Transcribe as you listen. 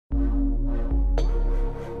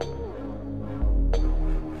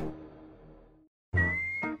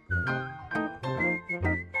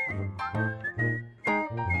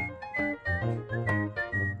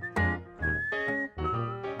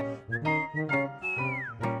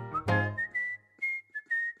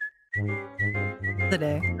the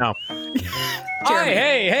day. No. Jeremy.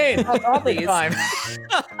 Hey, it's off topic Please. time.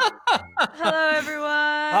 Hello, everyone.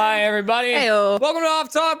 Hi, everybody. Heyo. Welcome to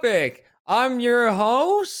Off Topic. I'm your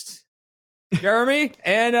host, Jeremy,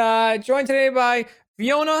 and joined today by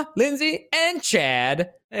Fiona, Lindsay, and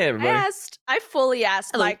Chad. Hey, everybody. I fully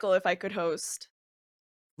asked Hello. Michael if I could host.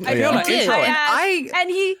 I feel like did. intro it. And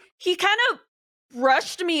he kind of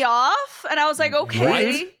brushed me off, and I was like,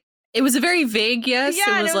 okay. What? It was a very vague yes.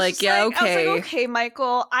 Yeah, it and was like, just yeah, I was okay. like, okay,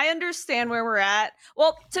 Michael, I understand where we're at.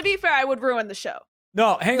 Well, to be fair, I would ruin the show.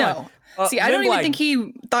 No, hang No. on. See, I don't even Limblight- think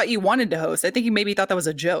he thought you wanted to host. I think he maybe thought that was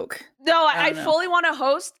a joke. No, I I don't know. fully want to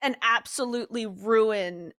host and absolutely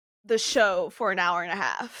ruin the show for an hour and a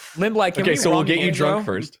half. Limblight, can Okay, we so we'll run get the you intro? drunk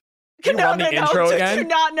first. Can you run the intro do again?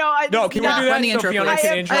 not know. No, can we do Run that the so intro, Fiona please. I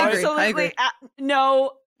can am intro I it? agree. absolutely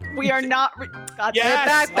no. We are not. God damn it.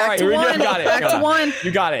 Yes. Back All right, to here we go. one. You got it. Back to one. You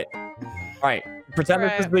got it. All right. Pretend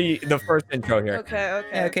this is the first intro here. Okay.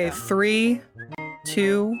 Okay, 3,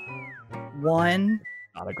 2, 1.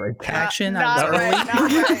 Not a great catch. Action. Not I was right, early. not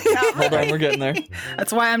right, not Hold right. on, we're getting there.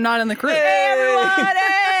 That's why I'm not in the crew. Hey everyone!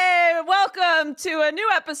 Hey, welcome to a new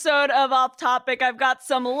episode of Off Topic. I've got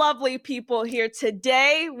some lovely people here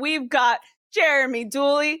today. We've got Jeremy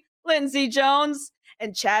Dooley, Lindsay Jones,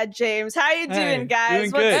 and Chad James. How you Hey, doing, guys? doing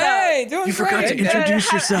good. What's up? Hey, doing You great. forgot to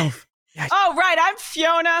introduce yourself. Oh, right, I'm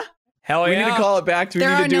Fiona. Hell We yeah. need to call it back. Do we There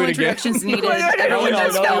need are to do no it again? introductions needed. No, Everyone no,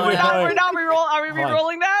 knows no, Fiona. no. Are we Hold on.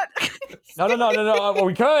 re-rolling that? No. Well,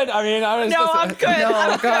 we could. I mean, I was No, just, I'm good. No,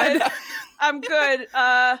 I'm God. good. I'm good.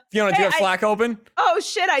 Fiona, do you have Hey, Slack open? Oh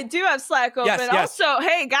shit, I do have Slack open. Yes. Also,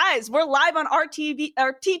 hey guys, we're live on RTTV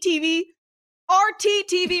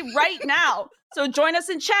right now. So join us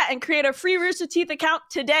in chat and create a free Rooster Teeth account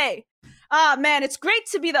today. Ah man, it's great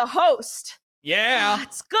to be the host. Yeah.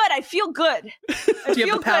 It's good. I feel good. I Do you feel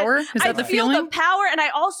have the power? good. Is I that the feel feeling? the power, and I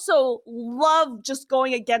also love just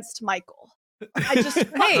going against Michael. I just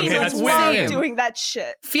fucking that's love winning. doing that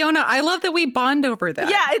shit. Fiona, I love that we bond over that.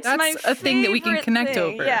 Yeah, it's That's my a thing that we can favorite connect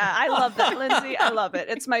thing. over. Yeah, I love that, Lindsay. I love it.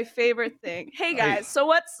 It's my favorite thing. Hey guys, so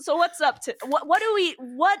what's up to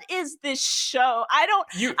what is this show? I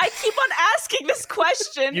keep on asking this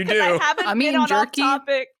question You because I do. haven't I mean, been on jerky. Off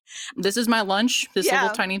Topic. This is my lunch. This Yeah.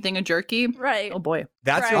 little tiny thing of jerky. Right. Oh boy.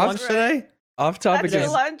 That's Right. your Off lunch Right. today? Off Topic That's your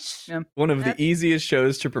is lunch. Yeah. one of the Yep. easiest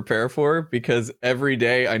shows to prepare for because every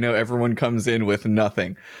day I know everyone comes in with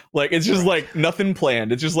nothing. Like, it's just like nothing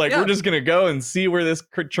planned. It's just like, Yeah. we're just going to go and see where this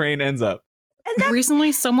train ends up.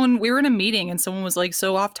 Recently, we were in a meeting and someone was like,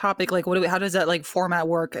 "So off topic, like, how does that like format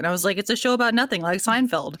work?" And I was like, "It's a show about nothing, like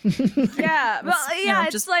Seinfeld." Yeah, well, It's, yeah,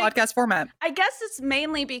 it's just like podcast format. I guess it's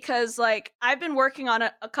mainly because like I've been working on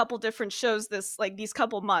a couple different shows these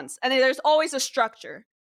couple months, and there's always a structure,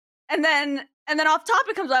 and then Off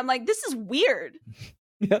Topic comes out. I'm like, this is weird.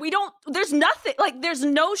 Yeah. There's nothing, like there's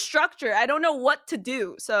no structure. I don't know what to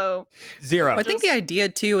do. So Zero. I think the idea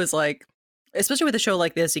too is like, especially with a show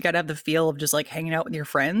like this, you got to have the feel of just like hanging out with your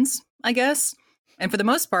friends, I guess. And for the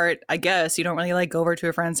most part, I guess you don't really like go over to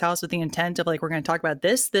a friend's house with the intent of like, we're going to talk about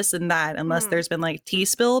this, and that, unless there's been like tea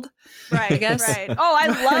spilled. right, I guess. right.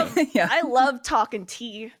 Oh, Yeah. I love talking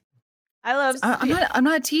tea. I love. I'm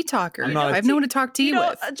not a tea talker. I'm not a I have no one to talk tea you know,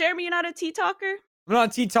 with. Jeremy, you're not a tea talker. I'm not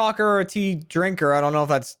a tea talker or a tea drinker. I don't know if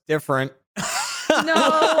that's different. No,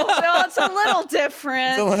 it's a little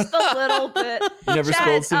different. Just a little bit. You never Chad,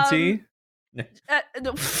 spilled some tea?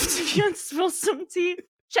 No, you spill some tea.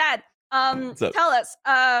 Chad, What's up? tell us,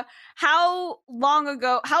 how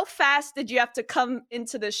fast did you have to come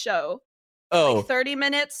into the show? Oh, Like 30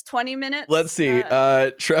 minutes, 20 minutes? let's see.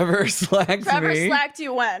 Trevor slacked Trevor me. slacked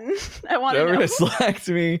you when? I want to Trevor know. slacked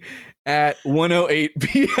me at 1:08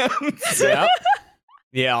 p.m.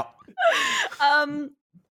 Yeah. Yeah.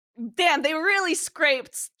 Damn, they really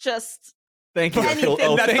scraped just. Thank you. Anything.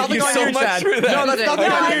 Oh, That's thank you nothing on so you, much Chad. for that. No, that's No, nothing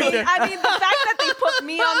No, on I you. mean, the fact that they put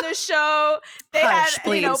me on the show, they Hush,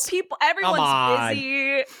 had, you know, please. people, everyone's on.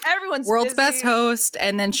 busy. Everyone's World's busy. best host,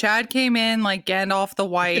 and then Chad came in like Gandalf the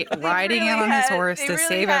White, They riding really out on his had- horse they to really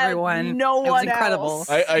save had everyone. no It was one incredible. else.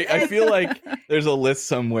 I feel like there's a list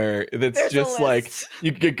somewhere that's There's a just like list.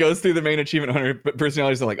 it goes through the main achievement hunter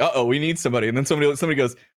personalities and like, we need somebody, and then somebody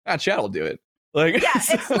goes, Chad will do it. Like, Yeah,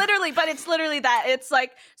 it's literally that. It's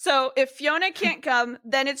like, so if Fiona can't come,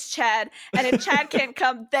 then it's Chad, and if Chad can't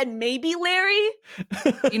come, then maybe Larry.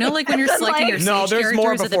 You know, like when you're Then, selecting your like- No, siege there's more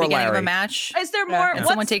characters at the before beginning of Larry. a match, Is there more? and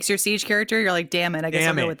someone takes your siege character, you're like, damn it, I guess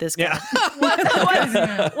I'll Damn go it. with this guy. Yeah.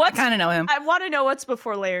 I What's kind of know him. I want to know what's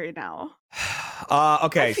before Larry now.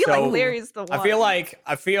 Okay, I feel so like Larry's the one. I feel like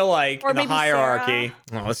Or in the maybe hierarchy.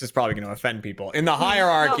 Well, this is probably going to offend people. In the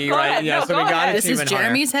hierarchy, go right? ahead. Yeah, No, so go we got ahead. This is achievement hunter.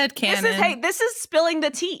 Jeremy's head canon. this is spilling the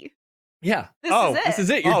tea. Yeah. This Oh, is it. This is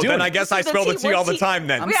it. You're doing then I it. guess This I is the spill the tea. tea all What the tea? time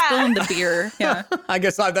then. I'm Yeah. spilling the beer. Yeah. I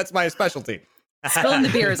guess that's my specialty. Spilling the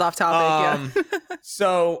beer is off topic.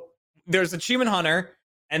 So there's Achievement Hunter,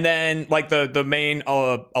 and then like the main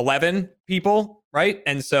 11 people, right?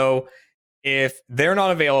 And so if they're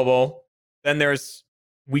not available, then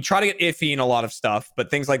we try to get iffy in a lot of stuff, but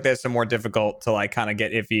things like this are more difficult to like kind of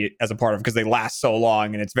get iffy as a part of because they last so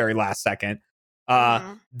long and it's very last second.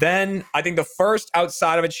 Then I think the first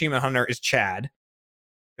outside of Achievement Hunter is Chad,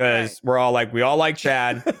 because we all like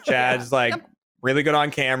Chad. Chad's like really good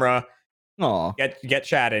on camera. Aw. Get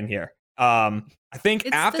Chad in here. I think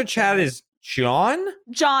It's after the Chad Chad. is John.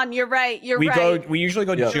 John, you're right. You're right. We usually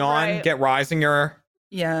go Yep. John, Right. get Risinger.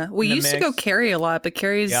 Yeah. We In the used to go mix. Carrie a lot, but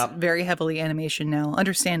Carrie's Yep. very heavily animation now.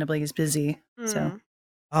 Understandably, he's busy. So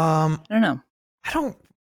Mm. I don't know. I don't.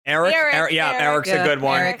 Eric. Yeah, Eric. Eric's Yeah, a good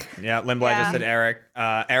one. Eric. Yeah, Lindblad Yeah. just said Eric.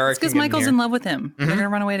 Eric. It's because can get Michael's here. in love with him. They're Mhm. gonna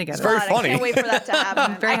run away together. very God, funny. I can't wait for that to happen.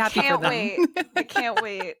 I'm very happy I can't for them. wait. I can't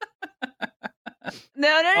wait.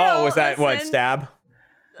 No. Oh, was that what listen, stab?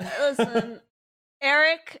 Listen,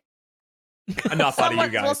 Eric. Enough out of you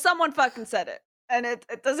guys. Well, someone fucking said it. And it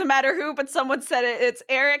doesn't matter who, but someone said it. It's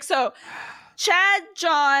Eric. So Chad,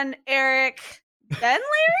 John, Eric, then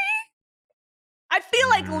Larry? I feel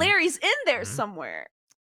like Larry's in there somewhere.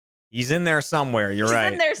 He's in there somewhere. You're He's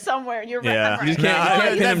right. in there somewhere. You're Yeah. right. You just can't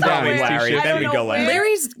he's pin him down. somewhere. He's too Larry. shifty. Then I we don't go know Larry. where.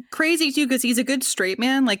 Larry's crazy too because he's a good straight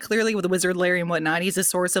man. Like clearly with the wizard Larry and whatnot, he's a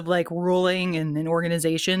source of like ruling and an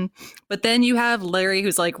organization. But then you have Larry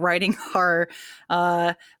who's like writing our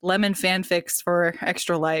lemon fanfics for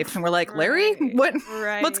Extra Life, and we're like, Larry,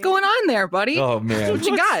 Right. what's going on there, buddy? Oh man. What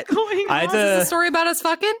you got? Going I had on? to- Is this a story about us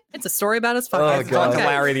fucking? It's a story about us fucking. Oh, I was talking to God.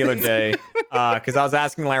 Larry the other day because I was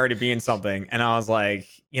asking Larry to be in something, and I was like,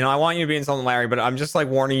 I want you to be in something, Larry, but I'm just like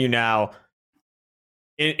warning you now.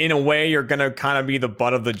 In a way, you're gonna kind of be the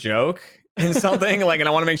butt of the joke in something, like, and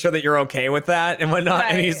I want to make sure that you're okay with that and whatnot.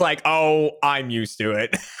 And he's Right. like, "Oh, I'm used to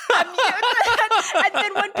it." And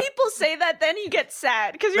then when people say that, then you get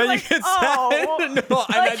sad because you're Then like, you get oh, sad. No,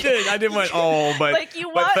 I did went, "Oh," but like you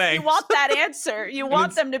but want thanks. that answer. You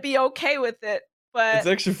want them to be okay with it, but It's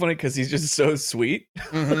actually funny because he's just so sweet.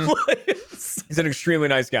 Mhm. He's an extremely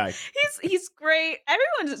nice guy. he's great.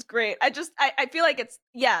 Everyone's just great. I feel like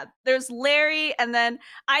there's Larry, and then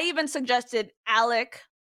I even suggested Alec.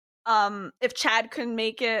 If Chad couldn't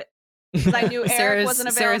make it, 'cause I knew Eric wasn't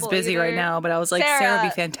available. Sarah's busy right either. now, but I was like, Sarah would Sarah,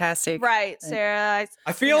 be fantastic. Right, Sarah.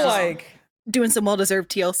 I feel No. like Doing some well deserved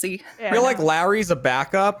TLC. Yeah, I feel like no. Larry's a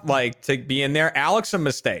backup, like to be in there. Alex a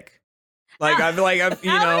mistake. Like I feel like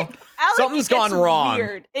Alec, something's it gets gone wrong.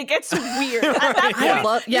 Weird. It gets weird. At that Yeah. point, I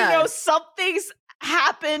love, yeah. something's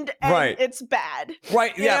happened and Right. it's bad.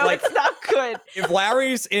 Right? You Yeah. know, Like it's not good. if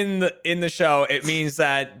Larry's in the show, it means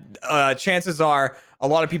that chances are a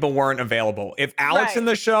lot of people weren't available. If Alex Right. in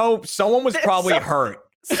the show, someone was probably hurt.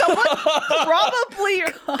 Someone probably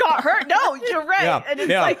got hurt. No, you're right. Yeah, And it's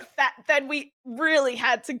yeah. like that. Then we really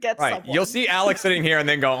had to get Right? someone. You'll see Alex sitting here and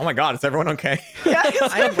then go, "Oh my god, is everyone okay?" Yeah,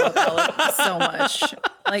 I love Alec so much.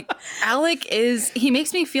 Like Alec he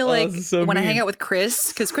makes me feel like this is so when I hang mean. out with Chris,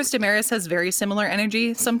 because Chris Damaris has very similar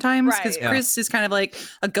energy sometimes. Because Right. Yeah. Chris is kind of like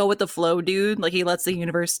a go with the flow dude. Like he lets the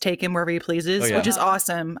universe take him wherever he pleases, Oh, yeah. which is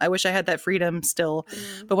awesome. I wish I had that freedom still.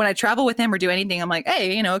 Mm. But when I travel with him or do anything, I'm like,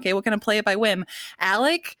 hey, okay, we're gonna play it by whim.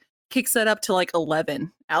 Alec kicks that up to like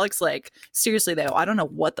 11. Alec's like, seriously though, I don't know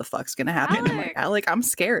what the fuck's gonna happen. I'm like, Alec, I'm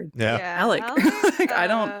scared. Yeah. Alec. Like, I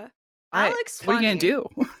don't- Alec's What are you gonna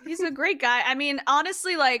funny. do? He's a great guy. I mean,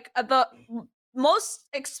 honestly, like the most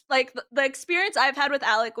the experience I've had with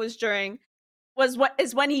Alec was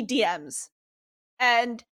when he DMs,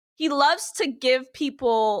 and he loves to give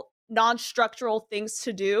people non-structural things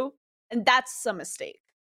to do, and that's a mistake,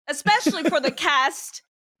 especially for the cast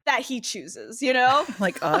that he chooses. You know,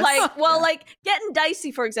 Like us? like Getting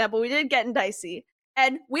Dicey, for example. We did Getting Dicey,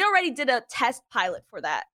 and we already did a test pilot for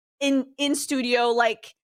that in studio,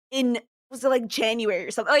 like was it like January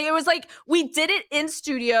or something? Like it was like we did it in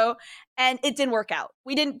studio and it didn't work out.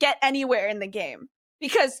 We didn't get anywhere in the game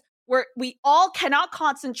because we all cannot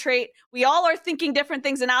concentrate. We all are thinking different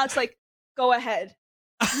things, and Alex like, go ahead.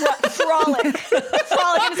 Frolic.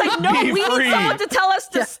 Frolic. And it's like, no, Be we free. need someone to tell us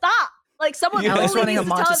to stop. Like someone Alex only running a needs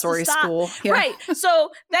to tell us to Montessori stop. school. Yeah. Right.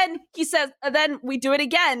 So then he says, then we do it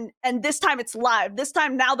again. And this time it's live. This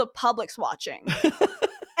time now the public's watching.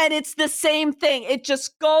 And it's the same thing. It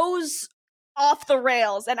just goes off the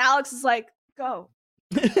rails. And Alex is like, go.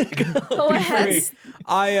 Go ahead.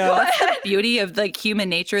 I That's the beauty of like human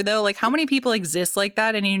nature, though. Like, how many people exist like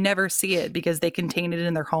that, and you never see it because they contain it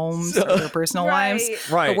in their homes or their personal lives.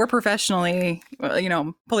 right. But we're professionally,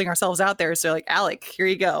 pulling ourselves out there. So, like, Alec, here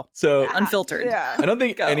you go, So unfiltered. Yeah. I don't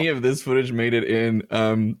think any of this footage made it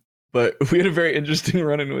in. But we had a very interesting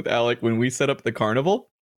run-in with Alec when we set up the carnival.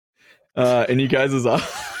 And you guys'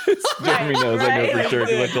 office. Jeremy knows, I know for sure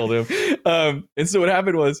because I told him. And so what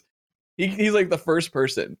happened was he's like the first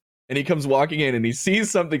person, and he comes walking in and he sees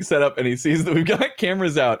something set up and he sees that we've got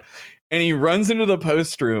cameras out, and he runs into the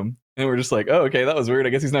post room, and we're just like, oh, okay, that was weird. I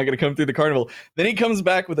guess he's not going to come through the carnival. Then he comes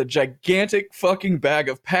back with a gigantic fucking bag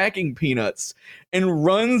of packing peanuts and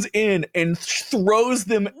runs in and throws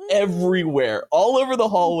them everywhere, all over the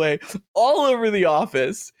hallway, all over the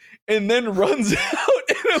office, and then runs out.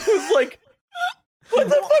 And it was like, what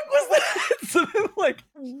the fuck was that? So then, like,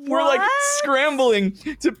 we're like scrambling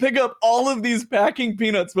to pick up all of these packing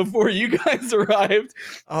peanuts before you guys arrived.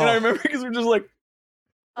 And I remember because we're just like,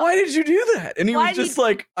 why did you do that? And he was just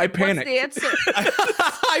like, I panicked. What's the answer?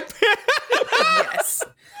 I Yes,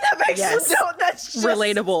 That makes Yes. no. That's just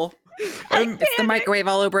relatable. It's the microwave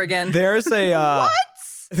all over again. There's a what?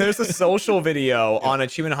 there's a social video on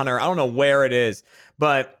Achievement Hunter. I don't know where it is,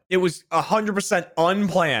 but it was 100%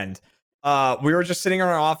 unplanned. We were just sitting in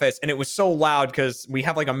our office, and it was so loud because we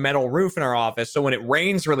have like a metal roof in our office. So when it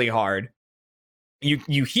rains really hard,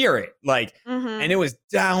 you hear it like, and it was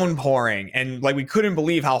downpouring, and like we couldn't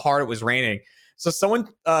believe how hard it was raining. So someone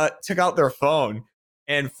took out their phone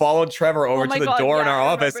and followed Trevor over to the door in our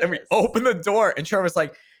office, and we opened the door, and Trevor's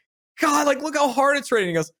like, God, like look how hard it's raining.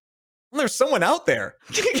 He goes, well, there's someone out there.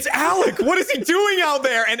 It's Alec. What is he doing out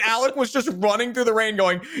there? And Alec was just running through the rain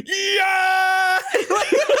going, yeah!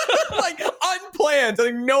 like unplanned.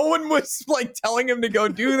 Like no one was like telling him to go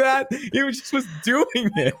do that. He just was doing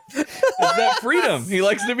it. It's that freedom. He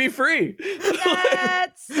likes to be free.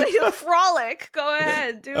 That's frolic. Go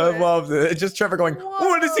ahead, do it. I loved it. It's just Trevor going,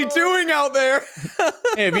 what is he doing out there?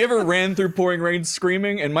 Hey, have you ever ran through pouring rain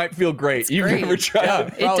screaming? It might feel great. You've great. never tried. Yeah.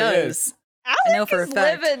 It Probably does. Alec I know for a is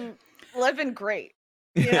fact. living great.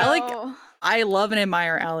 You Alec- know? I love and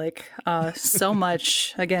admire Alec so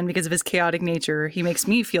much, again, because of his chaotic nature. He makes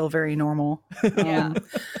me feel very normal. Yeah.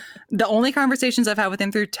 The only conversations I've had with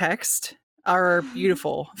him through text are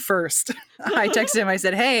beautiful. First, I texted him. I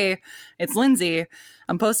said, hey, it's Lindsay.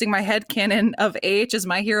 I'm posting my headcanon of AH as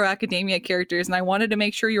My Hero Academia characters, and I wanted to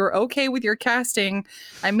make sure you were okay with your casting.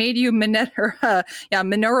 I made you Minoru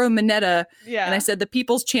Mineta. Yeah. And I said, the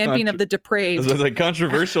people's champion of the depraved. This was a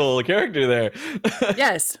controversial character there.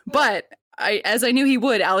 Yes, but as I knew he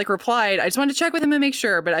would, Alec replied, I just wanted to check with him and make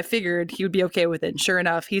sure, but I figured he would be okay with it. And sure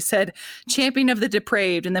enough, he said, champion of the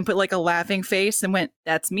depraved, and then put like a laughing face and went,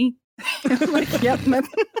 that's me. I'm like, yep.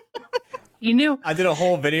 He knew. I did a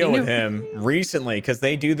whole video You with knew. him recently because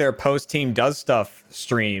they do their post Team Does Stuff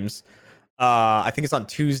streams. I think it's on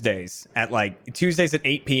Tuesdays at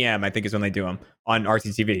 8 p.m. I think is when they do them on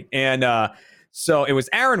RTTV. And so it was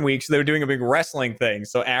Aaron week, so they were doing a big wrestling thing.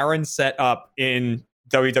 So Aaron set up in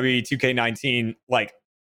WWE 2K19, like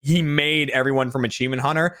he made everyone from Achievement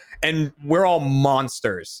Hunter, and we're all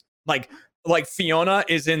monsters. Like Fiona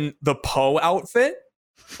is in the Poe outfit.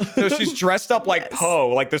 So she's dressed up like Yes. Poe,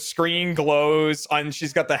 like the screen glows and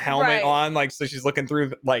she's got the helmet Right. on, like so she's looking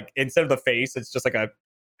through, like instead of the face, it's just like a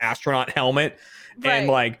astronaut helmet, and Right.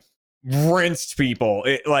 like rinsed people.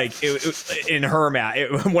 It in her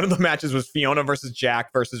match. One of the matches was Fiona versus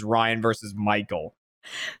Jack versus Ryan versus Michael,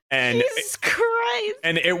 and Jesus Christ.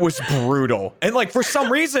 and it was brutal. And like for some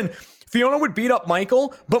reason, Fiona would beat up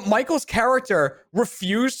Michael, but Michael's character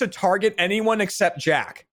refused to target anyone except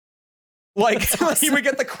Jack. Like he would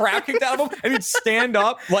get the crap kicked out of him, and he'd stand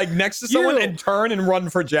up like next to someone and turn and run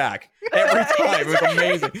for Jack every time. It was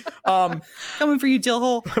amazing. Coming for you, Dill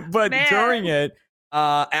Hole. But Man. during it,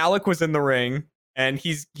 Alec was in the ring, and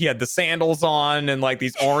he had the sandals on and like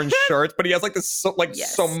these orange shirts, but he has like this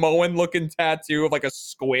Yes. Samoan looking tattoo of like a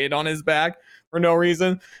squid on his back for no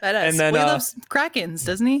reason. Badass. And then, Well, he loves Krakens,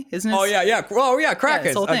 doesn't he? Isn't it? Oh yeah. Oh yeah, Krakens.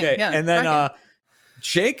 this whole thing, Okay, yeah, and then Kraken.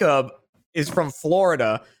 Jacob is from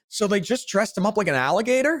Florida, so they just dressed him up like an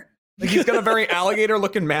alligator. Like he's got a very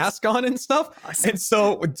alligator-looking mask on and stuff. Awesome. And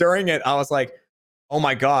so during it, I was like, "Oh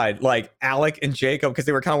my god!" Like Alec and Jacob, because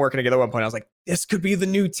they were kind of working together at one point. I was like, "This could be the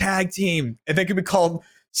new tag team, and they could be called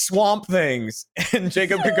Swamp Things." And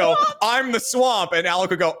Jacob could go, "I'm the Swamp," and Alec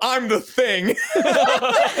would go, "I'm the Thing."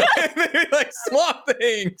 And they'd be like Swamp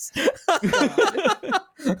Things.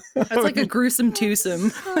 That's like a gruesome twosome.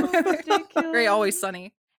 So ridiculous. Very Always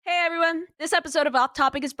Sunny. Hey everyone, this episode of Off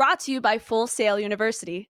Topic is brought to you by Full Sail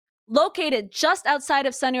University. Located just outside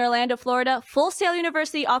of sunny Orlando, Florida, Full Sail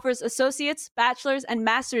University offers associate's, bachelor's, and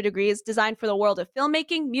master degrees designed for the world of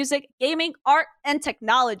filmmaking, music, gaming, art, and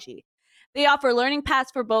technology. They offer learning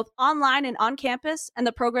paths for both online and on campus, and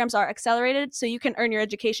the programs are accelerated so you can earn your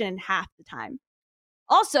education in half the time.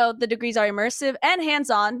 Also, the degrees are immersive and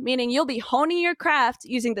hands-on, meaning you'll be honing your craft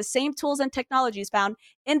using the same tools and technologies found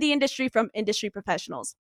in the industry from industry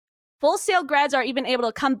professionals. Full Sail grads are even able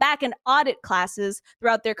to come back and audit classes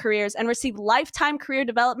throughout their careers and receive lifetime career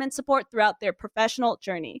development support throughout their professional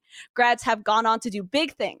journey. Grads have gone on to do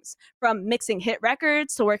big things, from mixing hit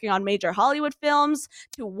records to working on major Hollywood films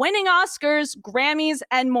to winning Oscars, Grammys,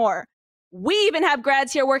 and more. We even have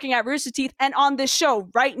grads here working at Rooster Teeth and on this show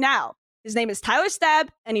right now. His name is Tyler Stab,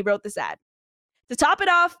 and he wrote this ad. To top it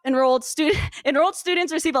off, enrolled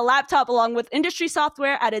students receive a laptop along with industry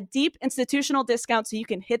software at a deep institutional discount so you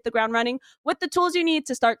can hit the ground running with the tools you need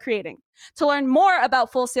to start creating. To learn more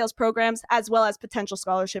about Full Sail's programs as well as potential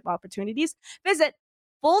scholarship opportunities, visit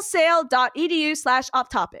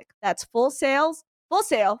fullsail.edu/offtopic. That's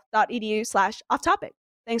fullsail.edu/offtopic.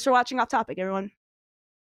 Thanks for watching Off Topic, everyone.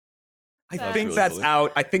 I That's think really that's cool.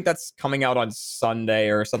 out. I think that's coming out on Sunday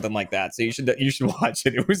or something like that. So you should watch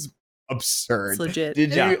it. It was absurd. It's legit.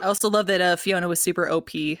 Did Yeah. you? I also love that Fiona was super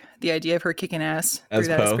OP. The idea of her kicking ass As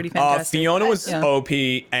through that is Poe? pretty fantastic. Fiona was Yeah.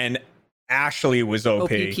 OP and Ashley was OP.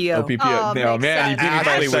 OPPO. OPP. Oh, Oh, makes man, you sense. did need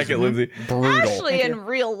Ashley a second, was Lindsay. brutal. Ashley Thank in you.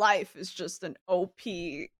 real life is just an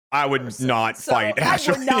OP. I would person. not So fight I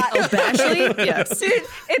Ashley. would not. Oh, Ashley? Yes. Dude,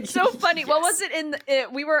 it's so funny. What was Yes.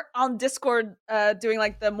 it we were on Discord doing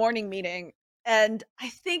like the morning meeting, and I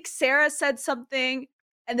think Sarah said something,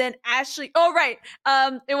 and then Ashley, oh right,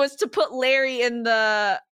 it was to put Larry in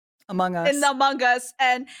the Among Us. Among Us,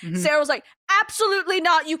 and Mhm. Sarah was like, absolutely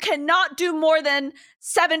not, you cannot do more than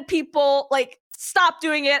 7 people, like stop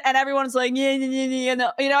doing it. And everyone's like, yeah, and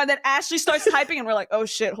then Ashley starts typing and we're like, oh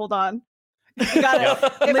shit, hold on. You gotta,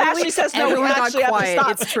 if Literally, Ashley says no, we everyone got actually have to quiet.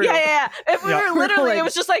 stop. It's true. Yeah. If we Yeah. were literally, it Like-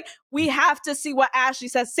 was just like, we have to see what Ashley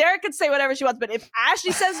says. Sarah can say whatever she wants, but if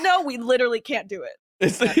Ashley says no, we literally can't do it.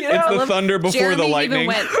 It's the, You know, it's the thunder before Jeremy the even lightning.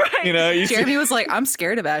 went- Right? You know, you see- Jeremy was like, I'm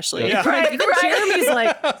scared of Ashley. Yeah. Right, Even right. Jeremy's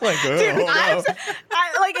like, It's like, oh, Dude, no.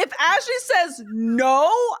 like if Ashley says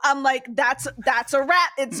no, I'm like, that's a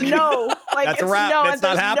wrap. It's no. Like That's a it's wrap. no, That's and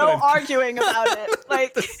not there's no happening. arguing about it.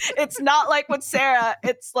 Like it's not like with Sarah.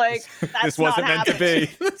 It's like that's This wasn't not meant to happening.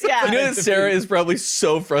 be. Yeah. You know that Sarah is probably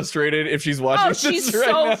so frustrated if she's watching Oh, this she's right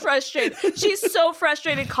so now. frustrated. She's so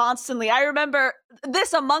frustrated constantly. I remember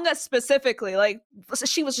this Among Us specifically. Like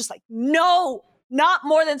she was just like, no, not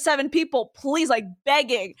more than 7 people, please, like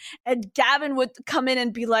begging. And Gavin would come in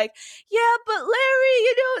and be like, yeah, but Larry,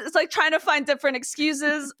 it's like trying to find different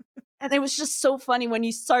excuses. And it was just so funny when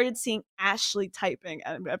you started seeing Ashley typing,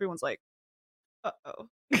 and everyone's like, uh-oh.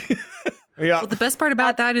 Yeah. well, the best part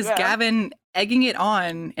about that is Yeah. Gavin egging it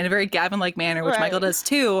on in a very Gavin-like manner, which Michael Right. does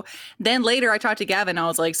too. Then later I talked to Gavin, I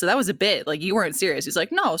was like, so that was a bit, like you weren't serious. He's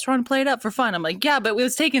like, no, I was trying to play it up for fun. I'm like, yeah, but it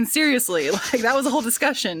was taken seriously. Like that was a whole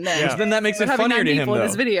discussion. Then. Yeah. Then that makes We're it having funnier 9 to him, people in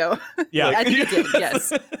this though. video. Yeah. I think it did.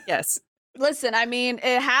 Yes. Yes. Listen, I mean,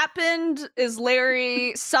 it happened. Is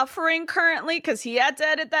Larry suffering currently because he had to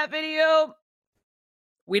edit that video?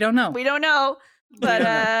 We don't know. We don't know. But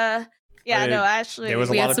yeah, no, Ashley. there was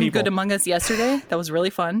a We lot had of some people. good Among Us yesterday. That was really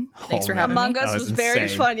fun. Thanks Oh, for man. having Among me. Us That was was very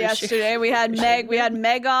insane. fun Appreciate- yesterday. We had we had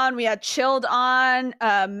Meg on, we had Chilled on,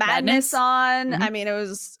 Madness Madness. on. Mhm. I mean, it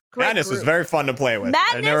was great. Madness was group. very fun to play with.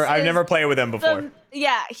 Madness I've is never played with him before.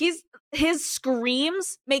 Yeah, his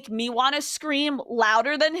screams make me want to scream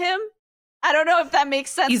louder than him. I don't know if that makes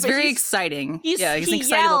sense. He's but very exciting. he's- Yeah, he's he an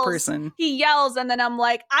excitable yells. person. He yells, and then I'm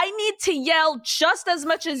like, I need to yell just as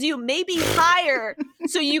much as you, maybe higher,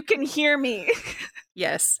 so you can hear me.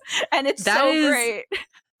 Yes. And it's That so is- great.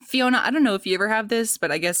 Fiona, I don't know if you ever have this,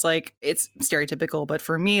 but I guess like it's stereotypical. But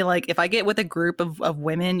for me, like if I get with a group of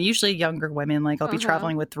women, usually younger women, like I'll be Uh-huh.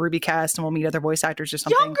 traveling with Ruby Cast and we'll meet other voice actors or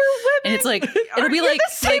something. Younger women. And it's like, it'll Are be you like,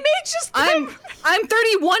 the same age as them? I'm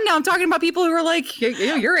 31 now. I'm talking about people who are like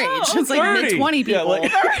your age. Oh, It's like 30. mid 20 Yeah, people.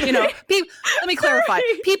 like- You know, let me clarify.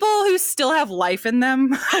 30. People who still have life in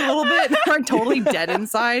them a little bit are totally dead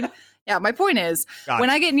inside. Yeah, my point is Got when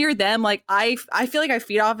it. I get near them, like I feel like I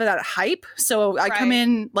feed off of that hype. So I come Right.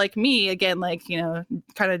 in like me again, like, you know,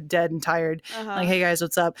 kind of dead and tired. Uh-huh. Like, hey guys,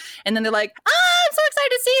 what's up? And then they're like, I'm so excited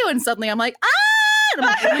to see you. And suddenly I'm like, And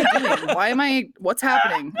I'm like, what am I doing? Why am I, what's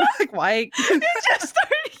happening? Like, why? You just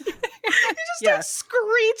start Yeah.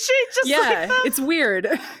 screeching, just Yeah, like that. it's weird.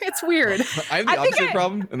 It's weird. I have the I think opposite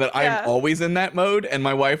problem, and that yeah. I'm always in that mode. And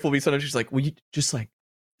my wife will be sometimes she's like, "Will you just like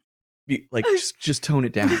just tone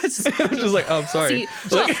it down. I'm just like, oh, I'm sorry.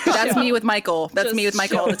 See, that's me with Michael. That's me with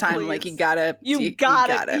Michael all the time. Please. Like, you gotta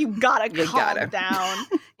calm down.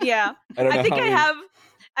 Yeah.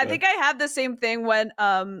 I think I have the same thing when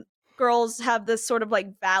girls have this sort of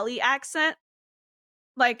like valley accent.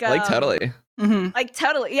 Like totally. Mm-hmm. Like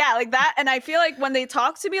totally. Yeah, like that. And I feel like when they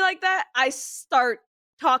talk to me like that, I start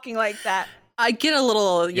talking like that. I get a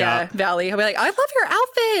little, Valley. I'll be like, I love your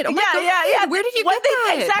outfit. Oh my God, yeah. Where did you get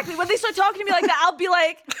that? Exactly. When they start talking to me like that, I'll be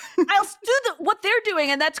like, I'll do what they're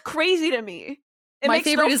doing, and that's crazy to me. It My makes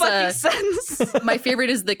favorite no is fucking sense. My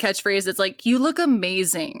favorite is the catchphrase. It's like, you look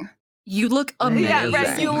amazing. You look amazing. Yeah,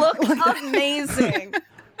 right. You look amazing.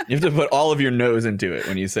 You have to put all of your nose into it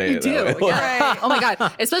when you say it. You do. Yeah. Right. Oh my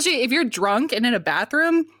God. Especially if you're drunk and in a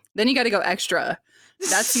bathroom, then you got to go extra.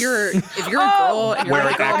 That's if you're a girl and you're Where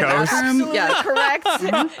like, that in a goes. bathroom, Absolutely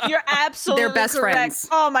correct. You're absolutely They're best correct. friends.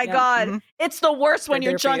 Oh my Yeah. God. Mhm. It's the worst when They're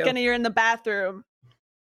you're there for drunk you. and you're in the bathroom.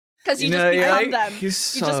 Because you just become them. He's You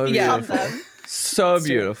so just become beautiful. them. So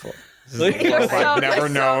beautiful. You're so- I've never you're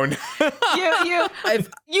so- known.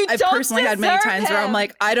 You I've don't personally had many deserve times where I'm him.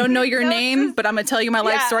 like, I don't know your You don't name, but I'm gonna tell you my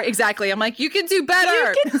life Yeah. story. Exactly. I'm like, you can do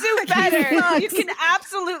better. You can do better. You can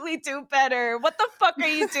absolutely do better. What the fuck are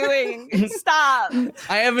you doing? Stop.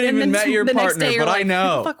 I haven't And even then met your the next partner, day you're but I like,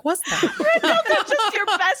 know. Who the fuck was that? No, they're just your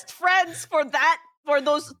best friends for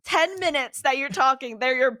those 10 minutes that you're talking.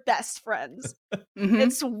 They're your best friends. Mhm.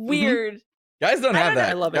 It's weird. Guys don't I have don't know. that.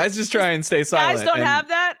 I love it. Guys just try and stay silent. Guys don't and- have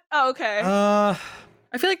that? Oh, okay.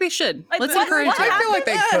 I feel like they should. Like, Let's what- encourage what it. I feel like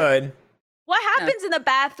they could. What happens in the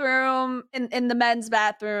bathroom, in the men's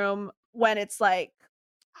bathroom, when it's like,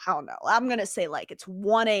 I don't know, I'm going to say like it's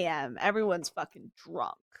 1 a.m. Everyone's fucking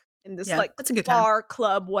drunk in this Yeah, like that's a good time. bar,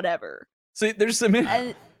 club, whatever. So there's some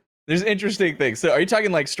And there's interesting things. So are you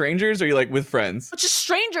talking like strangers or are you like with friends? just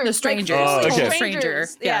strangers. The strangers. Oh, okay. Stranger.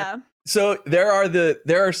 Yeah. So there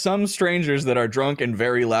are some strangers that are drunk and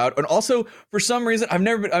very loud, and also for some reason I've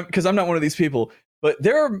never been, because I'm not one of these people, but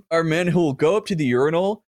there are men who will go up to the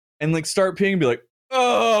urinal and like start peeing and be like,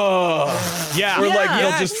 oh Yeah. or like Yeah.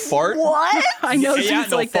 they'll just fart. What? I know Yeah, dudes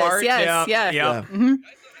they'll like fart. this. Yes. Yeah. Yeah. Mhm.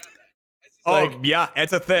 Oh, Like- yeah.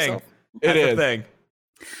 It's a thing. So- That's It a is. thing.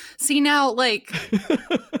 See, now, like,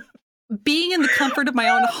 being in the comfort of my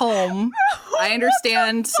own home, I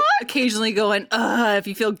understand occasionally going, if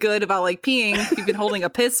you feel good about like peeing, if you've been holding a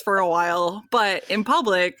piss for a while, but in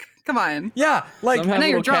public, come on. Yeah. Like, Some have know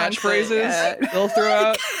you're little drunk, but, catchphrases they'll throw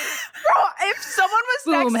out. Bro, if someone was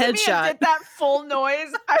Boom, next to me headshot. and did that full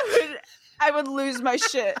noise, I would lose my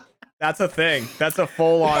shit. that's a thing. That's a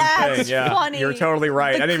full-on That's thing. Yeah. funny. You're totally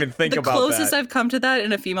right. I didn't even think the about closest that. I've come to that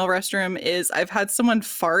in a female restroom is I've had someone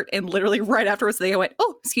fart and literally right afterwards they went,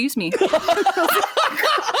 "Oh, excuse me."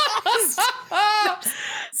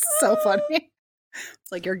 So funny.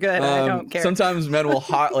 It's like, you're good. I don't care. Sometimes men will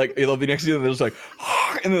like they'll be next to you and they'll just like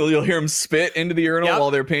and then you'll hear them spit into the urinal Yep.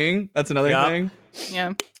 while they're peeing. That's another Yep. thing.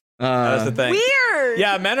 Yeah. That's the thing. Weird.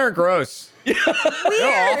 Yeah, men are gross. Weird.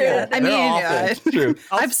 They're awful. I mean, They're awful. True.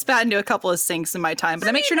 I've spat into a couple of sinks in my time, but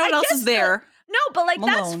I make sure no I one else guess is there. No, but like I'm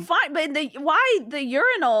that's alone. fine. But why the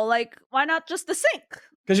urinal? Like, why not just the sink?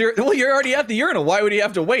 Because you're already at the urinal. Why would he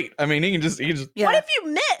have to wait? I mean, he can just Yeah. What if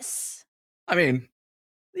you miss? I mean,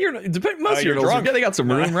 most You're urinals, drunk. yeah, they got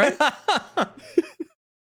some room, right?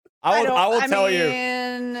 I will tell you.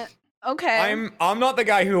 you. Okay. I'm not the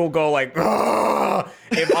guy who will go like, "Ugh."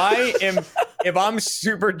 if I'm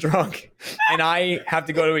super drunk and I have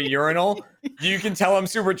to go to a urinal, you can tell I'm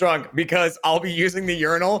super drunk because I'll be using the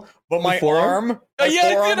urinal, but my forearm?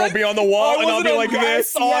 forearm will be on the wall and I'll be like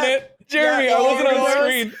this on it. Jeremy, Yeah, I wasn't on yes.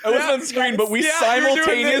 screen. I wasn't on screen, but we Yeah, you're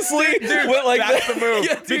doing this. simultaneously Dude, went like that's that. the move.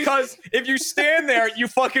 Yeah, dude. Because if you stand there, you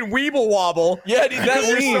fucking weeble wobble. Yeah, dude, that Because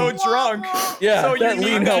you're lean. so drunk. Yeah, So that you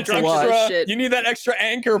lean need helps a that lot. Oh, extra. shit. You need that extra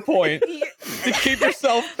anchor point to keep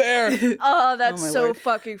yourself there. Oh, that's Oh, my so Lord.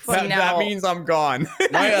 fucking That, funny. now- that means I'm gone.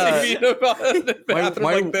 My, Bathroom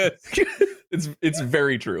my- like this. it's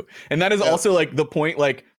very true, and that is also like the point.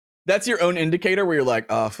 Like that's your own indicator where you're like,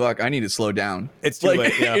 oh fuck, I need to slow down. It's too Like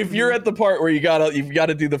late. Yeah. if you're at the part where you've got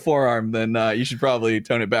to do the forearm, then you should probably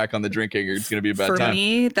tone it back on the drinking, or it's gonna be a bad For time.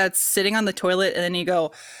 me, that's sitting on the toilet and then you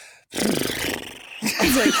go.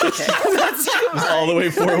 It's like, okay. That's All the way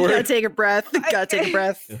Gotta forward. take a breath. Gotta take a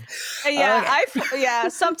breath. Yeah,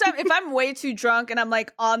 sometimes if I'm way too drunk and I'm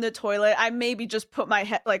like on the toilet, I maybe just put my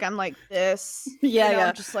head like I'm like this. Yeah, you know, yeah.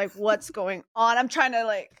 I'm just like, what's going on? I'm trying to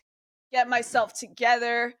like get myself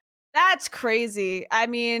together. That's crazy. I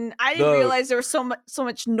mean, I didn't The- realize there was so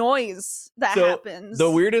much noise that happens. The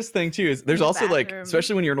weirdest thing too is there's in the also like, bathroom.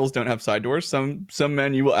 especially when urinals don't have side doors, some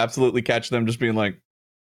men you will absolutely catch them just being like,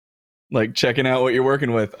 like checking out what you're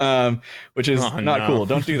working with, which is not cool.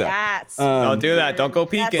 Don't do that. That's Don't do that. Don't go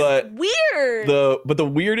peeking. That's But weird. The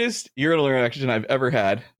weirdest urinal interaction I've ever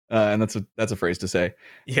had, and that's a phrase to say.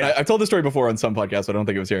 Yeah. I've told this story before on some podcasts, but I don't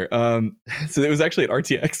think it was here. So it was actually at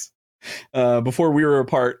RTX before we were a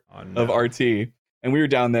part of RT, and we were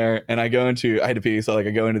down there, and I had to pee, so like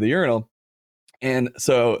I go into the urinal, and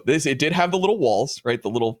so it did have the little walls, right? The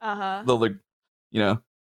little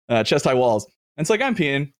chest high walls. And so like I'm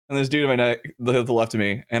peeing, and this dude on my neck, the left of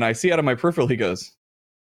me, and I see out of my peripheral, he goes,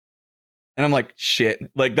 and I'm like, shit.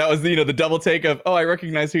 Like that was the double take of, oh, I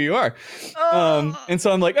recognize who you are. And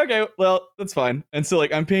so I'm like, okay, well, that's fine. And so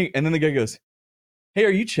like I'm peeing, and then the guy goes, hey, are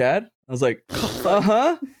you Chad? I was like,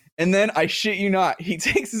 uh-huh. And then I shit you not, he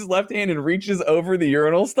takes his left hand and reaches over the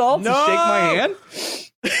urinal stall to shake my hand.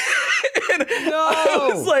 And I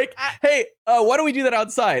was like, hey, why don't we do that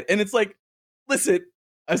outside? And it's like, listen,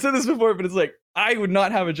 I've said this before, but it's like, I would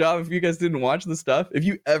not have a job if you guys didn't watch the stuff. If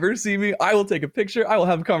you ever see me, I will take a picture. I will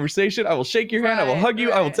have a conversation. I will shake your hand. I will hug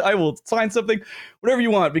you. I will sign something, whatever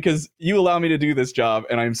you want, because you allow me to do this job.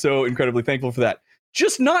 And I'm so incredibly thankful for that.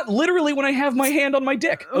 Just not literally when I have my hand on my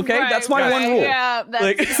dick. Okay. That's my one rule. Yeah.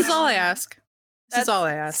 This is all I ask. This is all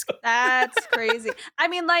I ask. That's crazy. I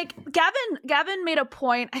mean, like Gavin made a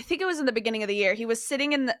point. I think it was in the beginning of the year. He was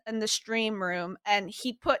sitting in the stream room, and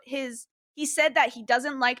he said that he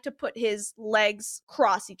doesn't like to put his legs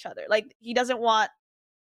cross each other. Like he doesn't want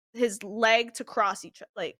his leg to cross each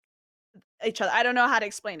other. I don't know how to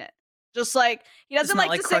explain it. Just like he doesn't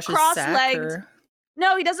like to sit cross-legged.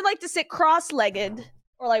 No, he doesn't like to sit cross-legged.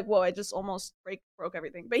 Or like, whoa, I just almost broke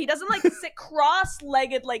everything. But he doesn't like to sit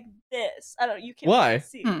cross-legged like this. I don't know. You can't Why?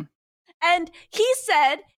 see. And he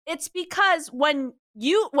said it's because when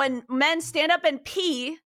men stand up and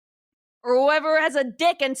pee, or whoever has a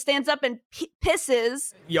dick and stands up and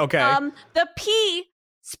pisses, okay, the pee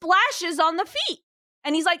splashes on the feet.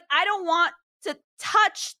 And he's like, I don't want to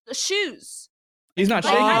touch the shoes. He's not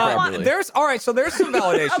shaking properly. There's some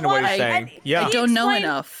validation to what you're saying. I don't know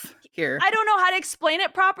enough here. I don't know how to explain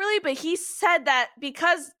it properly, but he said that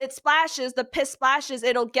because it splashes, the piss splashes,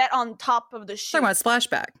 it'll get on top of the shoe. Talking about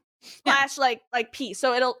splashback. Splash like pee.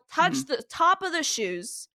 So it'll touch the top of the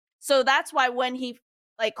shoes. So that's why when he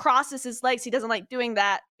like crosses his legs, he doesn't like doing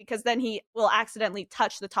that, because then he will accidentally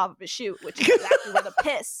touch the top of his shoe, which is exactly where the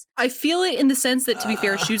piss. I feel it in the sense that, to be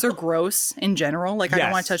fair, shoes are gross in general. Like, I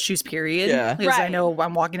don't want to touch shoes, period. Yeah. Because I know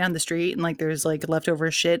I'm walking down the street and like there's like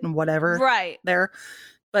leftover shit and whatever there.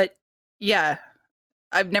 But yeah,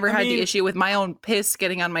 I've never had the issue with my own piss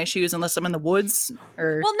getting on my shoes unless I'm in the woods.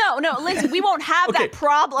 Or well, no, Lindsay, we won't have that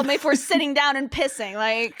problem if we're sitting down and pissing.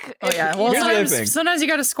 Like, well, sometimes you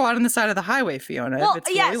got to squat on the side of the highway, Fiona. Well, if it's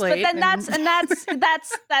really late, but then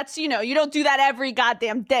that's you don't do that every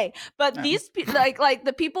goddamn day. But these like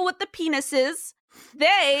the people with the penises,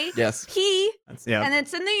 they pee, and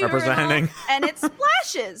it's in the urinal, and it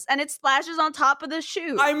splashes on top of the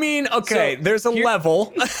shoe. I mean, okay, there's a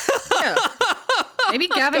level. Yeah. Maybe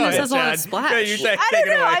Gavin has a lot of splash. I don't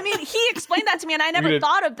know. I mean, he explained that to me, and I never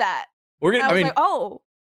thought of that.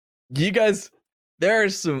 You guys,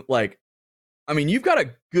 there's some you've got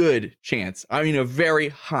a good chance. I mean, a very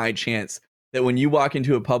high chance that when you walk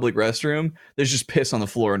into a public restroom, there's just piss on the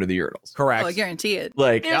floor under the urinals. Correct. Oh, I guarantee it.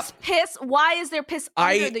 Like, there's piss. Why is there piss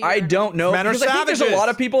under the urinal? I don't know. Because I think there's a lot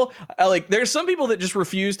of people. There's some people that just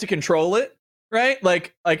refuse to control it. Right?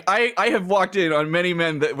 Like I have walked in on many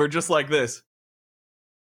men that were just like this.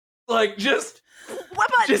 Like just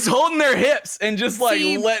holding their hips and just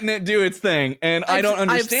letting it do its thing. And I don't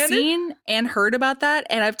understand I've seen and heard about that.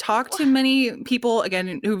 And I've talked to many people,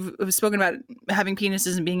 again, who've spoken about having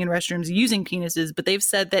penises and being in restrooms using penises. But they've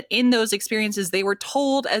said that in those experiences, they were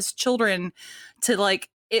told as children to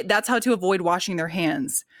that's how to avoid washing their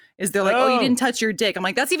hands. Is they're like, oh, you didn't touch your dick. I'm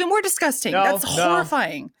like, that's even more disgusting. That's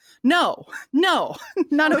horrifying. No,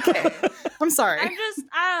 not okay. I'm sorry.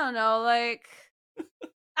 I don't know.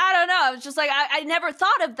 I don't know. I was just like, I never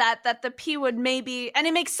thought of that the pee would maybe, and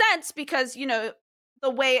it makes sense because, the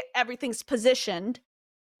way everything's positioned.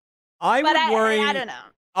 I don't know.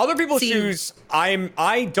 Other people's shoes,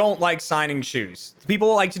 I don't like signing shoes.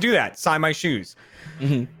 People like to do that, sign my shoes.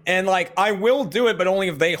 Mm-hmm. And I will do it, but only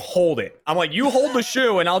if they hold it. I'm like, you hold the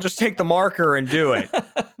shoe and I'll just take the marker and do it.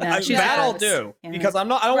 That I'll do. Yeah. Because I don't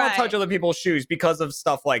want to touch other people's shoes because of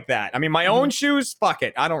stuff like that. I mean, my own shoes, fuck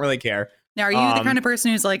it. I don't really care. Now, are you the kind of person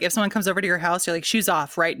who's like, if someone comes over to your house, you're like, shoes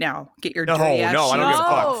off right now. Get your dirty ass shoes. I don't give a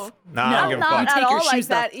fuck. No, I don't give a fuck. You take your shoes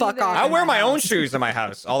the fuck off. I wear my own shoes in my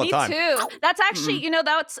house all the time. Me too. That's actually,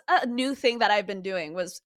 that's a new thing that I've been doing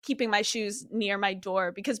was keeping my shoes near my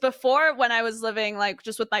door. Because before, when I was living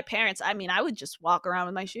just with my parents, I mean, I would just walk around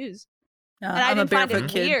with my shoes. and I I'm a didn't find barefoot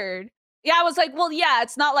it kid. weird. Yeah, I was like, well, yeah,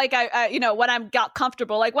 it's not like I when I got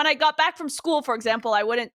comfortable. Like when I got back from school, for example, I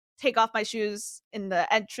wouldn't take off my shoes in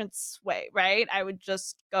the entrance way, right? I would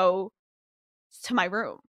just go to my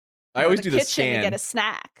room. I or always the do the kitchen to scan. get a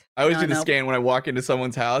snack. I always No, do the no. scan when I walk into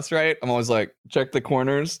someone's house, right? I'm always like, check the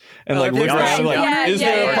corners and Oh, like if look there's around and like, yeah, is yeah,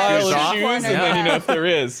 there yeah, a pile yeah. of Shoe shoes? corner. And then, you know, if there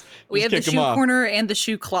is, We just have the kick 'em shoe off. corner and the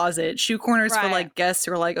shoe closet. Shoe corners for Right. like guests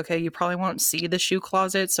who are like, okay, you probably won't see the shoe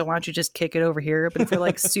closet, so why don't you just kick it over here? But if you're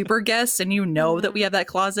like super guests and you know that we have that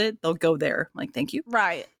closet, they'll go there. Like, thank you.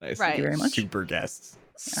 Right. Nice. Right. Thank you very much. Super guests.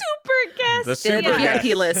 Super guest. The super The guest.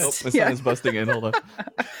 VIP Oh, list. my yeah. son is busting in. Hold on.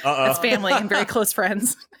 That's family and very close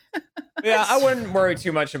friends. Yeah, I wouldn't worry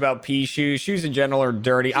too much about pea shoes. Shoes in general are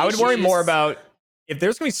dirty. I would worry shoes. more about if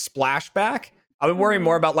there's gonna be splashback. I would worry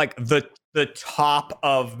more about like the top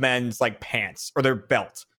of men's like pants or their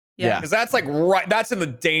belt, Yeah. because that's like that's in the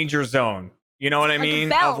danger zone. You know what I mean?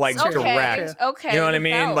 Belts. Of like okay. direct. Okay. You know what I the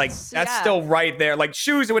mean? Like belts. that's Yeah. still right there. Like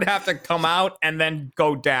shoes would have to come out and then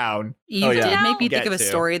go down. You yeah. did make me Get think of a to.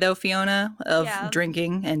 story though, Fiona, of Yeah.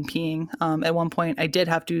 drinking and peeing. At one point, I did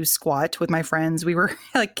have to squat with my friends. We were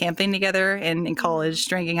like camping together and in college,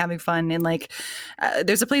 drinking, having fun, and like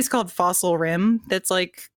there's a place called Fossil Rim that's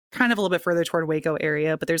like kind of a little bit further toward Waco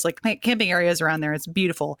area, but there's like camping areas around there. It's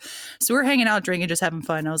beautiful. So we're hanging out, drinking, just having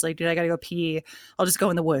fun. I was like, dude, I gotta go pee. I'll just go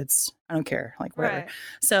in the woods. I don't care, like whatever. Right.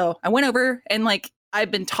 So I went over and like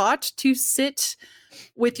I've been taught to sit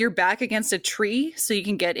with your back against a tree so you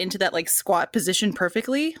can get into that like squat position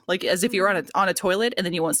perfectly, like as if you were on a toilet, and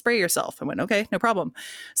then you won't spray yourself. I went, okay, no problem.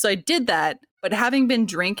 So I did that, but having been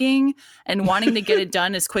drinking and wanting to get it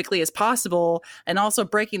done as quickly as possible and also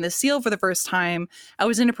breaking the seal for the first time, I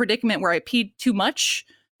was in a predicament where I peed too much.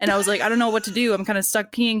 And I was like, I don't know what to do. I'm kind of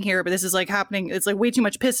stuck peeing here, but this is like happening. It's like way too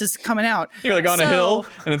much piss is coming out. You're like on a So- hill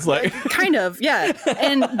and it's like, Kind of, yeah.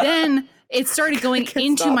 And then it started going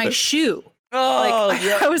into stop my it. shoe. Oh, Like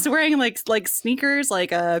I was wearing like sneakers,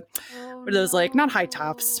 like Oh, what are those, like not high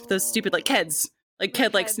tops, those stupid like Keds, like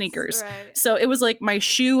Ked like Keds, sneakers. right. So it was like my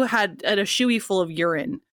shoe had a shoey full of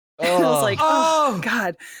urine. And I was like, oh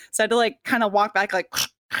god. So I had to like kind of walk back like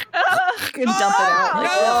and dump it out.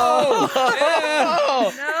 Like, no!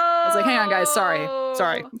 oh, I was like, hang on guys, sorry.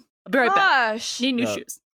 I'll be right back. Gosh. Need new Yeah.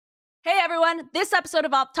 shoes. Hey everyone, this episode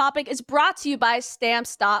of Off Topic is brought to you by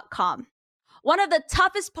Stamps.com. One of the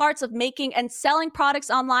toughest parts of making and selling products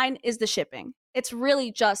online is the shipping. It's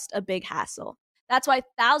really just a big hassle. That's why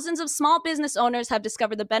thousands of small business owners have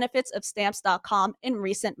discovered the benefits of Stamps.com in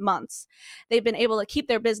recent months. They've been able to keep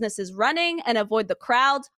their businesses running and avoid the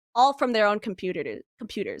crowds, all from their own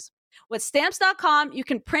computers. With Stamps.com, you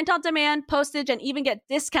can print on demand, postage, and even get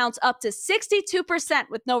discounts up to 62%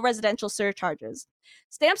 with no residential surcharges.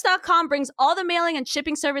 Stamps.com brings all the mailing and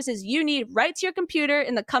shipping services you need right to your computer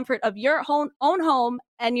in the comfort of your own home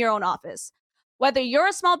and your own office. Whether you're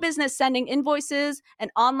a small business sending invoices, an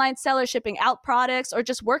online seller shipping out products, or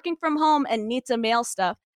just working from home and need to mail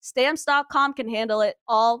stuff, Stamps.com can handle it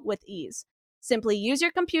all with ease. Simply use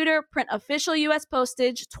your computer, print official U.S.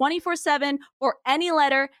 postage 24/7 for any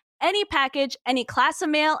letter, any package, any class of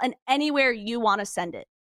mail, and anywhere you want to send it.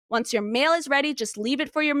 Once your mail is ready, just leave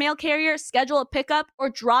it for your mail carrier, schedule a pickup, or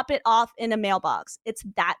drop it off in a mailbox. It's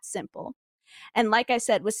that simple. And like I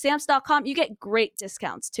said, with Stamps.com, you get great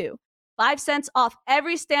discounts too. 5 cents off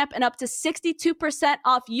every stamp and up to 62%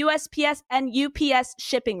 off USPS and UPS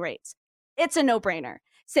shipping rates. It's a no-brainer,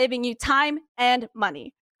 saving you time and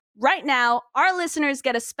money. Right now, our listeners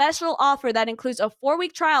get a special offer that includes a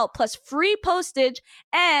 4-week trial plus free postage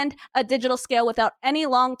and a digital scale without any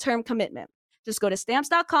long-term commitment. Just go to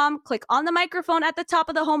Stamps.com, click on the microphone at the top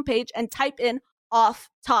of the homepage, and type in Off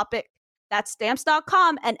Topic. That's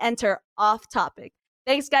Stamps.com and enter Off Topic.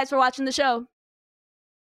 Thanks, guys, for watching the show.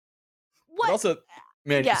 But also,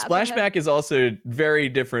 man, Yeah, go ahead. splashback is also very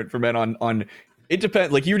different for men on it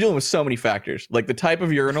depends. Like you're dealing with so many factors, like the type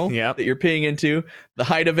of urinal Yep. that you're peeing into, the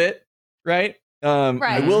height of it, right? I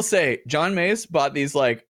Right. will say, John Mace bought these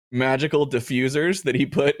like magical diffusers that he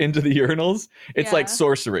put into the urinals. It's Yeah. like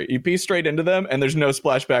sorcery. You pee straight into them, and there's no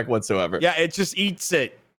splashback whatsoever. Yeah, it just eats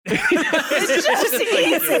it. It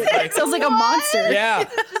sounds like a monster. Yeah,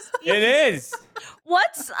 it is.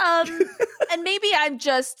 What's and maybe I'm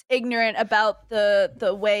just ignorant about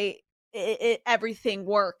the way everything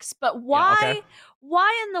works, but why okay.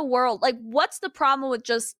 why in the world, like what's the problem with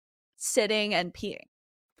just sitting and peeing?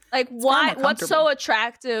 Like why more what's so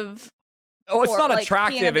attractive? Oh, it's Or, not like, peeing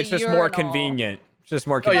attractive. in the It's just more urinal. convenient. It's just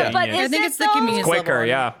more Oh, yeah. convenient. But I is think it it's the though? convenience Quicker, level.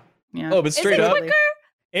 yeah. Yeah. Oh, but Is straight it up, quicker?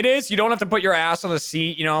 It is. You don't have to put your ass on a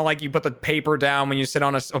seat. You know, like you put the paper down when you sit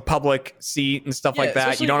on a public seat and stuff like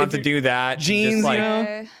that. You don't have to do that. Jeans, Just, like, you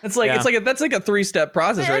know, it's like that's like a 3-step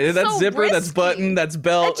process, right? It's That's so zipper, that's risky. button, that's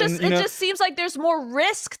belt. It just and, just seems like there's more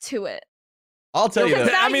risk to it. I'll tell you Because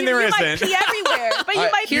that. now I mean, you there might isn't. pee everywhere, but you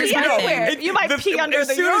might here's pee my thing. everywhere. You might pee under as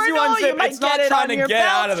the soon as you urinal. unzip, You might it's not get it trying on to your get belt,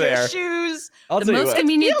 out of there. your shoes. I'll The tell you most what.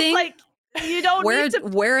 convenient Feels thing, like you don't need to.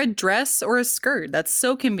 wear a dress or a skirt. That's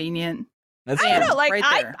so convenient. That's I don't true. know, like Right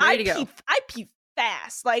there, I ready to go. pee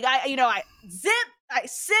fast. Like I zip, I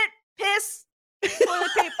sit, piss, toilet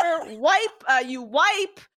paper, wipe. You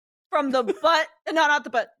wipe from the butt. No, not the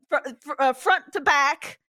butt. Front to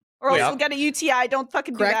back, or else Yep. you'll get a UTI. Don't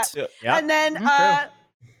fucking Correct. do that. Yeah. And then True.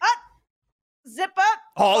 zip up,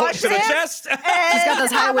 All wash to the it, chest. and He's got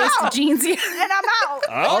those high I'm waisted out. jeans. Yeah. And I'm out.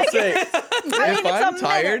 I'll say, I mean, if it's a I'm minute.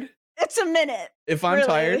 tired, It's a minute. if I'm really.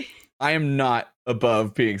 tired, I am not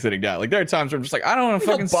above peeing sitting down. Like there are times where I'm just like, I don't want to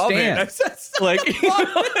fucking Above stand. it. That's Like, what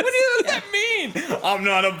does that mean? I'm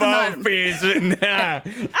not above being sitting down.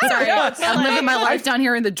 Sorry, know, it's I'm like- living my life down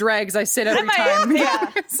here in the dregs. I sit every might- time.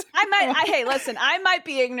 yeah. Hey, listen, I might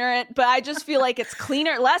be ignorant, but I just feel like it's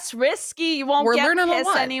cleaner, less risky. You won't We're get learning a piss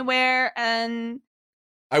lot. anywhere. And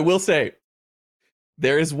I will say,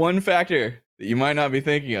 there is one factor that you might not be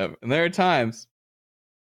thinking of, and there are times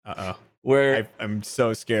Uh-oh. where I'm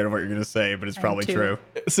so scared of what you're going to say, but it's I am probably too. true.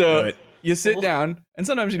 so But- you sit down, and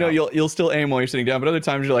sometimes Yeah. you'll still aim while you're sitting down, but other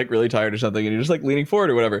times you're like really tired or something, and you're just like leaning forward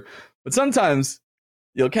or whatever. But sometimes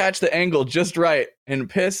you'll catch the angle just right and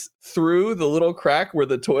piss through the little crack where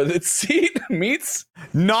the toilet seat meets.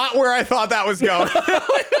 Not where I thought that was going. wait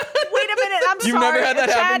a minute, I'm You've sorry. never had that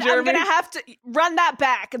Chad, happen, Jeremy? I'm gonna have to run that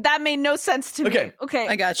back. That made no sense to Okay. me. Okay.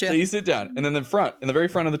 I got So you. you sit down, and then in the very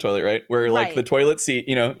front of the toilet, right, where like Right. the toilet seat,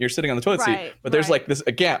 you're sitting on the toilet seat, Right, but there's right. like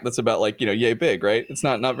a gap that's about like yay big, right? It's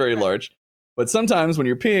not very large. But sometimes when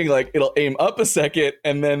you're peeing, like it'll aim up a second,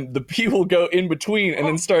 and then the pee will go in between, and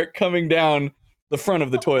then start coming down the front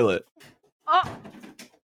of the toilet. Oh.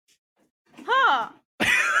 Huh.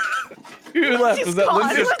 Who left? Was that gone.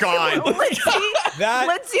 Lindsay? Just gone. That-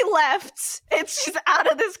 Lindsay left. She's out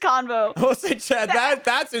of this convo. I will say, Chad,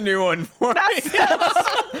 that's a new one for me. That's-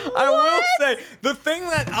 I will say, the thing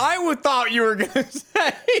that I would thought you were going to say,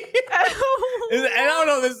 and I don't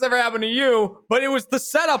know if this has ever happened to you, but it was the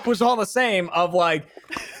setup was all the same of like,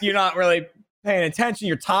 you're not really paying attention,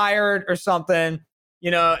 you're tired or something,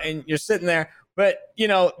 and you're sitting there, but,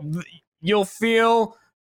 you'll feel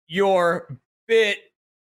your bit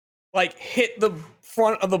like hit the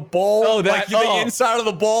front of the bowl, Oh, that- like the oh. inside of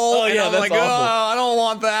the bowl. Oh, and yeah, I'm that's like, awful. oh, I don't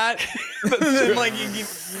want that. And then, like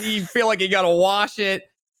you feel like you gotta wash it.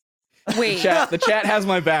 Wait, The chat has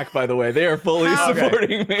my back, by the way. They are fully How-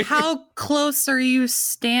 supporting me. how close are you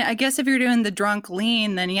I guess if you're doing the drunk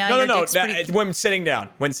lean, then yeah. No, your no, dick's that, pretty- it's when sitting down.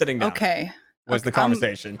 When sitting down. Okay. Was the Okay,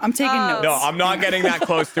 conversation. I'm taking Oh. notes. No, I'm not getting that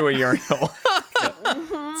close to a urinal.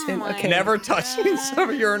 Okay. Never touching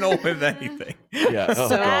some urinal with anything. Yeah. Oh,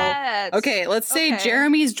 So- God. Okay, let's say Okay.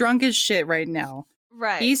 Jeremy's drunk as shit right now.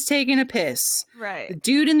 Right. He's taking a piss. The right.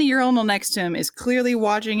 dude in the urinal next to him is clearly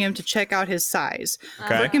watching him to check out his size.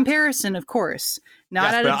 Okay. For comparison, of course. Not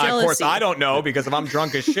Yes, out but of jealousy. of course, I don't know because if I'm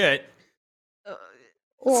drunk as shit,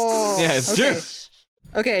 Oh, Yeah, it's okay.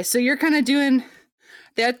 true. Okay, so you're kind of doing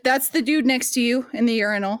that. That's the dude next to you in the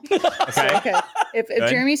urinal. okay. Okay. If Good.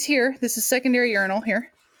 Jeremy's here, this is secondary urinal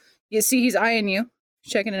here. You see he's eyeing you,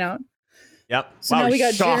 checking it out. Yep. So Wow, now we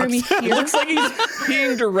got shocked. Jeremy It here. looks like he's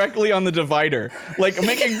peeing directly on the divider, like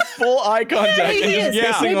making full eye contact Maybe and he just is.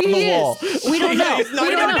 Yeah. pissing Maybe on the he wall. is. We don't know. He's not We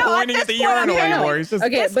even don't know. pointing at the this point, urinal I'm anymore. He's just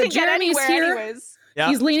Okay, This but can get Jeremy's anywhere here. anyways. yeah.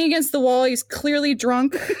 He's leaning against the wall. He's clearly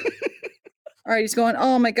drunk. All right, he's going,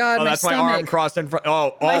 oh my God, Oh, my that's stomach. my arm crossed in front.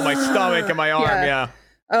 Oh, my stomach and my arm. Yeah. Yeah.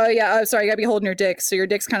 Oh, yeah. I'm sorry. You got to be holding your dick. So your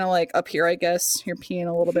dick's kind of like up here, I guess. You're peeing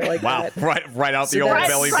a little bit like Wow. that. Right out So the old that's-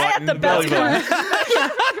 belly right button. at the belly That's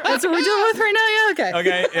That's what we're dealing with right now? Yeah, okay.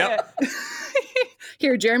 Okay. Yep.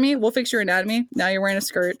 Here, Jeremy, we'll fix your anatomy. Now you're wearing a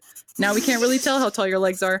skirt. Now we can't really tell how tall your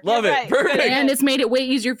legs are. Love it. Right. Perfect. And it's made it way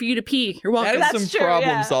easier for you to pee. You're That welcome. is That's some true, problem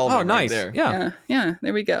yeah. solving. Oh, right nice. there. Yeah. Yeah,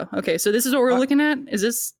 there we go. Okay, so this is what we're looking at? Is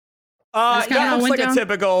this... That's kinda how That it looks went like down? a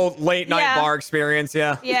typical late night Yeah. bar experience.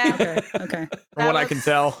 Yeah. Yeah. Okay. From what I can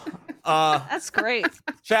tell. That's great.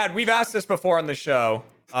 Chad, we've asked this before on the show.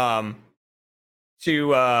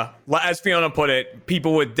 To as Fiona put it,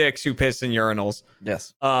 people with dicks who piss in urinals.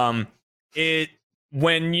 Yes.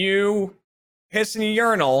 When you piss in a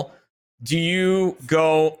urinal, do you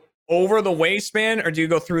go over the waistband or do you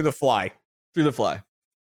go through the fly? Through the fly.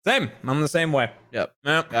 Same. I'm the same way. Yep.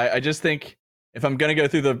 Yep. I just think if I'm gonna go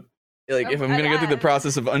through like if I'm gonna go through the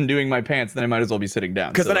process of undoing my pants, then I might as well be sitting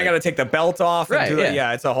down. Because So, then I like, got to take the belt off. And Right, do that. yeah.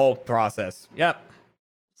 Yeah, it's a whole process. Yep.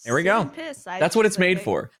 Here we go. that's what it's made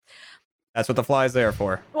for. That's what the fly's there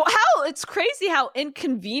for. Well, it's crazy how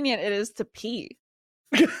inconvenient it is to pee.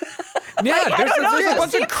 Yeah, I there's don't know, a it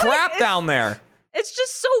bunch seems of crap like down there. It's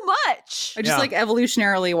just so much. I just Yeah. like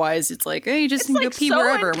evolutionarily wise, it's like, hey, you just It's can like go pee so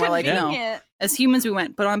wherever. And we're like, no. inconvenient. As humans, we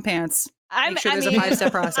went, put on pants. Make sure there's a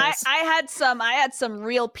 5-step process. I had some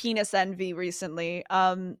real penis envy recently.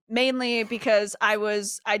 Mainly because I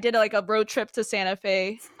did like a road trip to Santa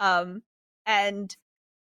Fe. And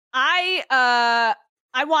I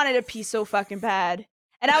wanted to pee so fucking bad.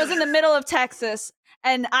 And I was in the middle of Texas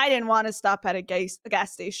and I didn't want to stop at a gas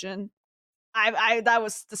station. That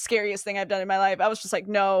was the scariest thing I've done in my life. I was just like,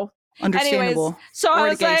 no. Understandable. Anyways, so Or I the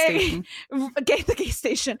was gas like, station. the gas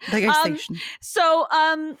station. The gas station. So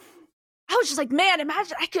I was just like, man,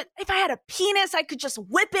 imagine if I had a penis, I could just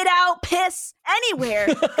whip it out, piss anywhere,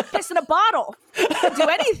 piss in a bottle, I could do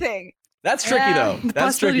anything. That's tricky Yeah. though. The That's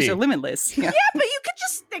possibilities tricky. are limitless. Yeah. Yeah, but you could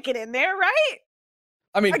just stick it in there, right?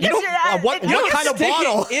 I mean, I you guess don't. what kind of stick it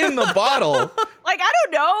bottle? in the bottle? Like, I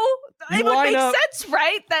don't know. You It would line make up- sense,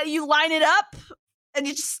 right? That you line it up and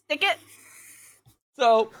you just stick it.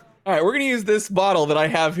 So, all right, we're gonna use this bottle that I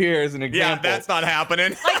have here as an Yeah, example. that's not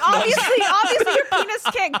happening. Like, obviously your penis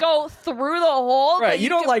can't go through the hole. right. but You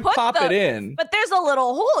don't can like put pop it in. But there's a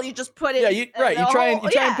little hole. You just put it. Yeah, in you the try and hole.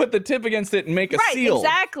 and put the tip against it and make a Right, seal.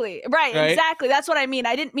 exactly. Right, exactly. That's what I mean.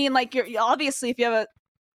 I didn't mean like you're obviously if you have a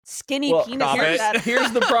skinny Well, penis stop like it. that.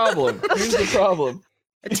 Here's the problem. Here's the problem.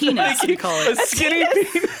 A penis, we call A it. skinny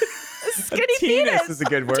penis. Skinny Penis penis. is a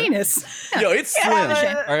good word. Penis. Yo, it's slim.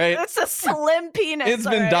 Yeah, all right. It's a slim penis. It's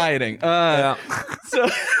been all right? dieting. Yeah. So,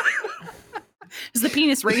 Is the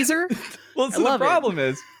penis razor? well, so I the love it. problem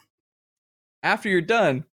is, after you're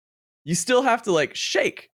done, you still have to like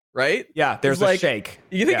shake, right? Yeah, there's It's like- a shake.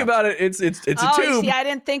 You think Yeah. about it, it's a Oh, tube. see, I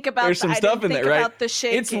didn't think about. There's some I stuff didn't in think there, right? About the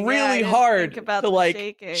shaking. It's Yeah, I really didn't hard think about to the like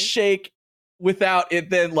shaking. shake without it.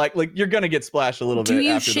 Then like you're gonna get splashed a little Do bit.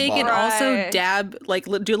 you after shake the and bottle. also Right. dab, like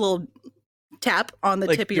do a little tap on the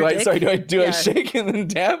Like, tip of do your I? dick? Sorry, do I Yeah. shake and then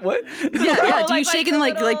dab? What? Yeah, No, yeah. Do you like shake the and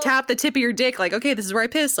like little- tap the tip of your dick? Like, okay, this is where I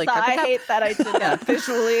piss. Like, tap, I tap, tap. hate that I did that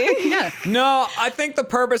visually. Yeah, No, I think the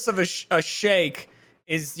purpose of a shake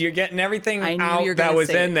is you're getting everything I knew out you were that gonna was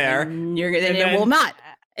say in it. there. And you're gonna. And And it then- will not.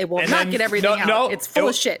 It will and not then- get everything out. no, It's full it-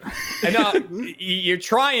 of shit. And no, you're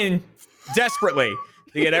trying desperately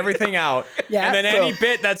to get everything out. Yeah, And then any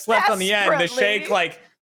bit that's left on the end, the Desperately. shake like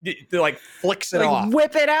flicks it Like off.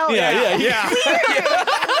 whip it out. Yeah.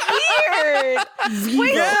 Weird.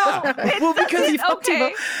 Wait, Yeah. Well, because You fucked him okay.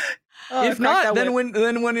 up. Oh, if crack not, that then whip.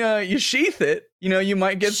 when you sheath it, you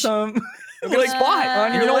might get some Like spot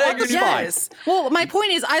on your You don't leg want the or your spot. Yes. Well, my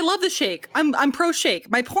point is, I love the shake. I'm pro shake.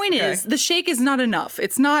 My point is, the shake is not enough.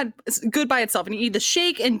 It's not good by itself. And you need the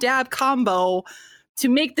shake and dab combo to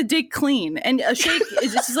make the dick clean. And a shake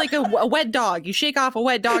is just like a wet dog. You shake off a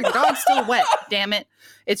wet dog, the dog's still wet. Damn it!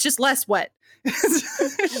 It's just less wet.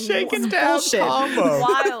 Shake and It's dab bullshit. combo.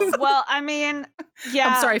 Wild. Well, I mean, yeah.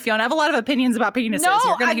 I'm sorry, Fiona. I have a lot of opinions about penises. No,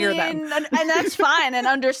 You're gonna I hear mean, them. and that's fine and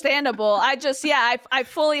understandable. I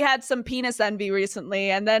fully had some penis envy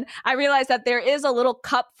recently, and then I realized that there is a little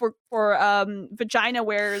cup for vagina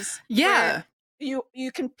wears. Yeah. where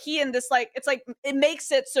you can pee in this it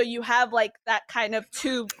makes it so you have like that kind of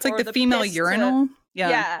tube. It's like for the female piss to- urinal.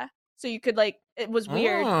 yeah. So you could it was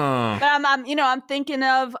weird. Oh. But I'm thinking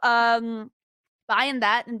of buying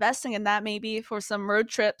that, investing in that maybe for some road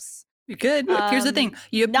trips. You could. Here's the thing.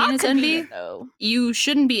 You have Not penis envy. convenient, though. You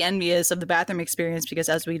shouldn't be envious of the bathroom experience because,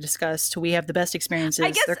 as we discussed, we have the best experiences.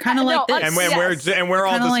 I guess- They're kind of no, like this. And when Yes. we're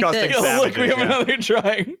all Kinda like disgusting this. Oh, savages. look, we have yeah. another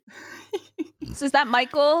trying. So is that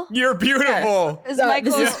Michael? You're beautiful. Is This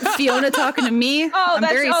Michael? is Fiona talking to me. Oh, I'm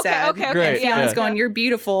that's very okay. sad. Okay, okay. Great, Yeah. Fiona's yeah. going, "You're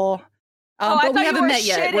beautiful." Oh, I but we thought you haven't were met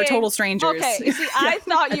yet. We're shitting. total strangers. Okay. See, I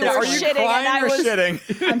thought you Yeah, were are you shitting, crying and I or was. shitting?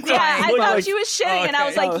 I'm Yeah, crying. I Look thought like- she was shitting, and I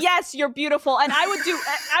was okay. like, "Yes, you're beautiful." And I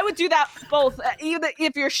would do that both. Either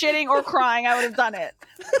if you're shitting or crying, I would have done it.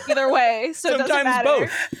 Either way, so it doesn't Sometimes matter.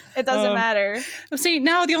 both. It doesn't matter. See,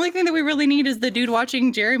 now the only thing that we really need is the dude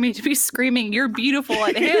watching Jeremy to be screaming, "You're beautiful"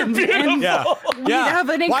 at him. And Yeah. Yeah. have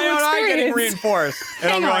an Why equal aren't I getting experience. reinforced?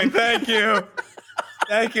 And Hang I'm on. going, thank you.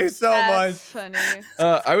 Thank you so much. That's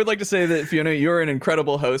funny. I would like to say that Fiona, you're an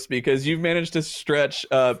incredible host because you've managed to stretch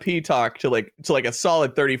P talk to like a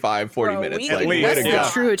solid 35, 40 Bro, minutes. we Like, can- way That's to the go. Yeah.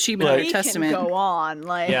 true achievement Like- of We the testament. can go on.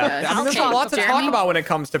 Like, Yeah. Yeah. I mean, there's a Okay, lot to talk Jeremy. about when it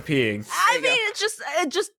comes to peeing. I mean, it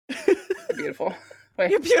just Beautiful.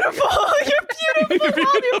 you're beautiful. You're beautiful.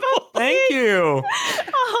 You're both. Thank you.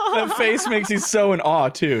 That face makes you so in awe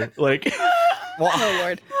too. Like, Well, Oh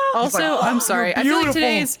Lord. Also, I'm sorry. I feel like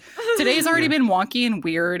beautiful. today's already been wonky and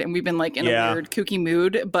weird, and we've been like in Yeah. a weird kooky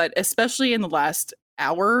mood. But especially in the last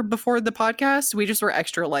hour before the podcast, we just were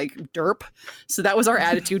extra like derp. So that was our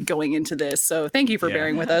attitude going into this. So thank you for Yeah.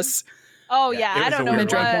 bearing with us. Oh Yeah, yeah, it I was don't a know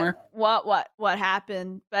weird one. what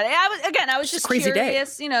happened, but I was Just a just crazy day.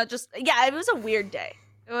 curious. You know, just it was a weird day.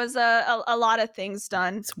 It was a lot of things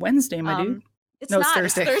done. It's Wednesday, my dude. It's No, it's not.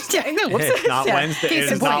 Thursday. It's Thursday. Yeah, whoops. It's not Yeah. Wednesday. Case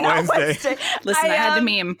in It's point. not Wednesday. Listen, I had the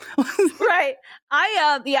meme. Right.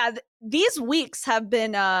 These weeks have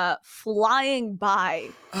been flying by.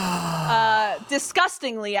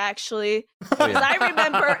 Disgustingly, actually. Oh, yeah.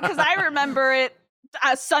 Because I remember it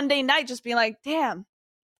Sunday night just being like, damn,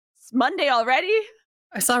 it's Monday already.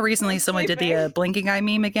 I saw recently someone did the blinking eye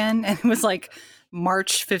meme again, and it was like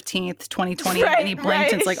March 15th, 2020, and he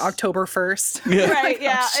blinked, and it's like October 1st. Yeah. Right, Oh,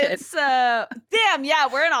 yeah. shit. It's damn, yeah,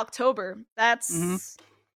 we're in October. That's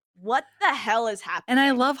what the hell is happening? And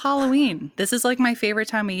I love Halloween. This is like my favorite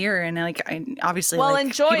time of year, and like I obviously Well, like,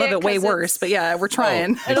 enjoy people have it, it way 'cause worse. it's- But yeah, we're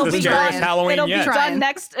trying. It'll the be scariest gone. Halloween It'll yet. be Trying. done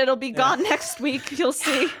next. It'll be gone next week. You'll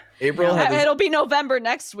see. April had this, It'll be November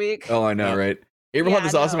next week. oh, I know, right? April had Yeah,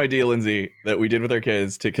 this I awesome know. idea, Lindsay, that we did with our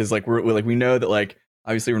kids because like we're like we know that like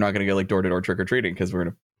obviously we're not going to go like door to door trick or treating because we're in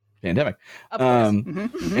a pandemic. Of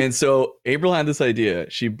course. And so April had this idea.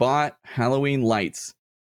 She bought Halloween lights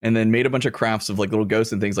and then made a bunch of crafts of like little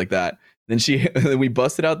ghosts and things like that. Then we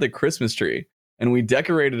busted out the Christmas tree and we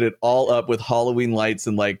decorated it all up with Halloween lights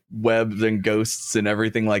and like webs and ghosts and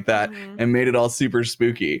everything like that and made it all super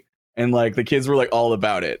spooky. And like the kids were like all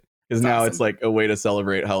about it. Because now it's like a way to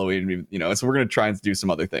celebrate Halloween, you know. So we're gonna try and do some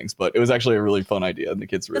other things, but it was actually a really fun idea, and the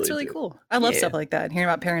kids really. That's really enjoyed it. cool. I love Yeah. stuff like that. Hearing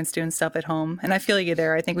about parents doing stuff at home, and I feel you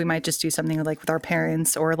there. I think we might just do something like with our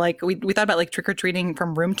parents, or like we thought about like trick or treating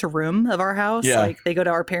from room to room of our house. Yeah. Like they go to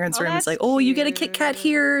our parents' Oh, room. It's that's like, oh, you get a Kit Kat cute.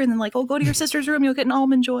 here, and then like, oh, go to your sister's room, you'll get an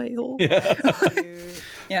almond joy. Oh. Yeah. Cute.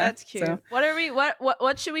 Yeah, That's cute. so- What are we?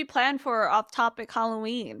 What should we plan for off-topic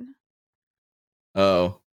Halloween?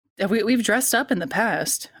 Oh. We've dressed up in the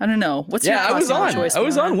past. I don't know. What's your Yeah, I was costume on. choice, I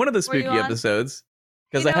was Mona? on one of the Were you spooky on? episodes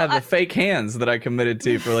because You I know, had the fake hands that I committed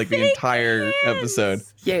to for like the Fake entire episode.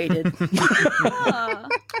 Yeah, you did. Huh.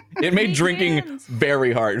 It made Fake drinking hands.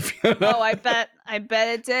 very hard. Oh, I bet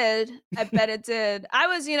it did. I bet it did. I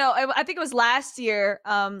was, I think it was last year.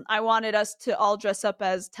 I wanted us to all dress up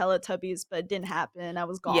as Teletubbies, but it didn't happen. I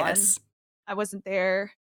was gone. Yes. I wasn't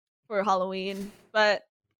there for Halloween, but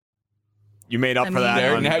You made up I for mean- that.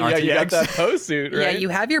 There, on now, yeah, you got RTX. that pose suit, right? Yeah, you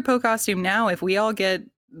have your Poe costume now. If we all get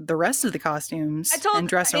the rest of the costumes I told- and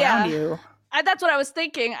dress yeah. around you, that's what I was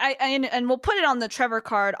thinking. And we'll put it on the Trevor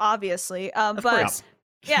card, obviously. of But course.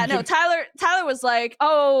 yeah, no, Tyler was like,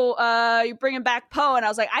 "Oh, you're bringing back Poe," and I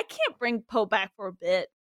was like, "I can't bring Poe back for a bit."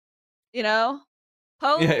 You know,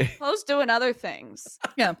 Yeah. Poe's doing other things.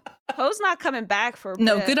 Yeah. Poe's not coming back for a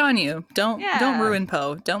No, bit. good on you. Don't Yeah. ruin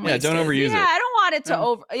Poe. Don't Yeah, waste don't it. overuse Yeah, it. I don't want it to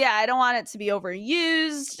No. I don't want it to be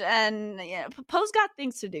overused, and Poe's got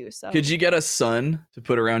things to do. So Could you get a sun to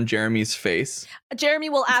put around Jeremy's face? Jeremy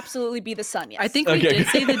will absolutely be the son. Yes, I think we Okay. did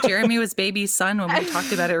say that Jeremy was baby's son when we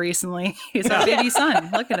talked about it recently. He's our baby son.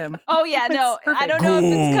 Look at him. Oh yeah, no, It's I perfect. don't know if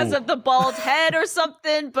it's because Cool. of the bald head or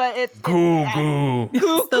something, but it's Goo it's- goo.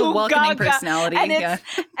 It's the Goo welcoming gaga. personality. and Yeah.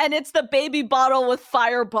 it's the baby bottle with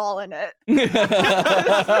Fireball in it. The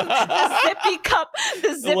sippy cup,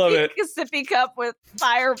 the love sippy cup with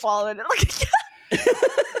Fireball in it. Like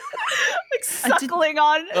I did- suckling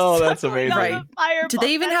on. Oh, that's suckling on amazing. the Fireball. Do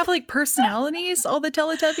they even have like personalities? All the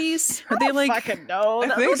Teletubbies? Are they like? fucking know. I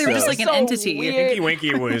That think was they were just like an so entity. weird. Tinky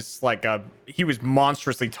Winky was like he was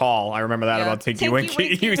monstrously tall. I remember that Yeah. about Tinky Tinky Winky.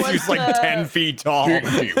 Winky He was was like the- 10 feet tall.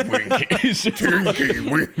 Tinky Winky. Tinky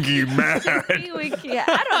Winky mad. Tinky Winky. Yeah,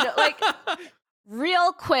 I don't know. Like,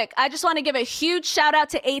 real quick, I just want to give a huge shout out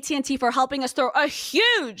to AT&T for helping us throw a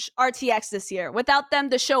huge RTX this year. Without them,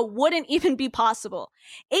 the show wouldn't even be possible.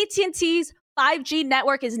 AT&T's 5G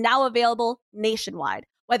network is now available nationwide.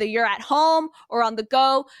 Whether you're at home or on the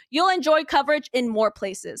go, you'll enjoy coverage in more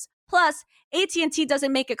places. Plus, AT&T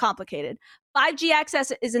doesn't make it complicated. 5G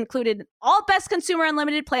access is included in all best consumer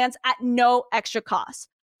unlimited plans at no extra cost.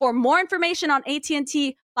 For more information on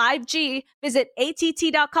AT&T 5G, visit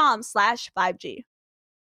att.com/5G.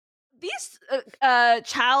 These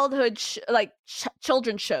childhood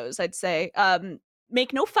children's shows, I'd say,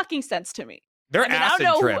 make no fucking sense to me. They're I mean, I don't acid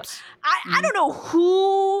know who- trips. I don't know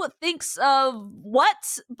who thinks of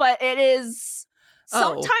what, but it is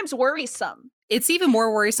Oh. sometimes worrisome. It's even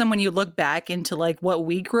more worrisome when you look back into like what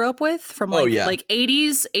we grew up with from Oh, like yeah. like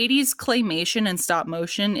 80s claymation and stop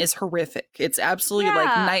motion is horrific. It's absolutely like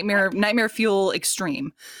Yeah. nightmare fuel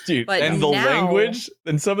extreme. Dude, But and the now- language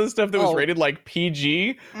and some of the stuff that was Oh. rated like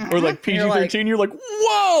PG or Mhm. like You're like, PG-13, you're like,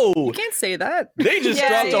 whoa! you can't say that. They just Yeah,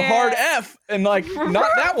 dropped a yeah. hard F and like not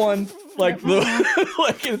that one. Like the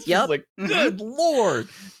like it's Yep. just like good lord.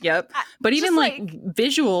 Yep. But even Just, like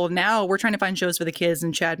visual now, we're trying to find shows for the kids,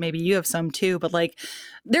 and Chad, maybe you have some too, but like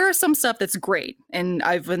there is some stuff that's great. And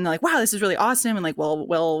I've been like, wow, this is really awesome and like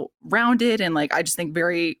well rounded and like I just think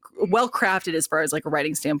very well crafted as far as like a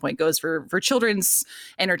writing standpoint goes for children's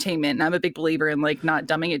entertainment. And I'm a big believer in like not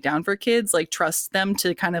dumbing it down for kids, like trust them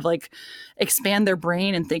to kind of like expand their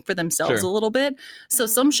brain and think for themselves Sure. a little bit. So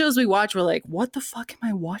some shows we watch were like, what the fuck am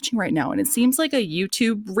I watching right now? And it seems like a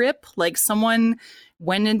YouTube rip, like someone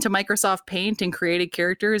went into Microsoft Paint and created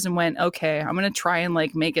characters and went, okay, I'm going to try and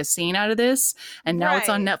like make a scene out of this. And now it's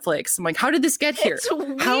on Netflix. I'm like, how did this get here? It's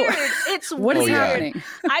weird. How- It's What is weird. happening?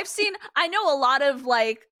 I know a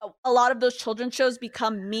lot of those children's shows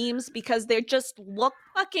become memes because they just look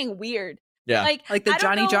fucking weird. Yeah. Like the I don't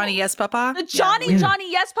Johnny, know- Johnny, yes, Papa? The Yeah, weird.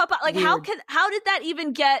 Johnny, yes, Papa. Like how Weird. did that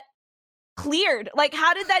even get cleared? Like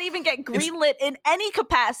how did that even get greenlit in any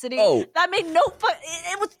capacity? Oh. That made no fun.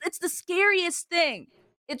 It's the scariest thing.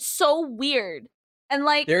 It's so weird. And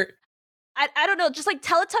like There I don't know, just like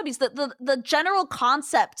Teletubbies, the general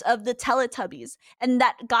concept of the Teletubbies and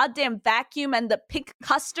that goddamn vacuum and the pink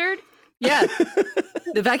custard. Yeah.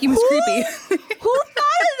 The vacuum is creepy. Who thought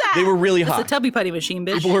of that? they were really It's high. a tubby putty machine,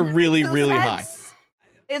 bitch. People were really, really high. That's-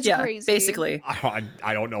 It's yeah, crazy. basically.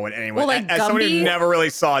 I don't know what anyone. Well, like as someone who Gumby? never really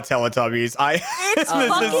saw Teletubbies, It's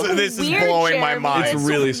fucking this is weird, blowing my Jeremy. mind. It's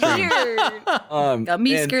really strange. weird.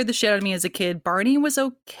 Gumby and- scared the shit out of me as a kid. Barney was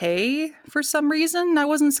okay for some reason. I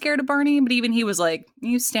wasn't scared of Barney, but even he was like,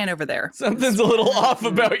 you stand over there. Something's a little off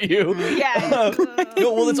about you. Yeah.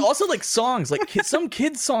 No, well, it's also like songs. Like some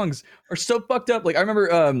kids' songs are so fucked up. Like I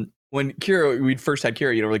remember when Kira, we first had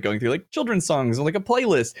Kira, like going through like children's songs and like a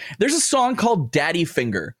playlist. There's a song called "Daddy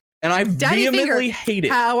Finger," and I Daddy vehemently Finger. hate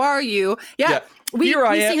it. How are you? Yeah. We Here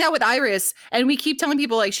I am. sing that with Iris, and we keep telling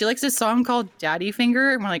people like she likes this song called Daddy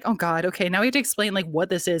Finger, and we're like, oh god, okay, now we have to explain like what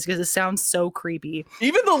this is because it sounds so creepy.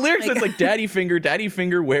 Even the lyrics, Like- it's like "Daddy Finger,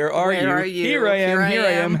 where are you? Where are you? Here I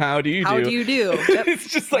am, how do you How do?" do you do? Yep. It's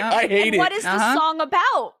just like Yeah. I hate And it. what is the Uh-huh. song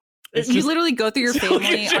about? It's You just- literally go through your Look at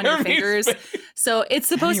family on your Jeremy's fingers. face. So it's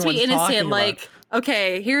supposed to be Anyone's talking innocent, about? like,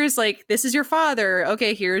 okay, here's like, this is your father.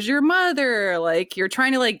 Okay, here's your mother. Like, you're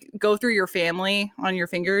trying to like go through your family on your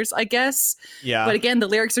fingers, I guess. Yeah. But again, the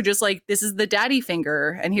lyrics are just like, this is the daddy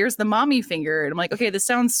finger and here's the mommy finger. And I'm like, okay, this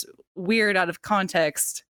sounds weird out of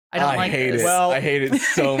context. I don't like hate this. it. Well- I hate it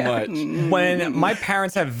so much. When my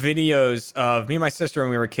parents have videos of me and my sister when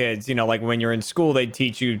we were kids, you know, like when you're in school, they'd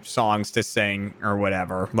teach you songs to sing or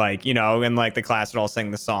whatever, like, you know, and like the class would all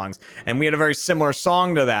sing the songs. And we had a very similar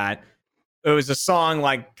song to that. It was a song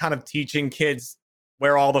like kind of teaching kids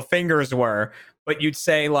where all the fingers were, but you'd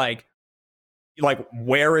say like,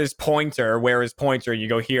 where is pointer? Where is pointer? You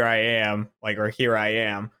go, here I am, like, or here I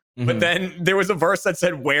am. But Mhm. then there was a verse that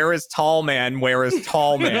said, where is tall man? Where is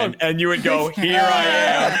tall man? And you would go, here I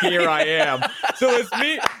am, here I am. So it's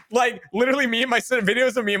me, like literally me and my sister,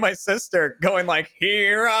 videos of me and my sister going like,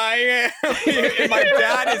 here I am. And my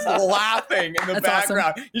dad is laughing in the That's awesome.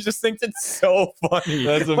 background. He just thinks it's so funny.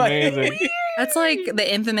 That's Like- amazing. That's like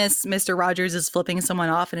the infamous Mr. Rogers is flipping someone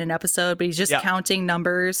off in an episode, but he's just Yeah. counting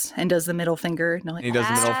numbers and does the middle finger. And I'm like, He does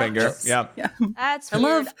the middle finger. That's- Yeah. yeah. That's I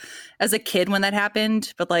weird. love as a kid when that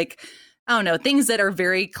happened, but like, I don't know, things that are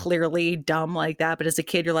very clearly dumb like that. But as a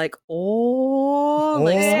kid, you're like, oh,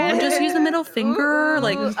 like someone just used the middle finger.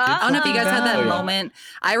 Like, I don't know if you guys had that Oh, yeah. moment.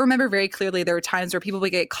 I remember very clearly there were times where people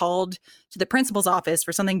would get called to the principal's office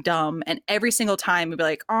for something dumb. And every single time it'd be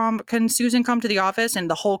like, can Susan come to the office? And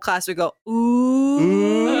the whole class would go, ooh.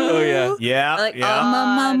 Ooh. Oh, yeah. Yeah. Like, yeah.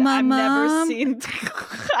 Mom, I've never Mom. seen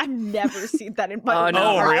I've never seen that in my Oh, life.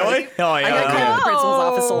 no. Oh, really? Oh, yeah. I got okay. called to the principal's Oh.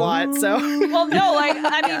 office a lot. So, Well, no, like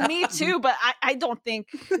I mean, me too, but I don't think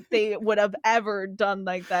they would have ever done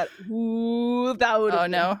like that. Ooh, that would have Oh,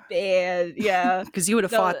 no. been bad. Yeah, because you would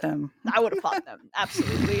have No, fought them. I would have fought them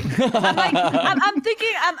absolutely. I'm like,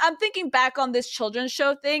 I'm thinking back on this children's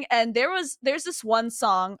show thing, and there's this one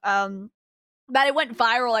song that it went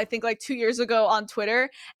viral, I think like 2 years ago on Twitter,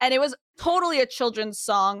 and it was totally a children's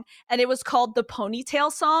song, and it was called the Ponytail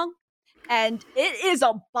Song, and it is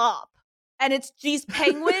a bop. And it's these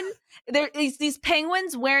these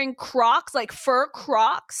penguins wearing Crocs, like fur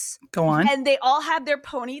Crocs, Go on. and they all have their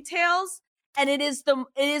ponytails, and it is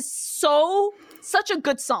such a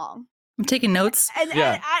good song. I'm taking notes. And,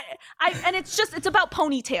 Yeah. and it's about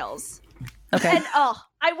ponytails. Okay. And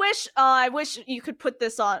I wish you could put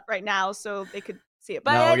this on right now so they could see it.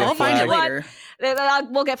 But No, I'll get I'll find it flagged. later.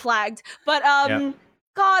 We'll get flagged. But Yep.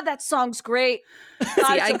 God, that song's great. God, See, it's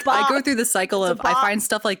a I bop. go through the cycle It's a of I bop. find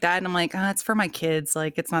stuff like that and I'm like, it's for my kids.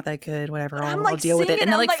 Like, it's not that good. Whatever. I'm, I'll like, deal with it. singing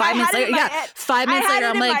And then it. like I'm like, 5 I minutes had it in later, my yeah, head. 5 I minutes had later, it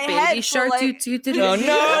I'm in like, my head baby for, shark, like- Oh,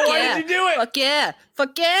 no, why did you do it? Fuck yeah.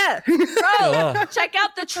 Fuck yeah. Bro, check out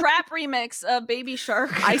the trap remix of Baby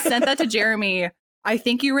Shark. I sent that to Jeremy. I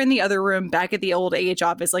think you were in the other room back at the old AH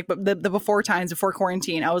office, like the before times before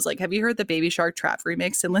quarantine. I was like, "Have you heard the Baby Shark trap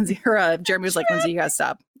remix?" And Jeremy was like, "Lindsay, you gotta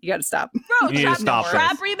stop. You gotta stop." Bro, You need to stop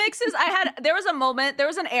trap remixes. There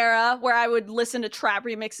was an era where I would listen to trap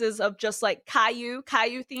remixes of just like Caillou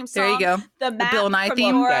theme song. There you go. The map Bill Nye from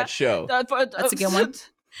theme. Nora. That show. That's a good one.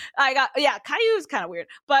 Caillou is kind of weird,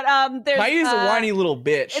 but there's Caillou's a whiny little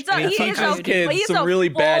bitch. And he teaches kids some really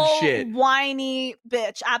bad shit. Whiny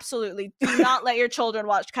bitch, absolutely. Do not let your children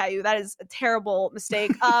watch Caillou. That is a terrible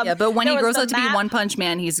mistake. Yeah, but when he there was grows the up to be map- One Punch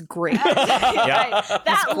Man, he's great. Right.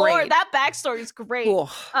 That He's lore, great. that backstory is great. Cool.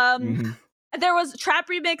 Mhm. There was a trap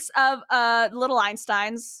remix of Little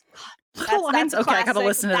Einsteins. Little Lines. that's a Okay, I gotta classic.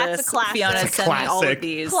 listen to That's this. a classic. Fiona That's a sent me all of classic.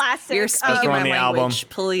 these. Classic. You're speaking on my the language, album.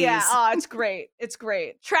 please. Yeah, it's great. It's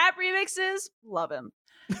great. Trap remixes, love him.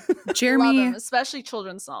 Love Jeremy, him, especially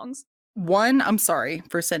children's songs. 1, I'm sorry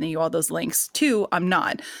for sending you all those links. 2, I'm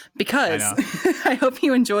not, because I I hope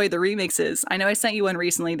you enjoy the remixes. I know I sent you one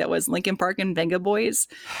recently that was Linkin Park and Venga Boys,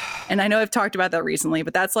 and I know I've talked about that recently,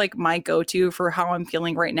 but that's like my go-to for how I'm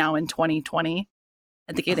feeling right now in 2020.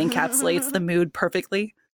 I think it encapsulates the mood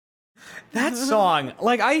perfectly. That song,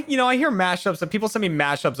 like I hear mashups and people send me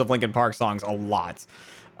mashups of Linkin Park songs a lot.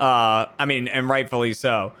 I mean, and rightfully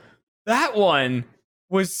so. That one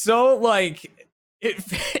was so like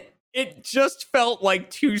it just felt like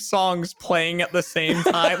two songs playing at the same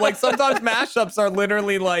time. Like sometimes mashups are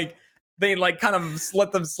literally like they like kind of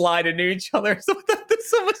let them slide into each other. So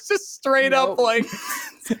this one was just straight up like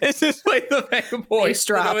it's just like the Venga Boys. Bass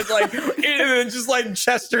drop. And it was like and then just like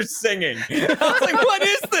Chester singing. I was like, what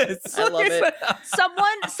is this? I love it.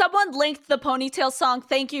 Someone linked the ponytail song.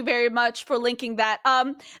 Thank you very much for linking that.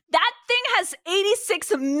 That thing has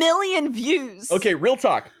 86 million views. Okay, real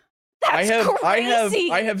talk. That's crazy.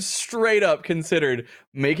 I have straight up considered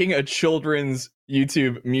making a children's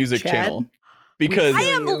YouTube music Chad? channel because I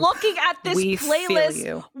am you. looking at this We feel playlist.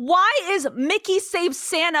 you. Why is Mickey Saves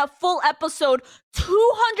Santa full episode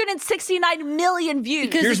 269 million views?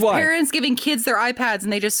 Because Here's it's why. parents giving kids their iPads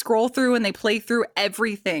and they just scroll through and they play through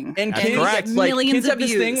everything. and That's kids, correct. like Millions kids of have this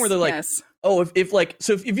views. thing where they're like, Yes. oh, if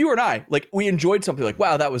you and I like we enjoyed something, like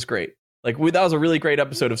wow, that was great. Like that was a really great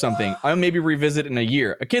episode of something. I'll maybe revisit in a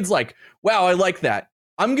year. A kid's like, wow, I like that.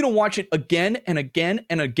 I'm gonna watch it again and again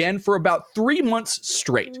and again for about 3 months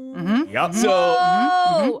straight. Mhm. Yup. So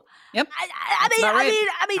Mhm. Yep. I about right.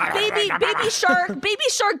 baby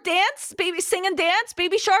shark dance, baby sing and dance,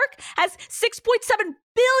 baby shark has 6.7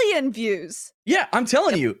 billion views. yeah, I'm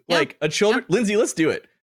telling you, Yep. like a children. Lindsay, let's do it.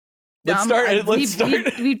 Let's start.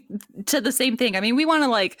 We said the same thing. I mean, we want to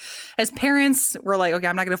like, as parents, we're like, okay,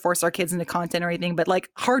 I'm not going to force our kids into content or anything, but like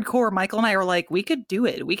hardcore, Michael and I are like, we could do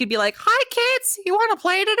it. We could be like, hi kids, you want to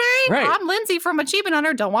play today? Right. I'm Lindsay from Achievement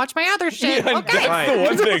Hunter. Don't watch my other shit. Yeah, Okay. that's the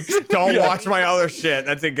one thing. Don't Yeah. watch my other shit.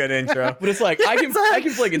 That's a good intro. But it's like I can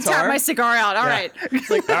play Tap guitar. my cigar out. All Yeah. right. It's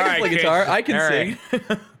like I All can right, play kids. guitar. I can All sing.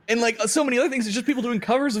 right. And like so many other things, it's just people doing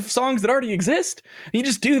covers of songs that already exist. And you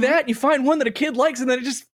just do that. You find one that a kid likes, and then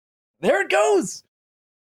there it goes.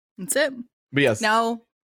 That's it. But yes, Now,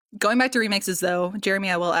 going back to remixes though, Jeremy,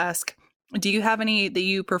 I will ask, do you have any that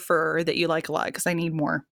you prefer or that you like a lot? Because I need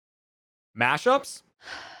more. Mashups?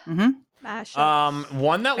 Mm-hmm. Mashup.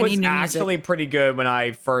 One that I was need new music. actually pretty good when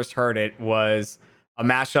I first heard it was a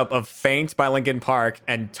mashup of Faint by Linkin Park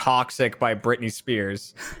and Toxic by Britney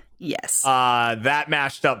Spears. Yes. That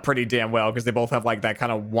mashed up pretty damn well because they both have like that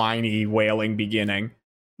kind of whiny wailing beginning.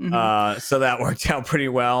 Mhm. So that worked out pretty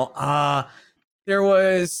well. There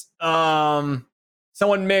was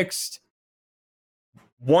someone mixed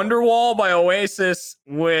Wonderwall by Oasis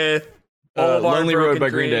with Boulevard Lonely Road Broken by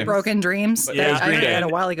Green Day. Dreams. Broken Dreams. Yeah, I it's Green heard Day. that a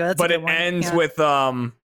while ago. That's a But good it one. ends Yeah. with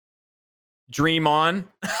Dream On.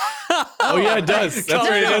 oh yeah, it does. That's Comes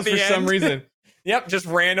what it in at does the for some end. reason. Yep, just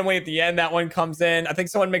randomly at the end, that one comes in. I think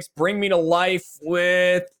someone mixed Bring Me to Life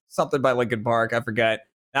with something by Linkin Park. I forget.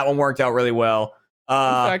 That one worked out really well.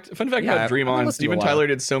 Fun fact yeah, about Dream I've On, listened to Steven a lot. Tyler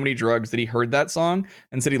did so many drugs that he heard that song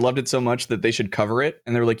and said he loved it so much that they should cover it.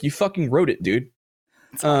 And they were like, you fucking wrote it, dude.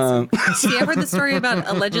 Have you ever heard the story about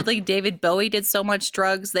allegedly David Bowie did so much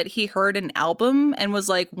drugs that he heard an album and was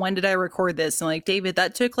like, when did I record this? And like, David,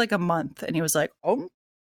 that took like a month. And he was like, oh.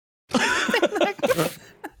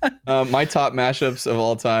 My top mashups of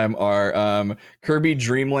all time are Kirby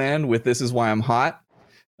Dreamland with This Is Why I'm Hot.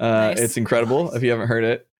 Nice. It's incredible if you haven't heard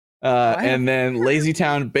it. And then Lazy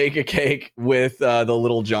Town Bake a Cake with the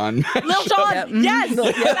Little John. Lil Jon, Yep. yes,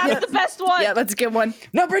 that's the best one. Yeah, that's a good one.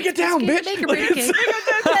 No, break it down, bitch. Make a cake.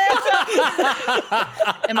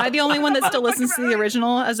 Am I the only one that still listens to the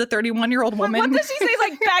original as a 31-year-old woman? What does she say?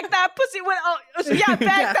 Like, back that pussy with,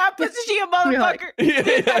 that pussy, she a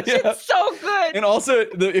motherfucker. That shit's so good. And also,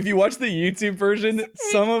 if you watch the YouTube version,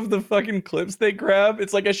 some of the fucking clips they grab,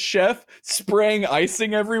 it's like a chef spraying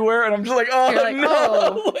icing everywhere, and I'm just like, oh, You're like, no.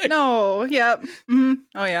 oh, Like, no, yep. Mm-hmm.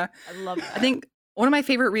 Oh, yeah. I love that. I think one of my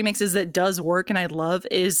favorite remixes that does work and I love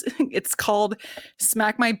is it's called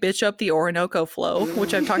Smack My Bitch Up the Orinoco Flow,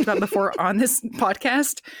 which I've talked about before on this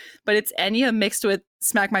podcast. But it's Enya mixed with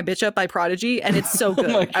Smack My Bitch Up by Prodigy, and it's so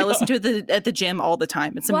good. I listen to it at the gym all the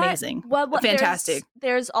time. It's amazing. What, fantastic.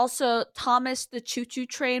 There's also Thomas the Choo Choo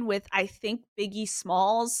Train with, I think, Biggie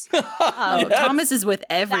Smalls. Yes. Thomas is with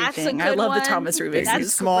everything. I love the Thomas remixes.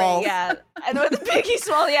 That's Small. great, yeah. And with Biggie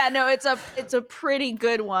Small, yeah, no, it's a pretty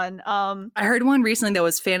good one. I heard one recently that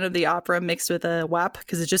was Fan of the Opera mixed with a WAP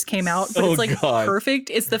because it just came out, but it's like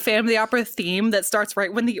perfect. It's the Fan of the Opera theme that starts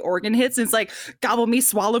right when the organ hits, and it's like gobble me,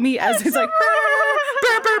 swallow me, as it's like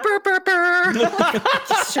burr, burr, burr, burr, burr.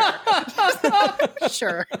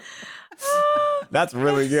 Sure. That's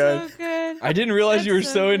really good. So good. I didn't realize you were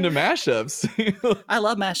so into mashups. I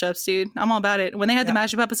love mashups, dude. I'm all about it. When they had the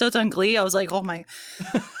mashup episodes on Glee, I was like, oh my.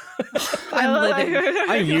 I'm living.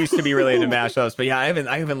 I used to be really into mashups, but yeah, I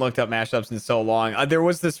haven't looked up mashups in so long. There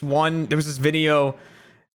was this video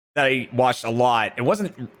that I watched a lot. It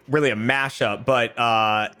wasn't really a mashup, but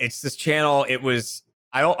it's this channel. It was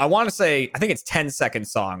I want to say, I think it's 10-second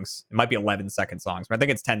songs. It might be 11-second songs, but I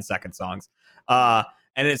think it's 10-second songs.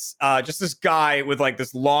 And it's just this guy with like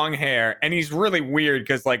this long hair, and he's really weird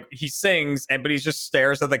because like he sings, but he just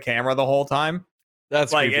stares at the camera the whole time.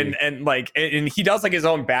 That's like, creepy. and he does like his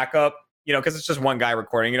own backup, because it's just one guy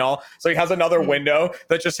recording and all. So he has another window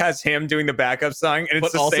that just has him doing the backup song, and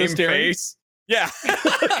it's the same face. Yeah.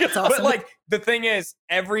 That's awesome. But like the thing is,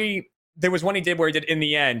 there was one he did where he did In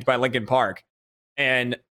the End by Linkin Park.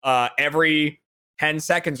 And every 10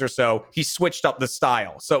 seconds or so, he switched up the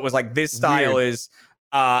style. So it was like, this style is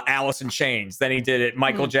Alice in Chains. Then he did it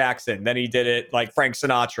Michael Jackson. Then he did it like Frank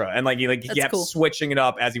Sinatra. And like he kept switching it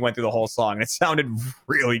up as he went through the whole song. And it sounded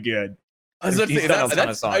really good.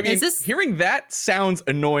 Hearing that sounds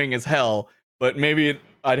annoying as hell, but maybe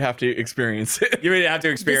I'd have to experience it. You would have to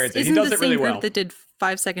experience it. He does it really well. That did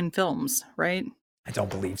 5-second films, right? I don't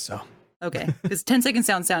believe so. Okay, because 10-second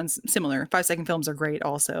sounds similar. 5-second films are great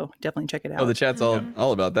also. Definitely check it out. Oh, the chat's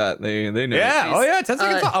all about that. They know. Yeah, oh yeah,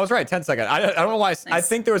 10-second I was right, 10-second. I don't know why. Nice. I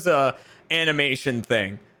think there was a animation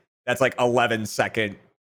thing that's like 11-second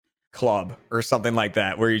club or something like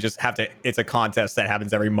that, where you just have to, it's a contest that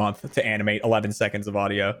happens every month to animate 11 seconds of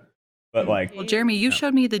audio. But like, well, Jeremy, you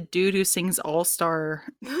showed me the dude who sings All Star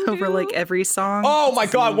over like every song. Oh my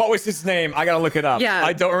God, what was his name? I gotta look it up. Yeah,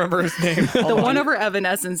 I don't remember his name. The one over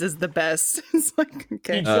Evanescence is the best. It's like,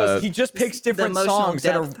 okay, he just picks different songs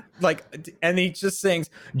that are like, and he just sings.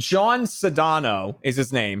 John Sedano is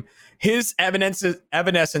his name. His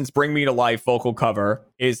Evanescence "Bring Me to Life" vocal cover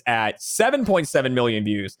is at 7.7 million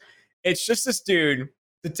views. It's just this dude,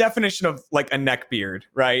 the definition of like a neck beard,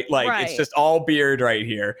 right? Like it's just all beard right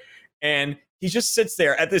here. And he just sits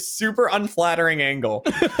there at this super unflattering angle.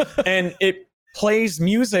 And it plays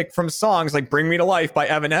music from songs like Bring Me to Life by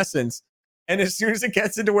Evanescence. And as soon as it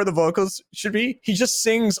gets into where the vocals should be, he just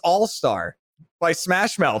sings All Star by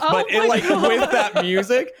Smash Mouth. But it like with that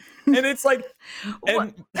music. And it's like,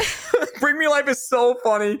 and Bring Me to Life is so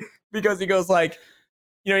funny because he goes like,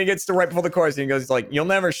 he gets to right before the chorus and he goes like, you'll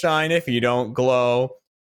never shine if you don't glow.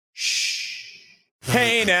 Shh.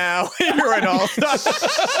 Hey now, you're an all-star.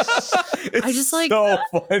 I just like so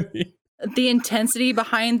funny. The intensity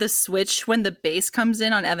behind the switch when the bass comes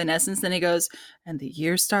in on Evanescence, then it goes, and the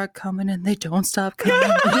years start coming and they don't stop coming.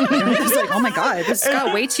 It's like, oh my God, this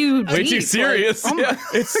got way too deep. Way too serious. Like, yeah.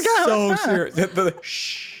 It's so serious.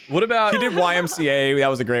 What about... He did YMCA. That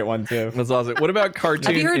was a great one too. That's awesome. What about cartoon intros?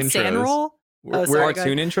 Have you heard intros? Sandroll?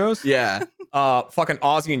 Cartoon intros? Yeah. Fucking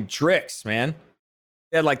Ozzy and Drix, man.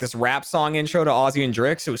 They had like this rap song intro to Ozzy and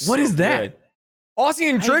Drix. It was what is that? Good. Ozzy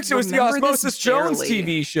and Drix. It was the Osmosis Jones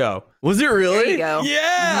TV show. Was it really? There you go.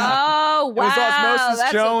 Yeah. Oh wow. It was Osmosis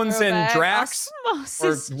That's Jones and Drax.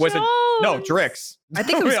 Osmosis or was Jones. No, Drix. I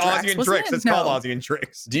think it was Ozzy Drax, and wasn't Drix. it? It's called No. Ozzy and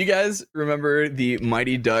Drix. Do you guys remember the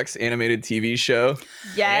Mighty Ducks animated TV show?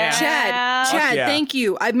 Yeah. Chad, yeah. thank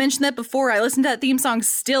you. I've mentioned that before. I listened to that theme song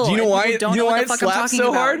still. Do you know and why? people don't you know what why the it fuck I'm slaps talking so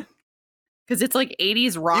about. hard? Because it's like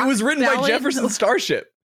 80s rock. It was written by ballad. Jefferson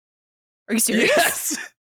Starship. Are you serious? Yes.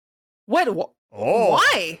 What? Oh.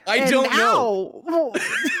 Why? I And don't how? Well,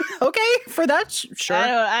 okay, for that, sure.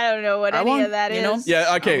 I don't know what I any won't, of that is. you know.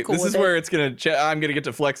 Yeah. Okay. I'm cool This is with where it. it's gonna. I'm gonna get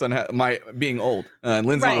to flex on my being old. And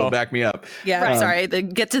Lindsay Right. will back me up. Yeah, Right. sorry.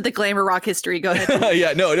 Get to the glamour rock history. Go ahead.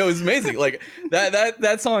 Yeah. No. It was amazing. Like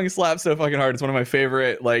that song slaps so fucking hard. It's one of my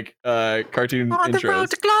favorite cartoon On the intros. road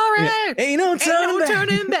to glory. Yeah. Ain't no Ain't no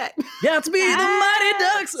turning back. Got to be the mighty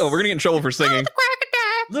ducks. Oh, we're gonna get in trouble for singing.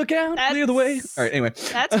 Crocodile. Look out, That's- clear the way. All right. Anyway.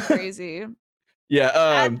 That's crazy.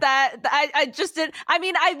 Yeah. I just did. I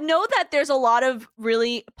mean, I know that there's a lot of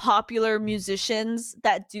really popular musicians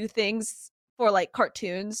that do things for like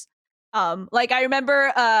cartoons. Like I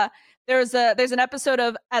remember there's an episode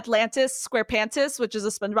of Atlantis SquarePantis, which is a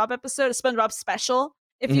SpongeBob episode, a SpongeBob special,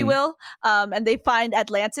 if you Mhm. will. And they find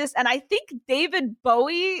Atlantis, and I think David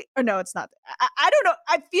Bowie, or no, it's not. I don't know.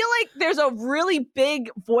 I feel like there's a really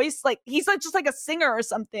big voice, like he's like just like a singer or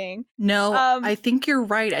something. No, I think you're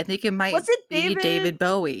right. I think it might Was it be David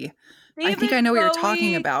Bowie. I think David I know what you're talking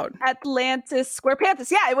Bowie, about. Atlantis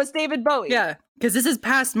SquarePantis. Yeah, it was David Bowie. Yeah, because this is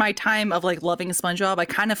past my time of like loving SpongeBob. I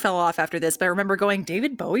kind of fell off after this, but I remember going,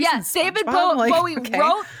 David Bowie. Yeah, David Bowie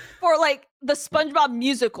wrote for like the SpongeBob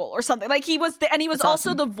musical or something. Like he was, and he was That's also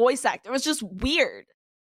awesome. the voice actor. It was just weird.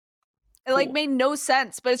 It like Cool. made no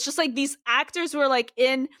sense, but it's just like these actors were like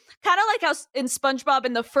in kind of like how in SpongeBob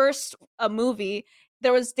in the first movie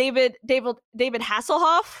there was David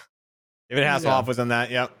Hasselhoff, David Hasselhoff Yeah. was in that.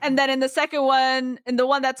 Yep. and then in the second one, in the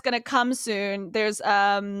one that's gonna come soon, there's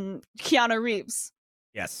Keanu Reeves.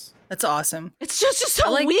 Yes. That's awesome. It's just so I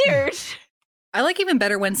like- weird. I like even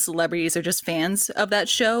better when celebrities are just fans of that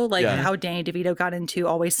show, like Yeah. how Danny DeVito got into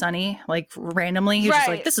Always Sunny, like randomly. He was just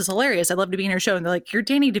Right. like, "This is hilarious. I'd love to be in your show." And they're like, "You're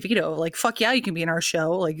Danny DeVito. Like, fuck yeah, you can be in our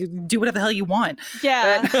show. Like, do whatever the hell you want."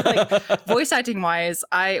 Yeah. Like, voice acting wise,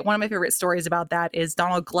 one of my favorite stories about that is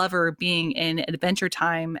Donald Glover being in Adventure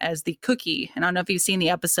Time as the cookie. And I don't know if you've seen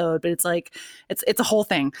the episode, but it's like it's a whole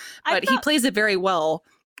thing. I But he thought- plays it very well.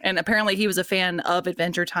 And apparently he was a fan of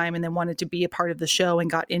Adventure Time and then wanted to be a part of the show and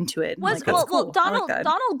got into it. I'm Was like, that's cool. I like that.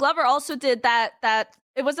 Donald Glover also did that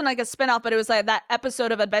it wasn't like a spin-off, but it was like that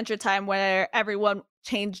episode of Adventure Time where everyone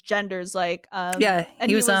changed genders, like Yeah, and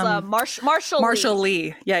he was Marshall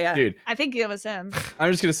Lee. Yeah. Dude, I think it was him.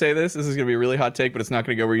 I'm just gonna say this. This is gonna be a really hot take, but it's not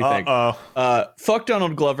gonna go where you think. Oh. Fuck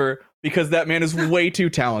Donald Glover because that man is way too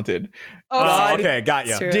talented. Oh, Okay. Got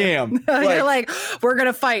you. It's true. Damn. You're like, we're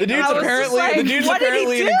gonna fight. The dude's I was just apparently like, the dude's what did he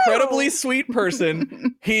apparently an do? incredibly sweet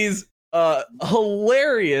person. He's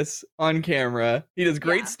hilarious on camera. He does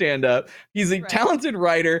great Yeah. stand-up. He's a Right. talented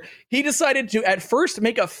writer. He decided to at first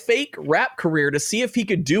make a fake rap career to see if he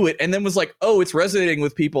could do it, and then was like, "Oh, it's resonating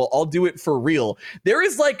with people. I'll do it for real." There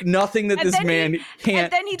is like nothing that And this then man can't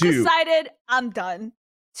And then he do. decided, I'm done.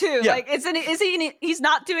 Too. Yeah. Like he's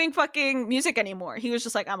not doing fucking music anymore. He was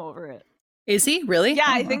just like, I'm over it. Is he really? Yeah,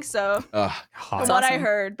 I Oh. think so. Ugh. From Hot. what I awesome.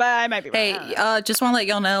 heard, but I might be wrong. Hey, I don't know. just want to let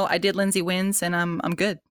y'all know I did Lindsay Wins and I'm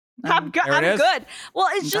good. I'm good. There it I'm is. good. Well,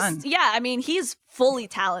 it's I'm just done. yeah. I mean, he's fully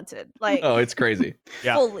talented. Like Oh, it's crazy.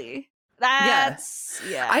 Yeah. fully. That's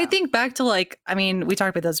yeah. I think back to like, I mean, we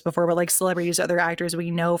talked about this before, but like celebrities, other actors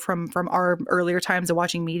we know from our earlier times of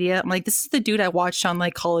watching media. I'm like, this is the dude I watched on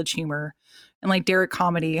like College Humor and like Derek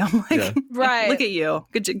Comedy. I'm like, Yeah. Right. look at you,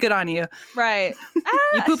 good on you. right.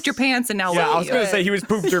 You pooped your pants and now Yeah, look I at was you. going to say he was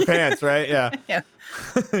pooped your pants, right? Yeah. Yeah.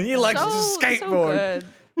 He likes to So skateboard.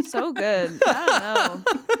 good. So good. I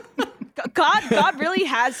don't know. God really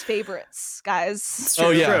has favorites, guys.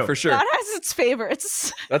 Oh yeah, True. for sure. God has its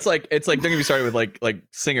favorites. That's like it's like don't get me started with like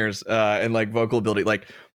singers and like vocal ability. Like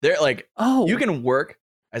they're like Oh, you can work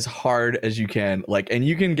as hard as you can, like, and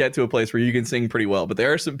you can get to a place where you can sing pretty well. But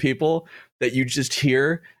there are some people that you just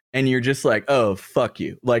hear and you're just like, oh fuck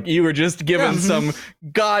you. Like you were just given Yeah. some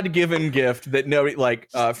God-given gift that nobody like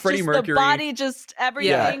Freddie Just Mercury. the body, just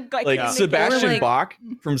everything. Like came together. Sebastian Or, like- Bach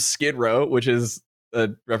from Skid Row, which is a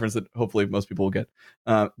reference that hopefully most people will get.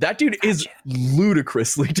 That dude is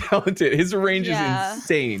ludicrously talented. His range Yeah. is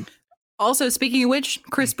insane. also speaking of which,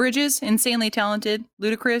 Chris Bridges, insanely talented,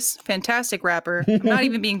 ludicrous, fantastic rapper. I'm not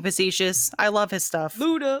even being facetious. I love his stuff.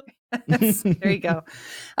 Luda. There you go.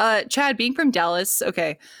 Chad, being from Dallas,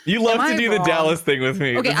 okay. You love Am to I do the wrong? Dallas thing with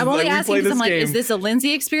me. Okay, This I'm is only we asking play because I'm this like, game. is this a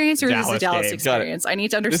Lindsay experience or is this a Dallas Dallas game. Got it. experience? I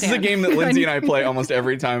need to This understand. is a game that Lindsay and I play almost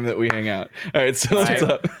every time that we hang out. All right, so what's Right.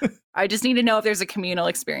 up? I just need to know if there's a communal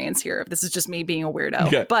experience here, if this is just me being a weirdo.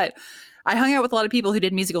 Okay. But I hung out with a lot of people who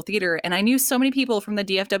did musical theater, and I knew so many people from the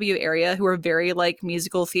DFW area who were very like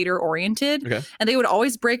musical theater oriented. Okay. And they would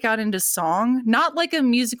always break out into song, not like a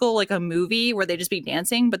musical, like a movie where they just be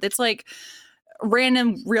dancing, but it's like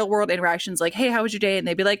random real world interactions like, hey, how was your day? And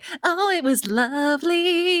they'd be like, oh, it was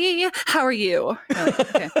lovely. How are you? You're like,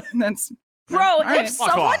 okay, that's Bro, all right. if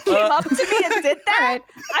someone came up to me and did that,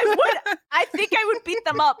 I think I would beat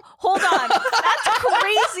them up. Hold on. That's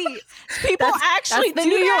crazy. People actually that's do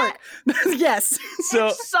the New that? York. Yes. So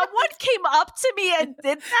If someone came up to me and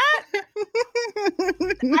did that,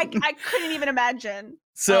 I couldn't even imagine.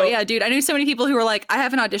 so Oh yeah, dude. I knew so many people who were like, I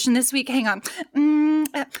have an audition this week. Hang on.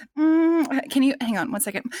 Can you hang on 1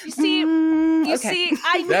 second? You see, okay.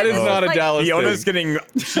 I knew that is this, not a like, Dallas Fiona's thing. getting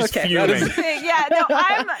she's Okay. fuming. That is- thing. Yeah, no,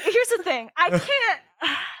 here's the thing. I can't.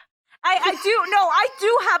 I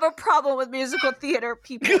do have a problem with musical theater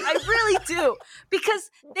people. I really do because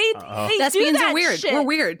they do Thespians that are weird. shit. We're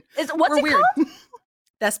weird. What's We're it weird. called?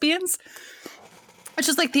 Thespians? It's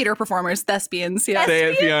just like theater performers. Thespians. Yeah.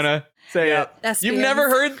 Say it, Fiona. Say it. Thespians. You've never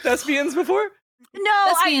heard thespians before? No,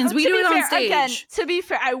 Thespians, we to do be it on fair, stage. Again, to be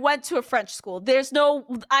fair, I went to a French school.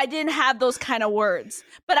 I didn't have those kind of words,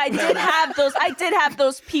 but I did have those. I did have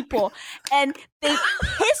those people, and they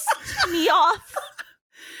pissed me off.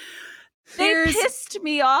 They pissed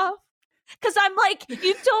me off because I'm like,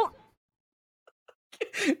 you don't.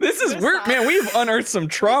 This is weird, man. We've unearthed some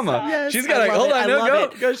trauma. Yes, She's I got to love hold it. on. I No, love go.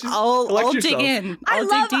 it. Go. She's, I'll collect dig yourself. in. I I'll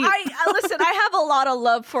love. dig deep. Listen. I have a lot of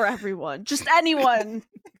love for everyone. Just anyone.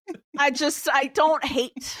 I don't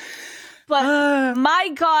hate. But my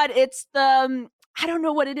God, it's the I don't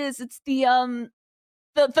know what it is. It's the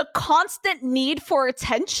constant need for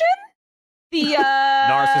attention. The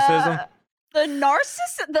Narcissism?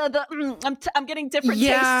 The I'm getting different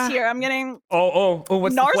Yeah. tastes here. I'm getting Oh,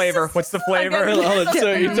 what's the flavor? Narcissist? What's the flavor? Okay. Hold on.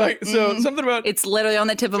 So you're talking. So something about. It's literally on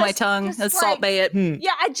the tip of my Just- tongue. just That's Salt like- Bay it.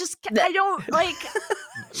 yeah. I don't like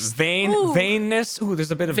Ooh. Vainness. Ooh,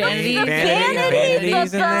 there's a bit of Vanity.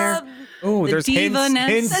 vanities in there. Ooh, the there's diva-ness.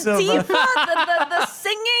 hints the of diva, the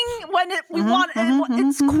singing when we want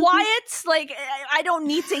it's quiet. Like I don't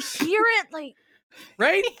need to hear it. Like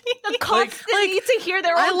Right? the constant need to hear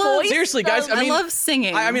their I own love- voice. Seriously, guys, the- I mean, I love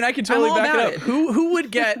singing. I mean, I can totally I'm all back it about up. it. Who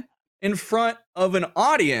would get in front of an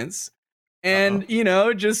audience and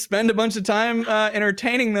just spend a bunch of time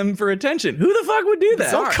entertaining them for attention? Who the fuck would do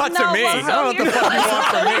that? Don't cut to No, me. well, I don't know what the fuck you want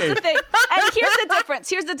from here's me. the thing. And here's the difference.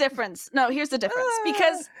 Here's the difference. No, here's the difference.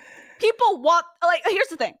 Because people want like here's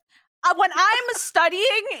the thing. When I'm studying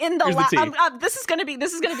in the Here's the lounge, tea. this is gonna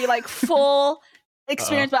be like full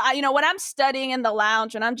experience. But when I'm studying in the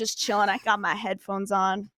lounge and I'm just chilling, I got my headphones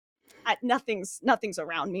on. Nothing's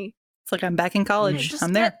around me. It's like I'm back in college. Just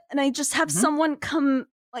I'm there. and I just have Mhm. someone come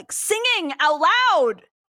like singing out loud.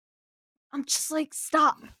 I'm just like,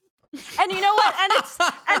 stop. And you know what?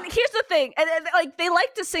 And here's the thing. And like they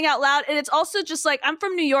like to sing out loud, and it's also just like I'm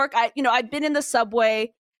from New York. I've been in the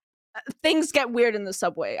subway. Things get weird in the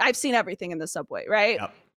subway. I've seen everything in the subway, right?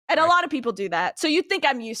 Yep. And a Right. lot of people do that. So you think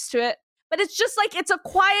I'm used to it. But it's just like it's a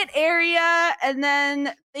quiet area, and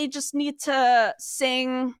then they just need to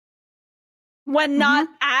sing when not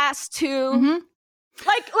asked to. Mhm.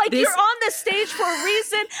 Like This- you're on the stage for a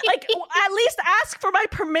reason. Like at least ask for my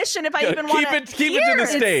permission if I even want keep it to the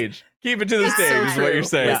stage. Keep it to the It's stage so is what true. you're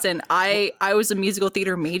saying. Listen, I was a musical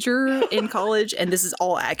theater major in college, and this is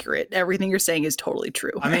all accurate. Everything you're saying is totally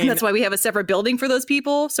true. I mean- that's why we have a separate building for those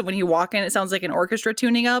people. So when you walk in, it sounds like an orchestra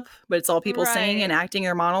tuning up, but it's all people singing Right. and acting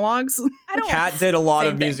their monologues. I don't Kat did a lot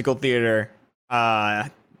Same of thing. musical theater,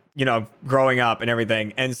 growing up and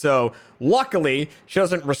everything. And so luckily she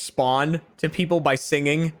doesn't respond to people by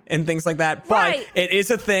singing and things like that. But Right. it is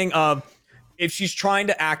a thing of if she's trying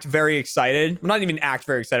to act very excited, not even act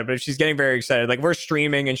very excited, but if she's getting very excited, like we're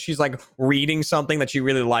streaming and she's like reading something that she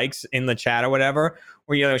really likes in the chat or whatever,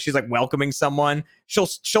 or she's like welcoming someone, she'll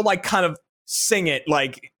like kind of sing it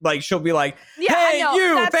like she'll be like, Yeah, I hey know. you,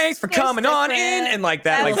 That's- thanks for there's coming on in, different- and like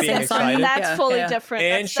that, like that's being sing-song. excited. That's Yeah, fully yeah. different.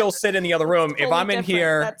 And That's she'll sit in the other room. If totally I'm in different.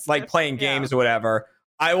 here, That's like playing different, games or whatever,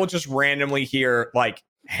 I will just randomly hear like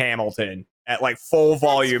Hamilton at like full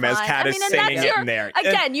volume as fine. Kat I is mean, and singing that's it your- in there.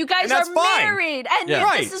 Again, you guys and that's are fine. married, and Yeah.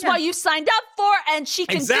 Right. this is what you signed up for, and she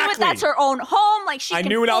can do Exactly. it. That's her own home. Like she I can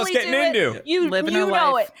knew what I was fully getting do it. into. You Living you her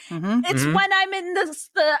know life. it. Mhm. It's Mhm. when I'm in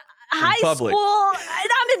the high public. school and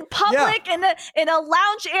I'm in public in a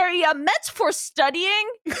lounge area meant for studying.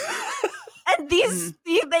 And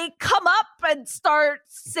they come up and start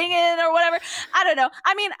singing or whatever. I don't know.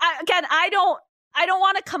 I mean, I don't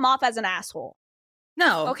want to come off as an asshole.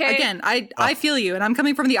 No. Okay. Again, I feel you, and I'm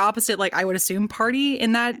coming from the opposite. Like I would assume party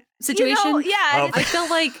in that situation. Yeah. Oh. and I felt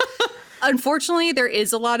like Unfortunately, there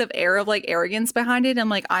is a lot of air of like arrogance behind it. And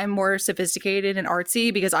like I'm more sophisticated and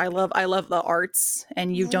artsy because I love the arts,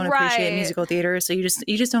 and you don't appreciate Right. musical theater, so you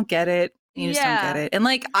just don't get it. You just don't get Yeah. it. And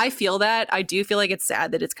like I feel that. I do feel like it's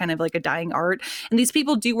sad that it's kind of like a dying art. And these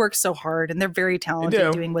people do work so hard and they're very talented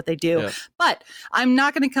do. doing what they do. Yeah. But I'm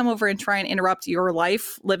not going to come over and try and interrupt your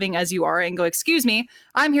life living as you are and go, "Excuse me,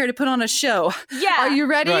 I'm here to put on a show. Yeah. Are you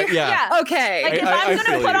ready?" Right, yeah. Okay. Like if I I'm going to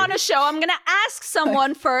feel put you. on a show, I'm going to ask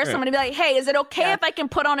someone first. Right. I'm going to be like, hey, is it okay Yeah. if I can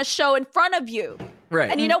put on a show in front of you? Right.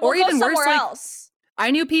 And you know, we'll Or go even worse, somewhere like, else. I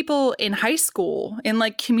knew people in high school in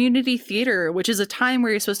like community theater, which is a time where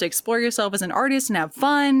you're supposed to explore yourself as an artist and have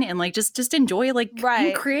fun and like just enjoy like being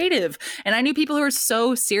Right. creative. And I knew people who were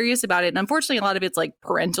so serious about it. And unfortunately, a lot of it's like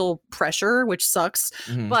parental pressure, which sucks.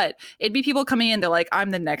 Mhm. But it'd be people coming in, they're like, "I'm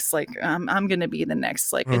the next, like, I'm gonna be the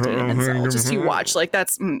next like Adina Menzel. Just you watch." Like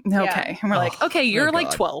that's okay. And we're like, "Okay, you're like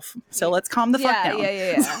God. 12, so let's calm the fuck Yeah, down."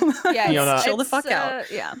 yeah. Fiona. Chill the fuck out.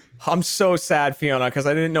 Yeah. I'm so sad, Fiona, because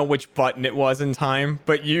I didn't know which button it was in time.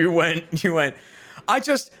 But you went. I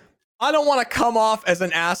don't want to come off as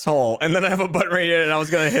an asshole, and then I have a button right here, and I was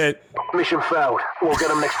gonna hit. Mission failed. We'll get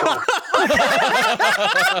him next time.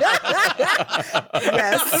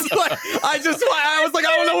 Yes. I was like,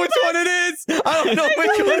 I don't know which one it is. I don't know which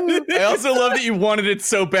one it is. I also love that you wanted it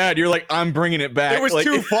so bad. You're like, I'm bringing it back. It was like,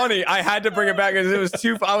 too funny. I had to bring it back because it was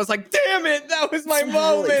too. I was like, damn it, that was my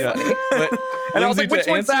moment. Yeah. But, And I was Lindsay, like, which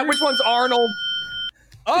to one's that? answer- Which one's Arnold?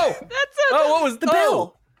 Oh, That's a what was The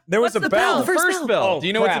bell. there was What's a the bell. bell? The first First bell. Oh, Do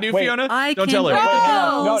you know what crap. to do, Wait. Fiona? I Don't can tell her. break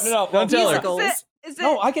No. bells. No. Don't tell her. Musicals. Is it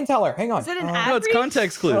No, I can tell her. Hang on. Is it an Uh, ad No, it's read?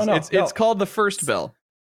 context clues. No, It's called the first bell.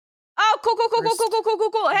 Oh,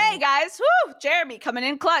 cool. Hey guys, woo! Jeremy coming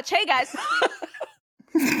in clutch. Hey guys,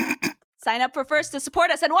 sign up for First to support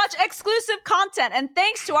us and watch exclusive content. And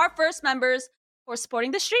thanks to our First members for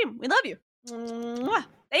supporting the stream. We love you. Mwah.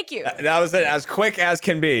 Thank you. That was it. As quick as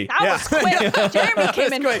can be. That was quick. Jeremy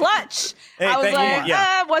came in quick. clutch. Hey, I was thank you. like,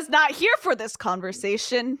 Yeah. was not here for this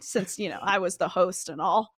conversation since I was the host and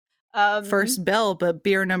all. First bell, but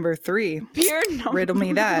beer number 3. beer. No. Riddle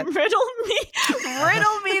me that. Riddle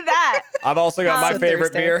me that. I've also got my So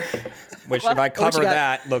favorite Thursday. beer, which What? if I What you cover got?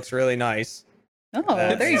 that, looks really nice. Oh,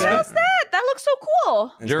 That's- there you What go. is that? That looks so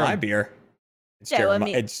cool. It's Jeremy. my beer. It's,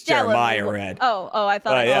 Jeremy. it's Jeremiah Red. Oh, I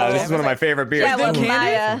thought. But yeah, oh, this is one of my favorite beers.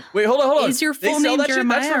 Jeremiah. Wait, hold on. Is your They full sell name that shit?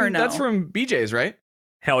 Jeremiah That's from, or no? That's from BJ's, right?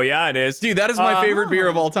 Hell yeah, it is. Dude, that is my favorite beer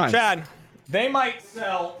of all time. Chad, they might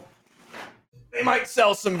sell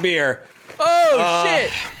some beer. Oh,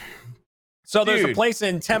 shit. So there's a Dude. place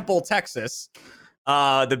in Temple, Texas,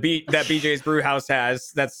 that BJ's Brew House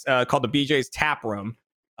has. That's called the BJ's Tap Room,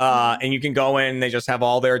 and you can go in. They just have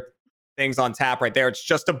all their things on tap right there. It's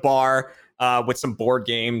just a bar with some board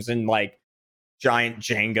games and like giant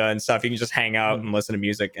Jenga and stuff. You can just hang out and listen to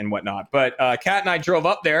music and whatnot. But Kat and I drove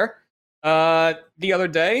up there the other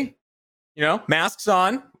day. Masks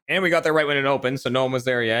on, and we got there right when it opened, so no one was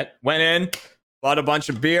there yet. Went in, bought a bunch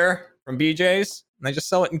of beer from BJ's. And they just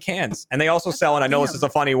sell it in cans. And they also sell, and I know this is a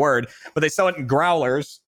funny word, but they sell it in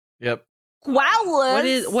growlers. Yep.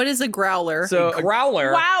 Growlers. What is a growler? So, A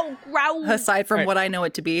growler. Wow, growl. aside from Right. what I know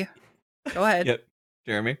it to be? Go ahead. Yep.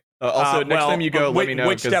 Jeremy. Also, next time you go, let me know.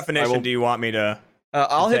 Which 'cause definition I will- do you want me to?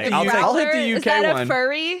 I'll hit the I'll UK. take- I'll hit the Is UK that a one.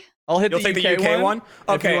 furry? I'll hit You'll the take UK the UK one? If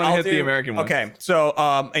you Okay, wanna I'll hit the do- American one. Okay, so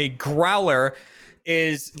a growler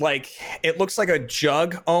is like, it looks like a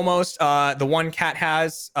jug almost. The one Cat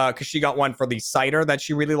has, because she got one for the cider that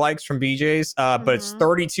she really likes from BJ's, but it's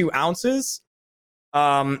 32 ounces.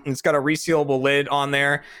 It's got a resealable lid on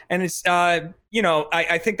there, and it's I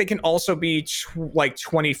think they can also be like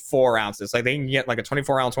 24 ounces. Like they can get like a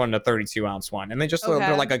 24-ounce one and a 32-ounce one, and they just Okay.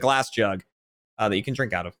 they're like a glass jug that you can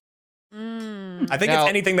drink out of. I think Now- it's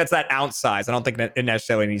anything that's that ounce size. I don't think that it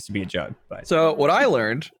necessarily needs to be a jug, but So what I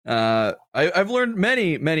learned, I've learned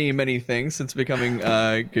many things since becoming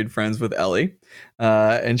good friends with Ellie,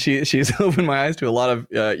 and she's opened my eyes to a lot of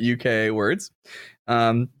UK words.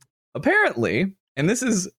 Apparently, and this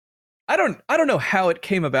is I don't know how it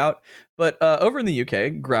came about, but over in the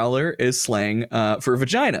UK, growler is slang for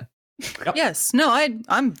vagina. Yes. No,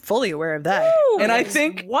 I'm fully aware of that. And I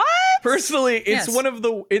think What? personally, it's Yes. one of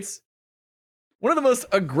the most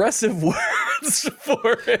aggressive words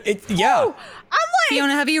for it. yeah. I'm like,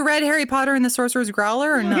 Fiona, have you read Harry Potter and the Sorcerer's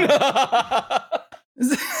Growler or no?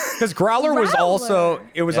 Because Growler was Growler. also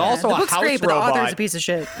the a book's house great, but the author's a robot piece of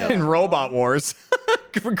shit. in Robot Wars.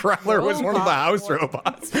 Growler was one of the Robot house Wars.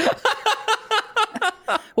 robots.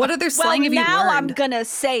 What other slang have you now I'm learned? gonna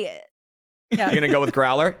say it. Yeah. You're gonna go with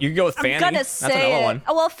growler? You can go with I'm Fanny. gonna That's say another it. one.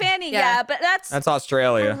 Oh, well, Fanny, Yeah. yeah, but That's I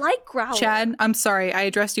Australia. like growler. Chad, I'm sorry. I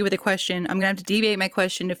addressed you with a question. I'm going to have to deviate my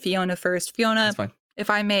question to Fiona first. Fiona, That's fine. if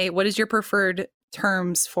I may, what is your preferred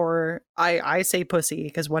terms for, I say pussy,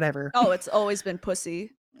 because whatever. Oh, it's always been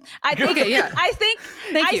pussy. I think. Okay, yeah. I think.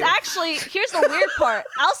 Thank you. Actually, here's the weird part.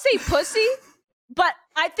 I'll say pussy, but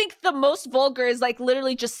I think the most vulgar is like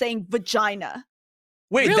literally just saying vagina.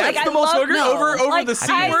 Wait, Really? that's Like, the I most love- vulgar no. over Like, the I C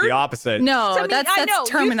think word? it's The opposite. No, To me, that's I know. You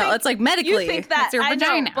terminal. think- It's like medically. You think that? It's your I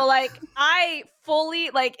vagina. know, but like I fully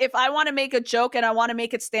like if I want to make a joke and I want to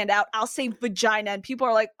make it stand out, I'll say vagina, and people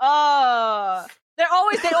are like, oh. They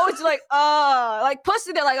always do like, oh, like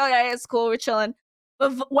pussy. They're like, okay, it's cool, we're chilling.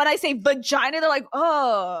 But when I say vagina, they're like,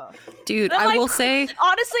 oh. Dude, I'm I like, will say,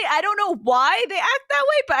 Honestly, I don't know why they act that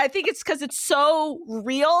way, but I think it's because it's so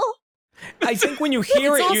real. I think when you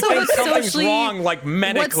hear It's it, you also think what's something's socially- wrong, like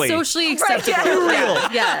medically. what's socially Right, acceptable. yeah. Too Yeah,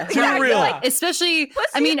 real. yeah. Too Yeah, real. like, Especially, Pussy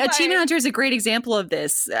I mean, is Achievement like- Hunter is a great example of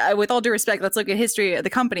this. With all due respect, let's look at history of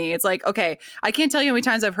the company. It's like, okay, I can't tell you how many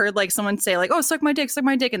times I've heard like someone say like, "Oh, suck my dick,"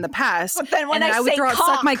 in the past. But then when and then I would say throw out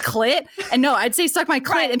cock- "suck my clit," and no, I'd say "suck my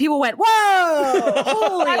clit," Right. and people went, "Whoa,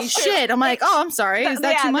 holy That's true. shit!" I'm like, "Oh, I'm sorry. Is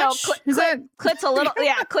that Yeah, too no, much? clit- Is that?" Clit's a little,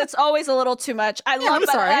 yeah, clit's always a little too much. I love I'm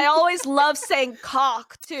that. sorry. I always love saying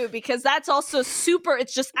cock too, because that's also super,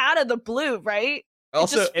 it's just out of the blue, right?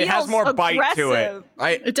 Also, just it has feels more bite to it. aggressive.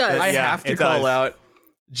 It does. I Yeah, have to it call does. out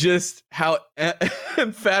just how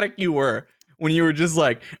emphatic you were when you were just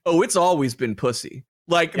like, "Oh, it's always been pussy."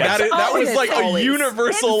 Like Yes. that was Always, like always. a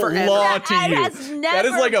universal And forever. law That to you. has never That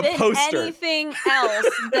is like a been poster. anything else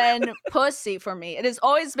than pussy for me. It has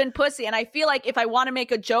always been pussy, and I feel like if I want to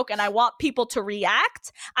make a joke and I want people to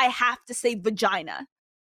react, I have to say vagina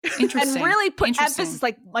Interesting. and really put Interesting. emphasis,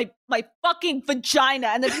 like my fucking vagina,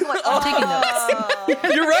 and then people are like, I'm taking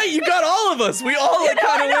oh. You're right. You got all of us. We all like,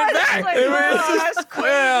 kind of I went know, it's back. like, It was oh, just- that's crazy.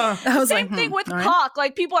 Yeah. I was Same like, thing with all right. cock.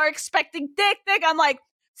 Like people are expecting dick. I'm like,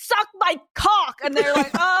 suck my cock, and they're like,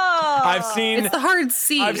 oh. I've seen It's the hard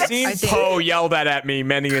C. I've seen I think. Poe yell that at me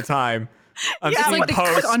many a time. I've Yeah, seen like the Poe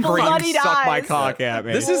on scream, bloodied "Suck my eyes. cock" at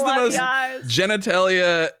me. This is the Bloody most eyes.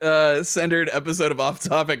 genitalia centered episode of Off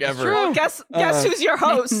Topic ever. Well, guess who's your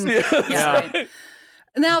host? Yeah, right.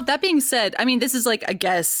 Now, that being said, I mean, this is like, I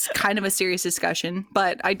guess, kind of a serious discussion,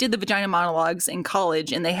 but I did the vagina monologues in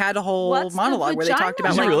college, and they had a whole What's the monologue where they talked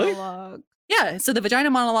about vagina like, Really? monologue? yeah. So the vagina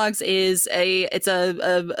monologues is a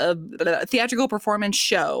theatrical performance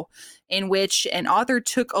show in which an author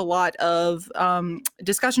took a lot of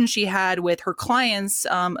discussions she had with her clients,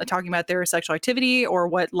 talking about their sexual activity or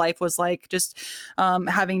what life was like, just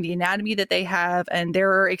having the anatomy that they have and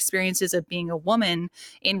their experiences of being a woman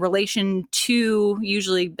in relation to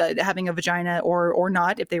usually having a vagina or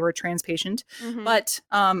not if they were a trans patient. Mhm.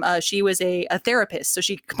 But she was a therapist. So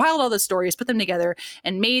she compiled all the stories, put them together,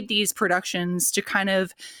 and made these productions to kind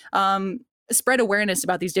of spread awareness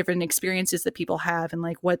about these different experiences that people have and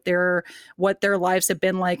like what their lives have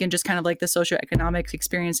been like and just kind of like the socioeconomic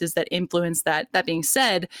experiences that influence that. That being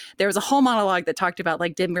said, there was a whole monologue that talked about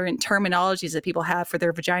like different terminologies that people have for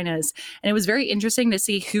their vaginas. And it was very interesting to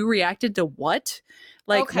see who reacted to what.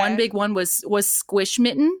 Like Okay. one big one was squish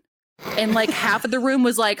mitten. And like half of the room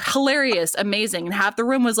was like hilarious, amazing, and half the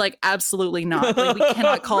room was like absolutely not. Like we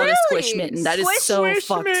cannot call it a squish Really? mitten. That is Squish so Squish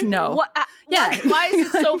fucked. mitten? No, What, Yeah. Why is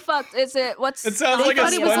it so fucked? Is it what's? It sounds they like a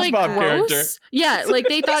thought it was like SpongeBob gross. character. Yeah, like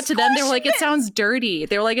they thought to them they were like, it Squish sounds dirty.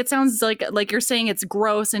 They were like, it sounds like you're saying it's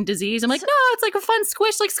gross and disease. I'm like, no, it's like a fun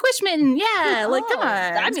squish, like squish mitten. Yeah, like come Oh, on.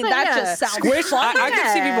 I It's mean, like, that yeah. just sounds Squish. fun. I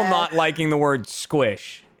can see people Yeah. not liking the word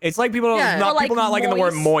squish. It's like people Yeah. not Or like people not liking the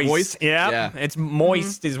word moist. Moist? Yeah, Yeah. it's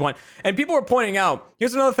moist is one. And people are pointing out.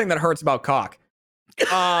 Here's another thing that hurts about cock.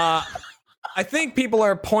 I think people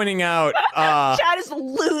are pointing out. Chad is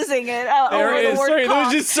losing it There over it the is. word Sorry, that was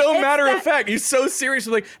cock. just so It's matter that- of fact. He's so serious.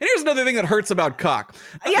 Like, and here's another thing that hurts about cock.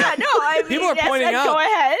 Yeah, no, I mean, People are yes, pointing and go out-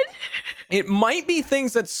 ahead. It might be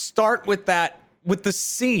things that start with the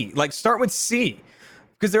C, like start with C,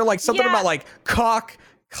 because they're like something Yeah. about like cock,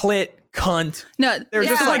 clit, cunt. No, They're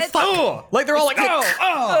just Yeah, like it's- fuck. Like they're all like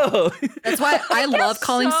oh. that's why I love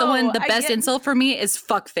calling so. someone the I best get- insult for me is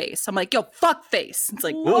fuck face. I'm like, yo, fuck face. It's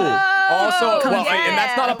like, Ooh. Whoa, Also, well, yeah. and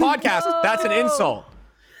that's not a podcast. That's an insult.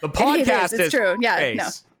 The it podcast is. It's true. Yeah, face. no,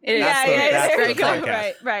 it is. That's Yeah, the- yeah, that's there the you go.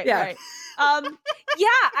 podcast. Right, Yeah. right.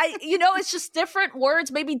 It's just different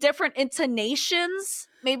words, maybe different intonations.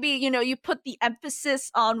 Maybe, you put the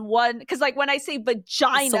emphasis on one, because like when I say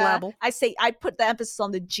vagina, Syllable. I put the emphasis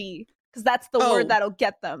on the G. because that's the Oh. word that'll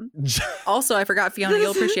get them. Also, I forgot, Fiona,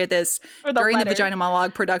 you'll appreciate this. Or the During letter. the Vagina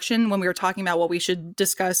Monologue production, when we were talking about what we should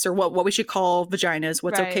discuss or what we should call vaginas,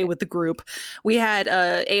 what's okay Right. with the group, we had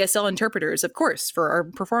ASL interpreters, of course, for our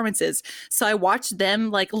performances. So I watched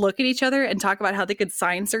them like look at each other and talk about how they could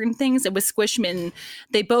sign certain things. And with Squishmitten,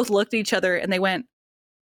 they both looked at each other and they went,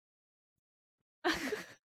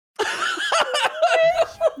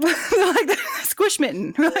 like,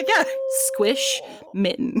 Squishmitten. We're like, yeah,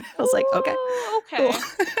 Squishmitten. I was like, okay. Ooh, okay.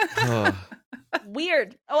 Ugh.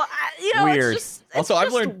 Weird. Oh, Weird. It's Also, I've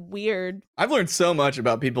just learned- weird. I've learned so much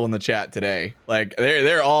about people in the chat today. Like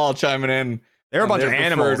they're all chiming in. They're a on bunch of their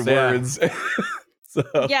animals. preferred Yeah. words. So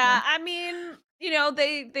Yeah, I mean,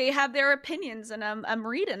 they have their opinions, and I'm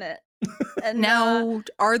reading it. And Now,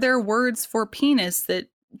 are there words for penis that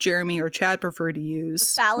Jeremy or Chad prefer to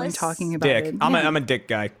use when phallus? talking about Dick. it? I'm Yeah. a dick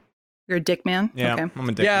guy. You're a dick man? Yeah, Okay. I'm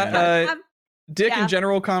a dick yeah, man. I'm- dick yeah. in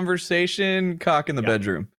general conversation, cock in the Yeah.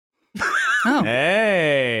 bedroom. Oh.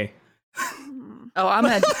 Hey. Oh, I'm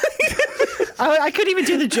a. I couldn't even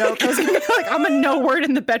do the joke. I was gonna be like, I'm a no word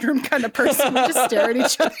in the bedroom kind of person. We just stare at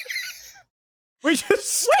each other. We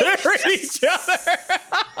just stare at each other.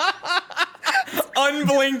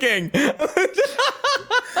 Unblinking.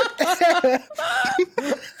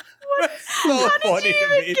 So funny to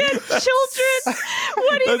me. Get children.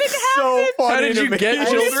 What even That's so happened? funny. How did to you me. get I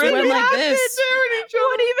just children? went like happened? this.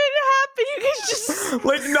 What even happened? You guys just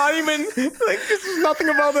Like not even like this is nothing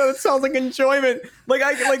about that. It sounds like enjoyment.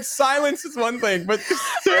 Like silence is one thing, but just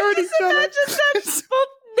stare at each other. imagine that both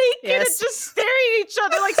naked Yes. and just staring at each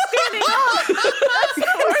other, like standing up. That's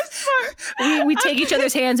the worst part. We take each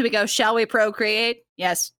other's hands and we go, shall we procreate?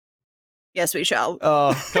 Yes. Yes, we shall.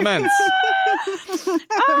 Oh, Commence.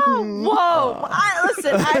 Oh, whoa!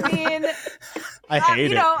 Listen, I mean, I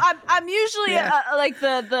hate it. I'm usually like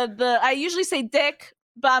the I usually say dick,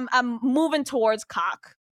 but I'm moving towards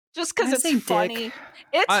cock just because I it's say dick. funny.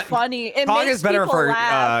 It's funny. It Cock makes is better people for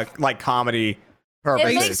laugh. like comedy I used to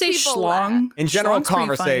makes purposes. say people schlong. In general Schlong's pretty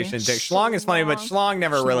conversation, funny. dick. Schlong is funny, but schlong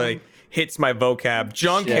never Schlong. really hits my vocab.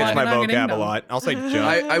 Junk Yeah. hits my Not getting vocab a them. lot. I'll say junk.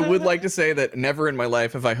 I would like to say that never in my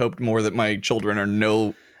life have I hoped more that my children are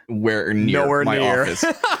nowhere near Nowhere my near. office.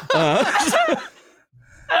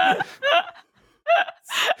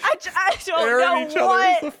 I don't Stare at know each other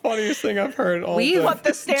what. is the funniest thing I've heard all We- day. What,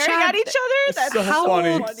 the staring Chad, at each other? it's That's so how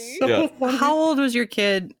funny. funny. Yeah. How old was your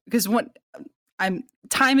kid? Because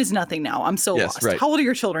time is nothing now. I'm so Yes, lost. right. How old are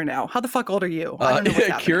your children now? How the fuck old are you? I don't know what's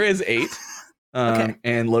happening. Kira is 8, Okay.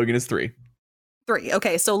 and Logan is 3. 3.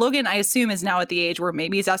 Okay, so Logan, I assume, is now at the age where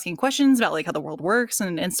maybe he's asking questions about like how the world works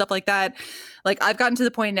and stuff like that. Like I've gotten to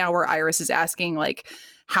the point now where Iris is asking like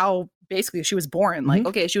how basically she was born. Like,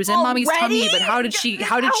 okay, she was in mommy's tummy, but how did she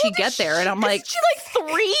How get old is there? And I'm she? like, Is she like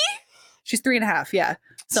 3? she's 3.5, yeah.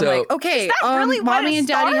 So, I'm So- like, okay, Is that really when mommy it and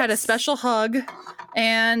daddy had a starts? special hug,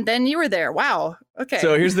 and then you were there. Wow. Okay.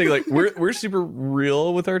 So here's the thing, like we're super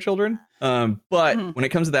real with our children. But Mhm. when it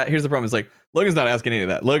comes to that, here's the problem: is like Logan's not asking any of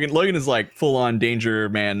that. Logan is like full on Danger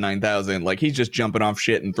Man 9000. Like he's just jumping off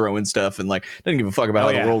shit and throwing stuff, and like doesn't give a fuck about Oh,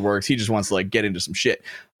 how yeah. the world works. He just wants to like get into some shit.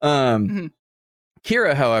 Mhm.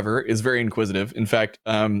 Kira, however, is very inquisitive. In fact,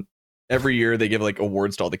 every year they give like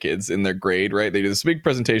awards to all the kids in their grade. Right? They do this big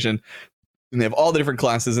presentation, and they have all the different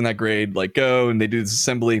classes in that grade like go, and they do this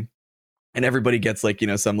assembly. And everybody gets like,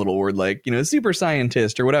 some little word like, super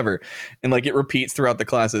scientist or whatever. And like it repeats throughout the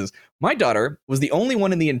classes. My daughter was the only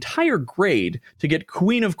one in the entire grade to get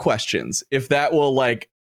Queen of Questions. If that will like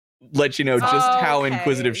let you know just how Okay,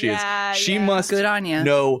 inquisitive she yeah, is. She yeah. must good on you.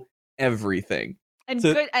 know everything. And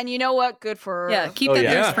So- good, and you know what? Good for her. Yeah, keep Oh, that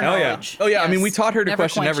yeah. thirst for Hell yeah. knowledge. Oh yeah, I mean we Yes. taught her to Never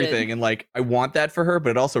question quench it. everything, and like I want that for her,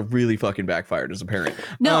 but it also really fucking backfired as a parent.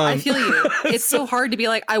 No, I Um, feel you. It's so hard to be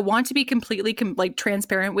like, I want to be completely like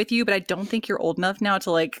transparent with you, but I don't think you're old enough now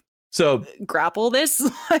to like So grapple this.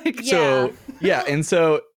 Like, Yeah. So yeah, and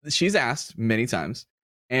so she's asked many times,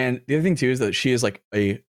 and the other thing too is that she is like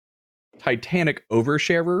a titanic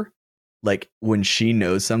oversharer. Like when she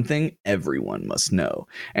knows something, everyone must know.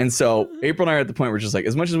 And so April and I are at the point where just like,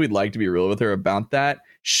 as much as we'd like to be real with her about that,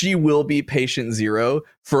 she will be patient zero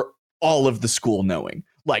for all of the school knowing.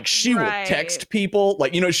 Like she will Right. text people,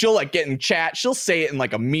 like, she'll like get in chat, she'll say it in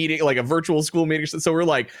like a meeting, like a virtual school meeting. So we're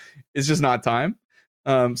like, it's just not time.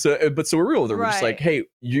 So we're real with her. We're just like, Right. hey,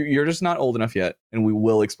 you're just not old enough yet, and we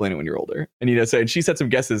will explain it when you're older. And and she said some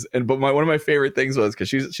guesses, but one of my favorite things was because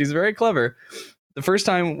she's very clever. The first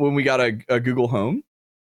time when we got a Google Home,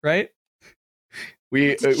 right? We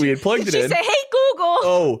had plugged Did it she in. say, "Hey Google"?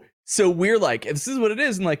 Oh, So we're like, this is what it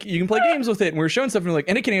is, and like you can play games with it, and we're showing stuff, and we're like,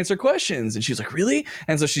 and it can answer questions. And she's like, really?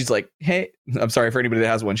 And so she's like, hey, I'm sorry for anybody that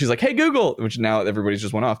has one. She's like, hey Google, which now everybody's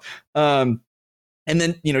just went off. And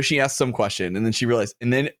then she asked some question, and then she realized,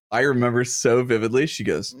 and then I remember so vividly, she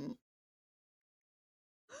goes,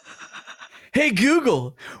 hey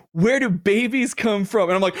Google, where do babies come from?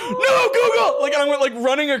 And I'm like, no Google! Like I went like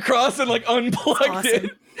running across and like unplugged it to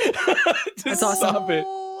That's awesome. stop it.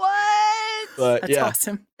 What? But That's yeah.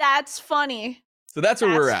 awesome. That's funny. So that's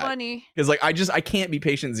where we're That's at. funny. Because like I can't be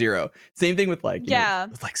patient zero. Same thing with like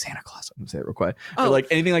with like Santa Claus. I'm gonna say it real quick. Or like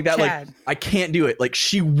anything like that. Chad. Like I can't do it. Like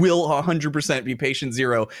she will 100% be patient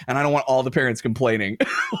zero, and I don't want all the parents complaining.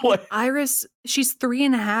 Like, Iris, she's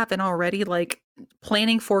 3.5 and already like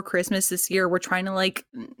planning for Christmas this year. We're trying to like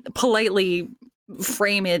politely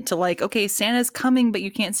frame it to like, okay, Santa's coming, but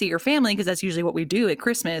you can't see your family because that's usually what we do at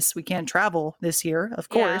Christmas. We can't travel this year, of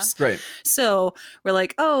course. right. So we're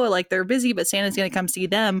like, oh, like they're busy, but Santa's going to come see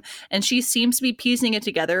them. And she seems to be piecing it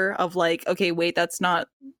together of like, okay, wait, that's not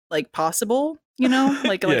like possible,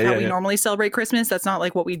 like how we normally celebrate Christmas. That's not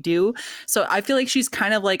like what we do. So I feel like she's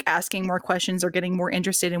kind of like asking more questions or getting more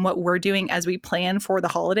interested in what we're doing as we plan for the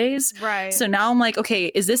holidays. Right. So now I'm like, okay,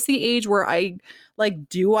 is this the age where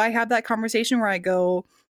do I have that conversation where I go,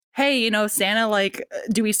 hey, Santa, like,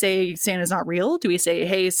 do we say Santa's not real? Do we say,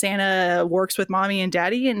 hey, Santa works with mommy and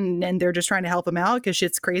daddy and they're just trying to help him out because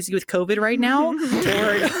shit's crazy with COVID right now? Or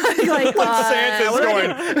like Santa's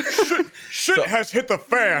going, shit has hit the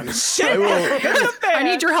fan. I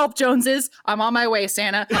need your help, Joneses. I'm on my way,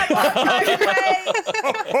 Santa. I'm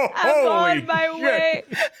on my way.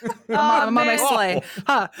 I'm on my sleigh.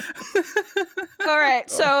 Huh. All right.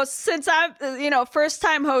 So since I'm, first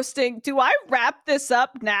time hosting, do I wrap this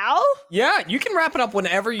up now? Yeah, you can wrap it up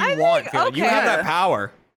whenever you want. Fiona. You have that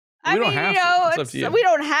power. I don't mean, have to. It's up to you. we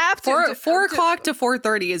don't have to. 4 o'clock to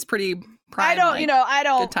 4:30 is pretty prime. I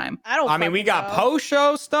don't. Good time. I mean, we got post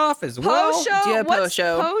show stuff as well. Post show. Do you have What's post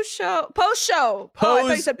show? Post show. Post show. Oh, I thought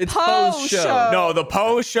you said It's post post show. show. No, the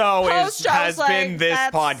post show Post show's has been like, this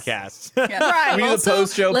that's- podcast. Right. We need the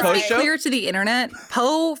post show. Let's Post be show. clear to the internet.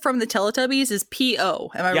 Poe from the Teletubbies is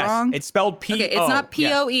P-O. Am I Yes, wrong? it's spelled P-O. Okay, it's not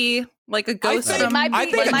P-O-E, like a ghost think it from... might be- I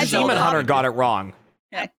think it the might be Demon a Hunter lot. got it wrong.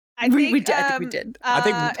 I think We did. I think we did. I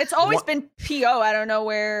think it's always one- been PO. I don't know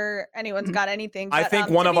where anyone's got anything. I but, think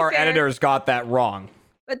to one of be our fair- editors got that wrong.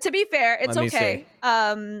 But to be fair, it's Let me okay. see.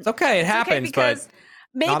 It's okay, it it's happens, but because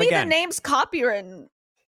maybe the again. name's copywritten.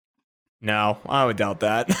 no, I would doubt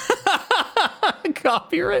that.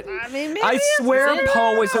 Copywritten. I mean, maybe I swear it's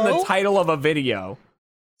Poe was in the Poe. title of a video.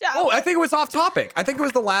 Yeah, Oh, I think it was off topic. I think it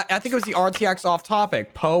was the RTX off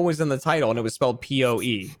topic. Poe was in the title and it was spelled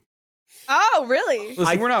P-O-E. oh, really?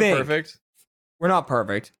 Listen, we're not think- perfect. We're not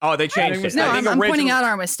perfect. Oh, they changed it. No, I think I'm pointing originally- out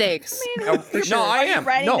our mistakes. No, I am.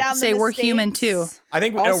 Writing No, down the Say we're mistakes? human too. I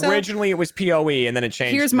think Also- originally it was P-O-E and then it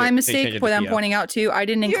changed. Here's my they changed mistake. it What to I'm P-O. pointing out too. I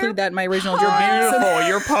didn't You're include that in my original Poe. job. Beautiful.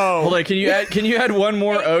 You're Poe. Hold on, can you add one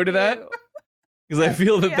more O to that? Because I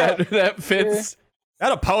feel that fits.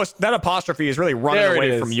 That apostrophe is really running There it away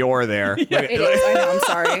is. from your there. It is. I know. I'm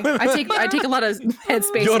sorry. I take a lot of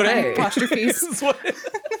headspace You're in my right. apostrophes. That's what- Yeah,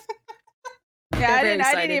 I very didn't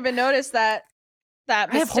excited. even notice that I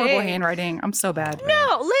have mistake. horrible handwriting. I'm so bad.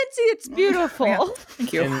 No, Lindsay, it's beautiful. Yeah.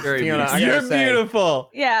 Thank you. And Very Fiona, beautiful. I You're gotta say, beautiful.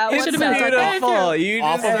 Yeah, It what's should've been up? beautiful. You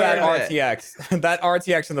off just of that deserve it. RTX, that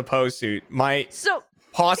RTX in the Poe suit, So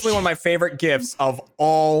possibly one of my favorite gifts of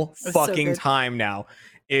all That's so fucking good. time now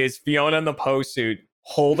is Fiona in the Poe suit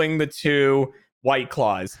holding the 2 White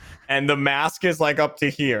Claws, and the mask is like up to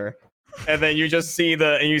here, and then you just see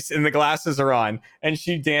and the glasses are on, and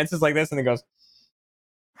she dances like this, and then goes.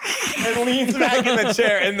 And leans back in the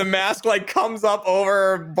chair, and the mask like comes up over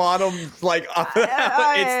her bottom, like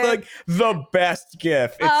it's like the best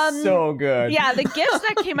gift. It's so good. yeah, the gifts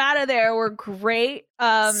that came out of there were great.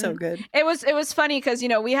 So good. It was funny because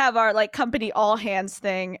we have our like company all hands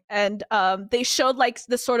thing, and they showed like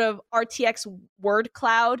the sort of RTX word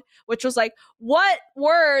cloud, which was like what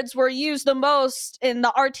words were used the most in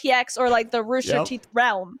the RTX or like the Rooster Yep. Teeth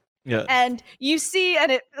realm. Yeah. And you see,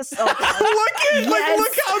 and it's look how good it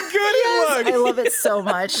looks. I love it so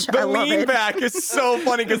much. The I love lean it. back is so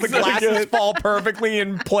funny because the It's so glasses good. fall perfectly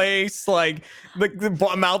in place. Like the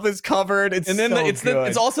mouth is covered. It's And then so it's good.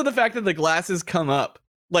 it's also the fact that the glasses come up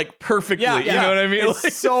like perfectly. yeah, You know what I mean? It's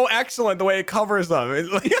Like- so excellent the way it covers them.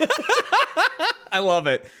 It's like I love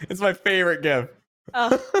it. It's my favorite gift.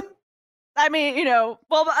 I mean,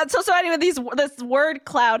 well, so anyway, this word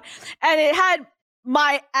cloud, and it had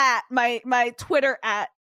my Twitter @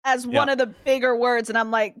 as one of the bigger words, and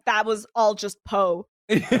I'm like, that was all just Poe.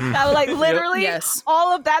 That was like literally Yes.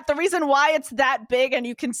 all of that. The reason why it's that big and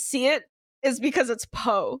you can see it is because it's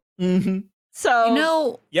Poe. Mm-hmm. So You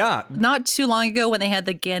know, Yeah. not too long ago when they had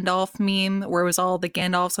the Gandalf meme where it was all the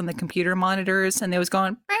Gandalfs on the computer monitors and they was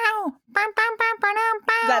going "Bow, bow, bow, bow, bow,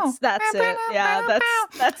 bow, that's bow, it. bow, Yeah, bow,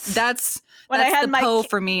 that's that's when that's I had the my Poe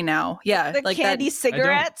for me now. Yeah, the like candy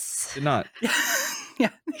cigarettes. Did not. that. Yeah,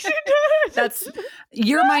 that's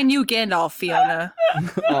you're my new Gandalf, Fiona.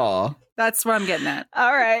 Aw. That's what I'm getting at.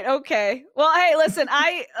 All right, okay. Well, hey, listen.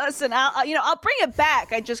 I'll bring it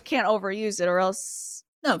back. I just can't overuse it, or else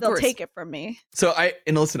No, of they'll course. take it from me. So I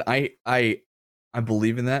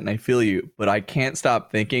believe in that and I feel you, but I can't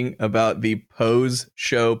stop thinking about the post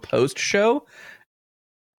show.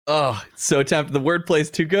 Oh, it's so tempting. The wordplay's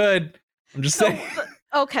too good. I'm just saying.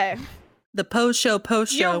 Okay, The post show,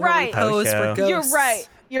 You're where we right. pose for Post-show. ghosts.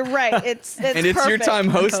 you're right. It's And it's your perfect. time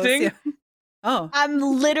Post, hosting. yeah. Oh, I'm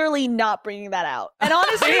literally not bringing that out. And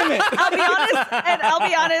honestly, Damn it.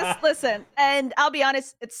 Listen, and I'll be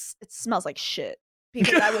honest, it smells like shit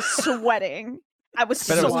because I was sweating. I was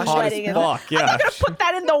Bet it was hot as sweating. fuck. I'm Yeah. not gonna put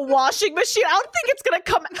that in the washing machine. I don't think it's gonna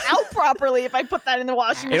come out properly if I put that in the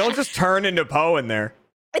washing machine. It'll just turn into Poe in there.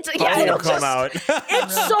 Yeah, Poe it'll will come just, out.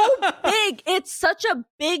 It's so big. It's such a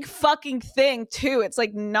big fucking thing too. It's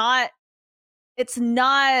like it's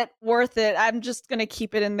not worth it. I'm just gonna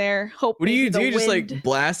keep it in there. Hope. What do you maybe do? the Just wind- like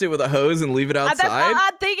blast it with a hose and leave it outside?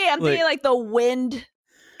 I'm thinking like the wind.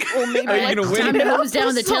 Or maybe Are you like gonna win? time to it up hose down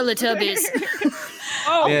or the something. Teletubbies.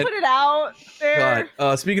 Oh, Man. put it out there.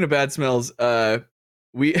 God. Speaking of bad smells, I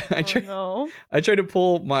Oh, tried no. I tried to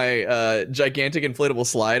pull my gigantic inflatable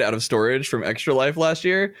slide out of storage from Extra Life last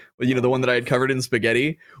year. The one that I had covered in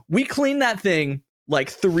spaghetti. We cleaned that thing like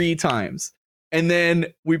 3 times. And then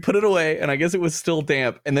we put it away, and I guess it was still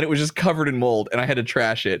damp, and then it was just covered in mold, and I had to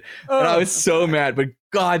trash it. And I was so mad, but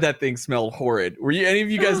God, that thing smelled horrid. Were you any of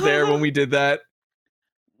you guys there when we did that?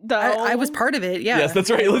 I was part of it. Yeah. Yes, that's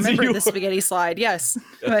right, I Lizzie, remember you the were. spaghetti slide. Yes.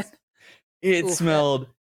 Yes. It Oof. smelled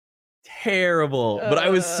terrible, but I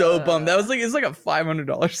was so bummed. That was it's like a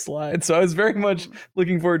 $500 slide, so I was very much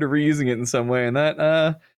looking forward to reusing it in some way, and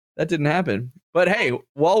that didn't happen. But hey,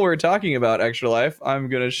 while we're talking about Extra Life, I'm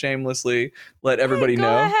gonna shamelessly let everybody Go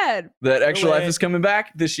know ahead. that Extra Do Life it. is coming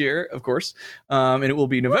back this year, of course, and it will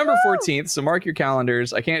be November 14th. So mark your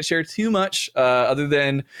calendars. I can't share too much other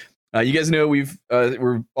than you guys know we've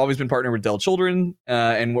always been partnered with Dell Children,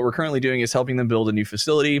 and what we're currently doing is helping them build a new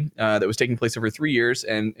facility that was taking place over 3 years,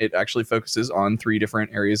 and it actually focuses on 3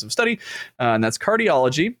 different areas of study, and that's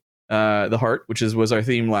cardiology, the heart, which was our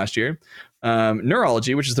theme last year,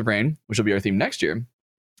 neurology, which is the brain, which will be our theme next year,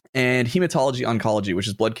 and hematology oncology, which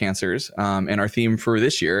is blood cancers, and our theme for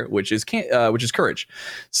this year, which is courage.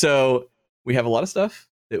 So we have a lot of stuff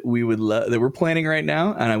that we would that we're planning right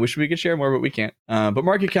now, and I wish we could share more, but we can't. But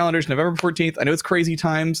mark your calendars, November 14th. I know it's crazy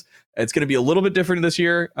times. It's going to be a little bit different this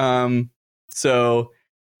year.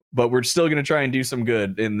 But we're still going to try and do some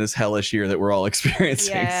good in this hellish year that we're all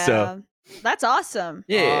experiencing. Yeah. So That's awesome.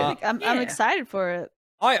 yeah. I'm Yeah. excited for it.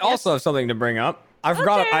 I also have something to bring up. I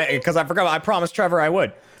forgot because I promised Trevor I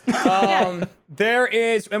would. There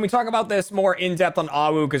is, and we talk about this more in depth on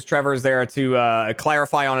AWU because Trevor's there to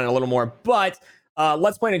clarify on it a little more. But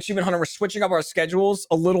Let's Play and Achievement Hunter, we're switching up our schedules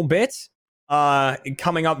a little bit,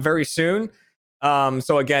 coming up very soon.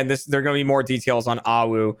 So again, there are going to be more details on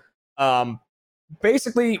AWU.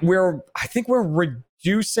 Basically, I think we're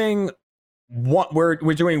reducing we're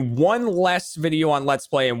doing one less video on Let's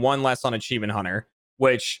Play and one less on Achievement Hunter,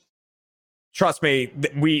 which, trust me,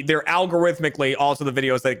 they're algorithmically also the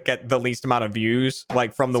videos that get the least amount of views,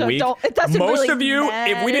 like from the So week. it doesn't Most really of you,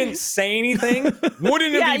 if we matter. didn't say anything,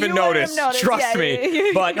 wouldn't Yeah, have even you wouldn't have noticed. noticed. Trust Yeah,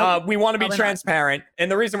 me. yeah. But we want to be Probably not. transparent.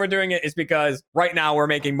 And the reason we're doing it is because right now we're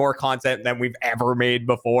making more content than we've ever made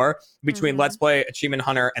before between Mhm. Let's Play, Achievement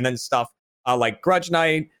Hunter, and then stuff like Grudge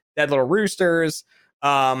Night, Dead Little Roosters,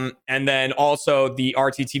 and then also the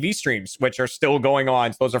RTTV streams, which are still going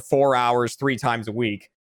on. So those are 4 hours, 3 times a week.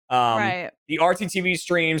 Right. The RTTV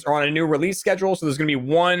streams are on a new release schedule, so there's going to be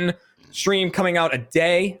one stream coming out a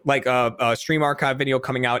day, like a stream archive video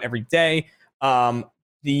coming out every day.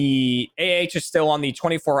 The AH is still on the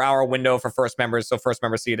 24-hour window for first members, so first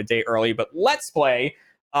members see it a day early. But Let's Play,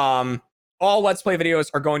 all Let's Play videos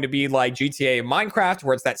are going to be like GTA and Minecraft,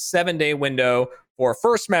 where it's that 7-day window for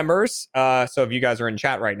first members. So if you guys are in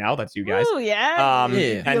chat right now, that's you guys. Ooh, yeah.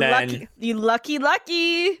 Yeah. And then You lucky.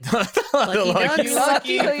 Lucky Lucky ducks.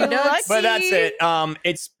 Lucky ducks. But that's it.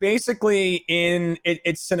 It's basically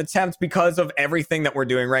it's an attempt because of everything that we're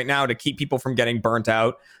doing right now to keep people from getting burnt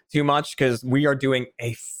out too much, because we are doing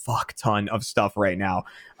a fuck ton of stuff right now.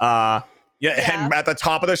 Yeah, and at the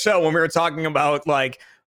top of the show when we were talking about like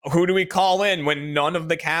who do we call in when none of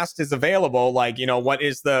the cast is available, like, you know,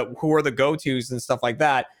 who are the go-tos and stuff like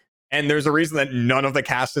that. And there's a reason that none of the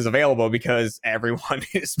cast is available because everyone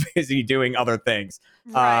is busy doing other things.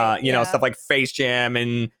 Right, You know, stuff like Face Jam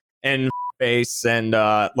and Face and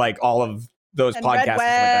like all of those and podcasts and stuff like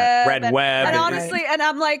that. Red Web. And honestly, and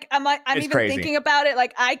I'm It's even crazy. thinking about it.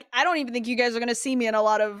 Like, I don't even think you guys are going to see me in a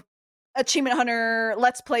lot of Achievement Hunter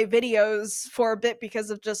Let's Play videos for a bit because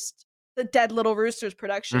of just the Dead Little Roosters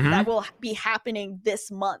production that will be happening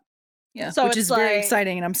this month. Yeah, So which it's is very like-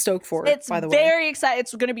 exciting, and I'm stoked for it. It's By the way, very exciting.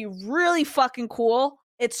 It's going to be really fucking cool.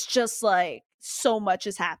 It's just like so much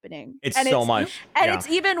is happening. It's and so much. And Yeah. it's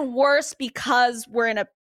even worse because we're in a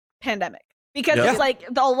pandemic. Because Yeah. it's like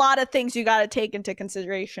a lot of things you got to take into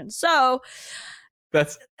consideration. So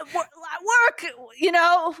That's work, you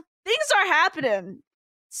know, things are happening.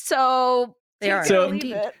 So They are. take it or So- leave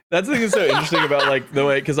Indeed. it. that's the thing that's so interesting about like the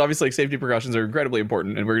way, because obviously like safety precautions are incredibly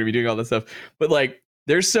important and we're going to be doing all this stuff, but like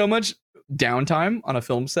there's so much downtime on a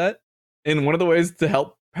film set, and one of the ways to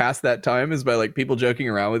help pass that time is by like people joking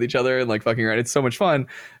around with each other and like fucking around. It's so much fun.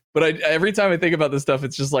 But every time I think about this stuff,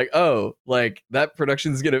 it's just like, oh, like that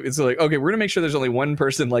production's it's like, okay, we're gonna make sure there's only one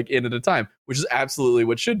person like in at a time, which is absolutely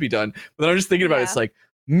what should be done. But then I'm just thinking about it, it's like,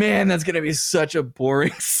 man, that's gonna be such a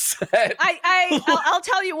boring set. I'll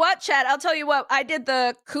tell you what, Chad. I'll tell you what. I did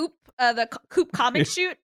the Coop comic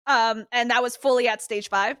shoot, and that was fully at stage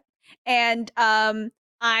 5. And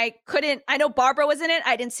I know Barbara was in it.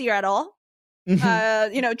 I didn't see her at all. You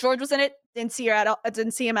know, George was in it. Didn't see her at all.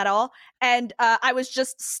 Didn't see him at all. And I was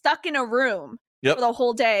just stuck in a room for the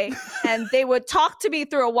whole day. And they would talk to me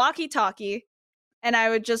through a walkie-talkie, and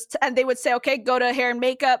they would say, "Okay, go to hair and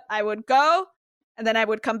makeup." I would go. And then I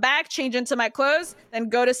would come back, change into my clothes, then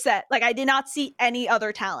go to set. Like, I did not see any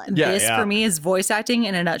other talent. This for me is voice acting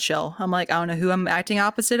in a nutshell. I'm like, I don't know who I'm acting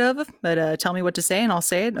opposite of, but tell me what to say and I'll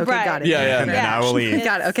say it. Okay, Right. got it. Yeah. And then I will leave.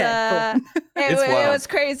 Got it. Okay, cool. It wild. was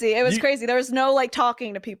crazy. It was crazy. There was no like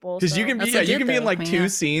talking to people. Because you so- can be, That's you legit, can be in though. like I mean, 2 yeah.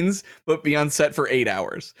 scenes, but be on set for 8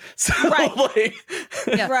 hours. So Right. like,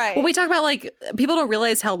 Yeah. Right. Well, we talk about like people don't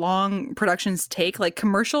realize how long productions take. Like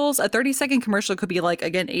commercials, a 30-second commercial could be like,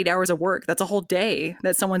 again, 8 hours of work. That's a whole day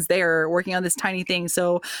that someone's there working on this tiny thing.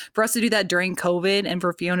 So for us to do that during COVID and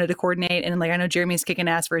for Fiona to coordinate, and like I know Jeremy's kicking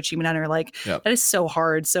ass for Achievement Hunter, like Yep. that is so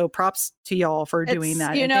hard. So props to y'all for doing It's,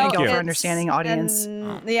 that. you And know, thank y'all for it's- understanding, audience.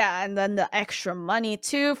 and then the extra money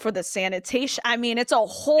too for the sanitation. I mean, it's a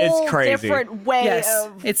whole crazy. different way Yes,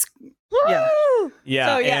 of. it's yeah. Woo!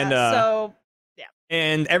 Yeah. So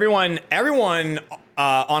and and everyone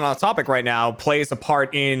on our topic right now plays a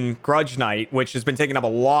part in Grudge Night, which has been taking up a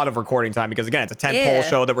lot of recording time because again, it's a tentpole Yeah.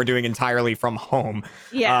 show that we're doing entirely from home.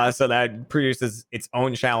 Yeah. So that produces its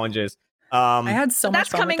own challenges. I had so But much that's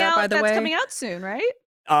fun coming with that, out. by the That's way. coming out soon, right?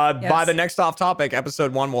 By Yes. the next off topic,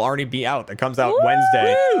 episode 1 will already be out. That comes out Woo!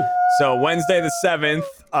 Wednesday. So Wednesday the 7th,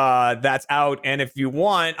 that's out. And if you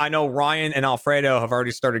want, I know Ryan and Alfredo have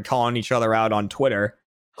already started calling each other out on Twitter.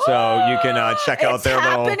 So you can check out their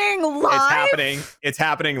little. It's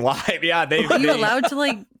happening live. Yeah, Are you allowed to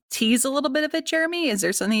like tease a little bit of it, Jeremy? Is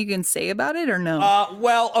there something you can say about it or no?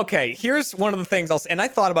 Well, okay. Here's one of the things and I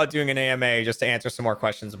thought about doing an AMA just to answer some more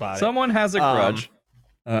questions about someone has a grudge.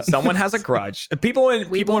 Someone has a grudge. People in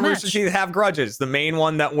will Rooster match. Teeth have grudges. The main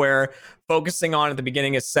one that we're focusing on at the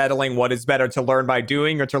beginning is settling what is better to learn by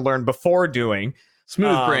doing or to learn before doing.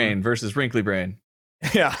 Smooth brain versus wrinkly brain.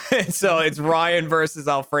 Yeah. So it's Ryan versus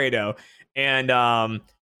Alfredo. And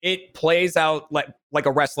it plays out like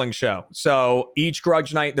a wrestling show. So each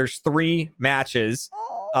grudge night, there's 3 matches.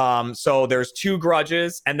 So there's 2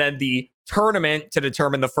 grudges, and then the tournament to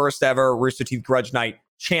determine the first ever Rooster Teeth Grudge Night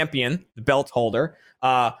champion, the belt holder,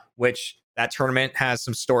 which that tournament has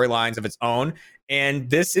some storylines of its own. And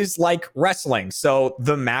this is like wrestling. So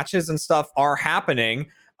the matches and stuff are happening.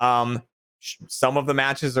 Some of the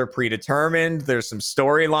matches are predetermined. There's some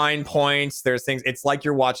storyline points. There's things. It's like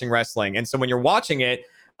you're watching wrestling. And so when you're watching it,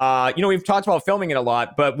 we've talked about filming it a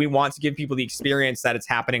lot, but we want to give people the experience that it's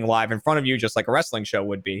happening live in front of you, just like a wrestling show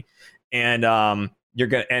would be. And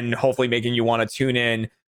and hopefully making you want to tune in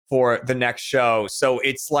for the next show. So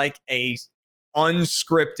it's like a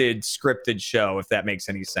scripted show, if that makes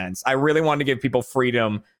any sense. I really wanted to give people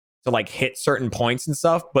freedom to like hit certain points and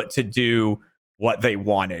stuff, but to do what they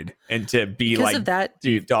wanted and to be Because like of that,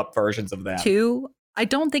 beefed up versions of that. too, I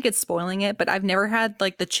don't think it's spoiling it, but I've never had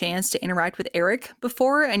like the chance to interact with Eric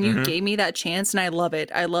before, and you gave me that chance, and I love it.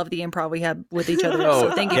 I love the improv we have with each other.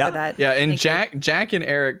 So thank you for that. Yeah, and Thank Jack and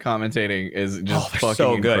Eric commentating is just fucking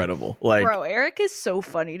so good. incredible. Like, Bro, Eric is so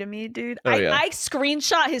funny to me, dude. Oh, yeah. I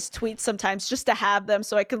screenshot his tweets sometimes just to have them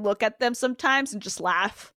so I can look at them sometimes and just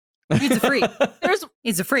laugh. He's a freak. There's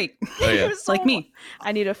He's a freak. Oh, yeah. there's so- Like me.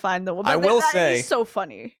 I need to find the one. I but will that say- is so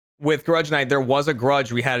funny. With Grudge Night, there was a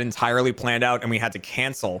grudge we had entirely planned out and we had to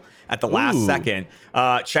cancel at the last Ooh. second.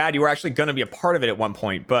 Chad, you were actually going to be a part of it at one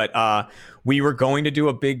point, but we were going to do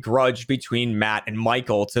a big grudge between Matt and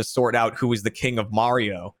Michael to sort out who was the king of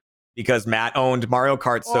Mario, because Matt owned Mario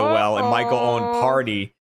Kart so well and Michael owned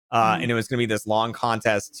Party. And it was going to be this long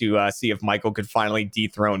contest to see if Michael could finally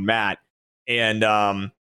dethrone Matt. And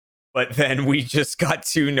but then we just got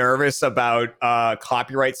too nervous about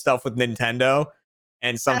copyright stuff with Nintendo.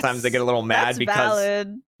 And sometimes they get a little mad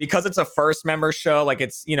because it's a first member show. Like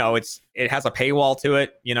it has a paywall to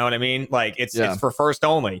it. You know what I mean? Like it's for first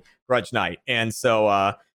only Grudge Night. And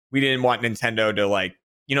so we didn't want Nintendo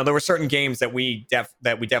to there were certain games that we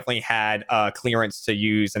definitely had clearance to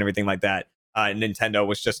use and everything like that. Nintendo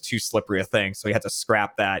was just too slippery a thing. So we had to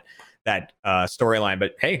scrap that storyline.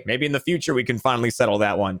 But hey, maybe in the future we can finally settle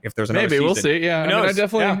that one if there's another season. we'll see. Yeah, Who knows?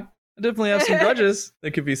 I definitely have some grudges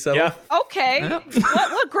that could be settled. Yeah. Okay. Yeah.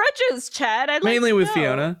 what grudges, Chad? I'd Mainly like with to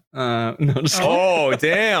know. Fiona. No, just kidding. Oh,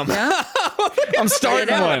 damn. Yeah. I'm starting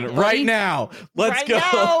Yeah. one right now. Let's go.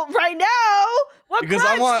 Right now. What Because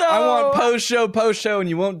grudge, I want though? post show, and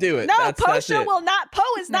you won't do it. No, that's post show it. will not. Poe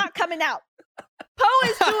is not coming out. Poe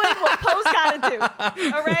is doing what Poe's got to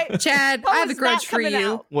do. All right. Chad, Poe I have a is grudge not for coming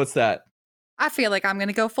you. out. What's that? I feel like I'm going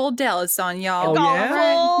to go full Dallas on y'all. Oh, Go yeah?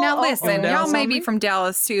 full- Now listen, Dallas y'all may on be me? from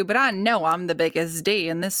Dallas too, but I know I'm the biggest D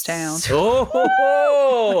in this town.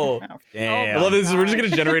 Oh, Damn. I love this. We're just gonna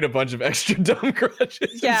generate a bunch of extra dumb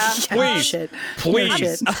grudges. Yeah. No Please. shit.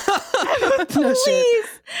 Please. No shit. Please.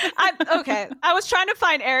 Okay. I was trying to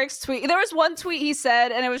find Eric's tweet. There was one tweet he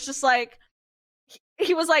said, and it was just like,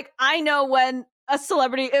 he was like, I know when a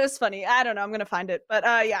celebrity, it was funny. I don't know. I'm going to find it. But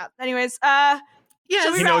yeah. Anyways,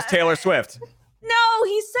 Yes. He knows Taylor Swift. no,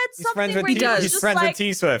 he said He's something friends with where He does. He's just friends like, with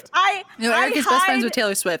T Swift. No, I Eric is best friends with hide-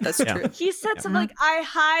 Taylor Swift. That's Yeah. true. He said something like, I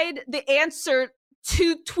hide the answer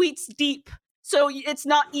 2 tweets deep, so it's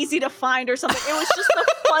not easy to find or something. It was just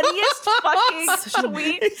the funniest fucking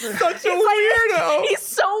tweet. He's such a He's like- weirdo. He's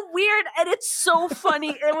so weird, and it's so funny.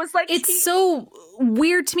 It was like It's so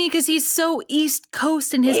weird to me because he's so East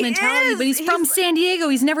Coast in his He mentality, is. but he's from He's- San Diego.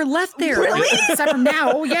 He's never left there. Really? Except for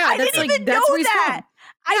now. Yeah, I that's didn't like even that's know where he's that. from.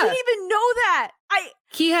 I Yeah. didn't even know that.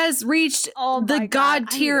 He has reached Oh the my god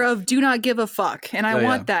God, I tier need to- of do not give a fuck, and I Oh, yeah.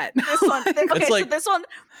 want that. This one. Okay, It's like- so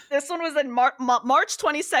this one was in March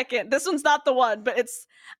 22nd. This one's not the one, but it's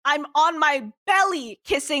I'm on my belly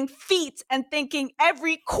kissing feet and thanking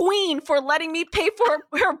every queen for letting me pay for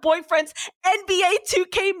her boyfriend's NBA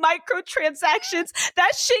 2K microtransactions.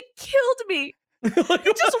 That shit killed me. He just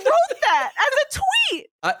wrote that as a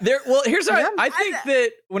tweet. Well, here's how Yeah. I think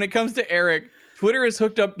that when it comes to Eric, Twitter is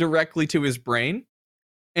hooked up directly to his brain.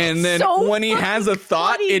 And then So when he has a fucking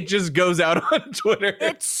thought, funny. it just goes out on Twitter.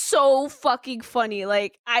 It's so fucking funny.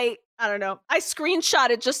 Like I don't know. I screenshot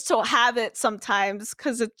it just to have it sometimes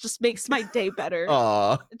because it just makes my day better.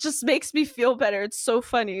 Aw. It just makes me feel better. It's so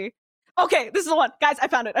funny. Okay, this is the one. Guys, I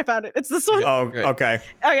found it. It's this one. Oh, okay. Okay,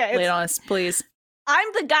 Lay it it's, on us, please. I'm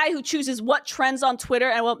the guy who chooses what trends on Twitter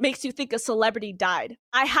and what makes you think a celebrity died.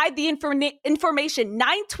 I hide the information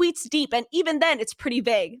 9 tweets deep, and even then, it's pretty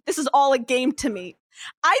vague. This is all a game to me.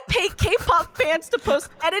 I pay K-pop fans to post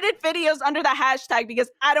edited videos under the hashtag because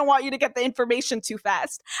I don't want you to get the information too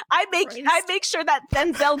fast. I make sure that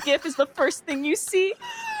Denzel GIF is the first thing you see,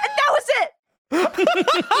 and that was it.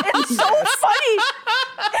 It's so funny.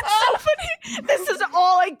 It's so funny. This is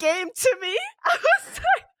all a game to me. I was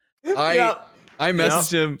like, Yep. I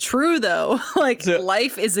messaged him. True though, like So-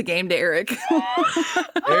 life is a game to Eric.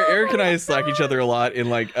 Eric and I Slack each other a lot in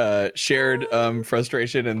like shared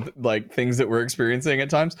frustration and like things that we're experiencing at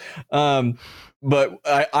times. But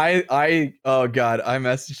I oh god, I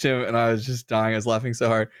messaged him and I was just dying. I was laughing so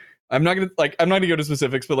hard. I'm not gonna go to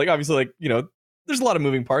specifics, but like obviously like there's a lot of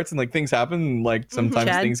moving parts and like things happen. And, like sometimes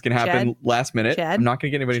Chad, things can happen Chad, last minute. Chad, I'm not gonna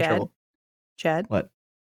get anybody in Chad. trouble. Chad, What?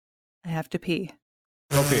 I have to pee.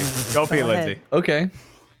 Go pee. Go pee, Go Lindsay. ahead. Okay.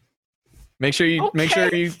 Make sure you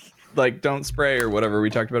Okay. like don't spray or whatever we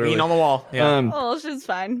talked about Peeing earlier. on the wall. Yeah. oh, she's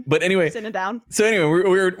fine. But anyway, Sitting it down. so anyway,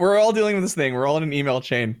 we're all dealing with this thing. We're all in an email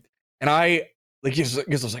chain, and I like I was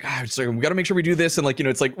like, we got to make sure we do this, and like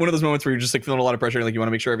it's like one of those moments where you're just like feeling a lot of pressure, and like you want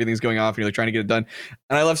to make sure everything's going off, and you're like trying to get it done.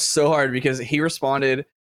 And I laughed so hard because he responded.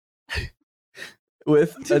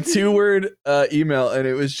 with a 2-word email, and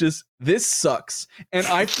it was just, "This sucks," and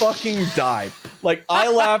I fucking died. Like, I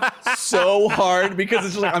laughed so hard because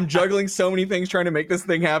it's just like I'm juggling so many things trying to make this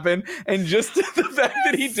thing happen, and just the fact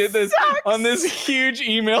that he did this on this huge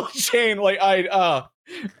email chain, like I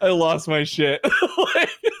lost my shit. Like,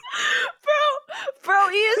 bro,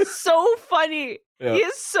 he is so funny. Yeah. He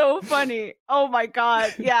is so funny. Oh my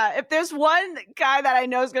god. Yeah. If there's one guy that I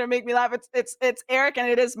know is gonna make me laugh, it's Eric, and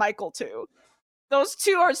it is Michael too. Those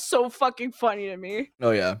two are so fucking funny to me.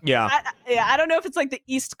 oh yeah. Yeah. I don't know if it's like the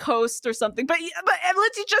East Coast or something, but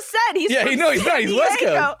Lindsay just said he's Yeah, from he's not. San He's West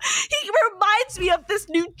Diego. Coast. He reminds me of this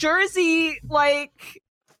New Jersey, like,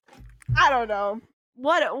 I don't know.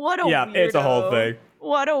 What a weirdo. It's a whole thing.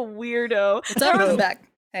 What a weirdo. What's up? I'm back.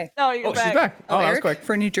 Hey. Oh, you're Oh, back. she's back. Oh, that was Eric, quick.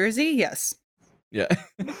 for New Jersey? Yes. Yeah.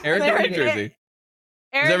 Eric, Eric, New Jersey.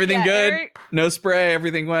 Eric, Is everything yeah, good? Eric- No spray.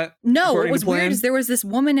 Everything went. No, according what to was plan? weird is there was this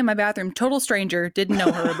woman in my bathroom, total stranger, didn't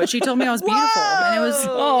know her, but she told me I was beautiful, and it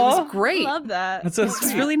Whoa. was great. Love that. That's so It was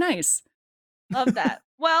sweet. really nice. Love that.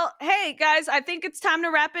 Well, hey guys, I think it's time to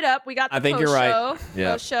wrap it up. We got the I think post you're right. show.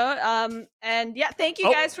 Yeah. Post show. And yeah, thank you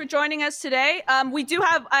Oh. guys for joining us today. We do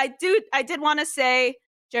have I did want to say,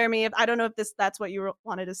 Jeremy, I don't know if that's what you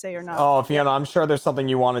wanted to say or not. Oh, Fiona, I'm sure there's something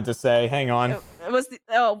you wanted to say. Hang on. It was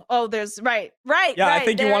there's right. Yeah, I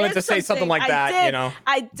think you there wanted is to say something like I that, did. you know.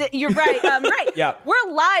 I did. You're right. Right. Yeah. We're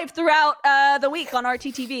live throughout the week on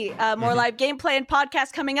RTTV. More live gameplay and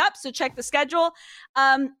podcasts coming up, so check the schedule.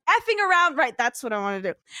 Effing around, right? That's what I want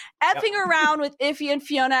to do. Effing around with Iffy and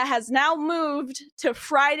Fiona has now moved to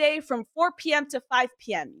Friday from 4 p.m. to 5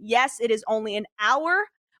 p.m. Yes, it is only an hour,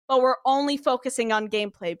 but we're only focusing on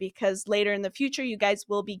gameplay because later in the future, you guys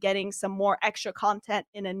will be getting some more extra content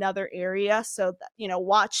in another area. So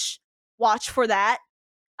watch for that.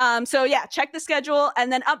 So yeah, check the schedule.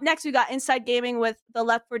 And then up next, we got Inside Gaming with the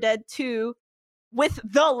Left 4 Dead 2. With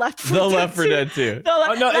the Left 4 The Dead Left 4 2. Dead 2.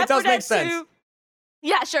 Oh, no, it Left 4 does Dead make sense. 2.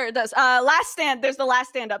 Yeah, sure it does. Last Stand. There's the Last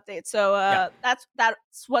Stand update. So that's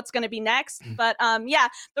what's going to be next. But yeah,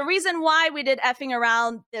 the reason why we did effing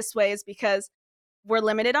around this way is because we're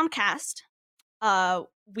limited on cast.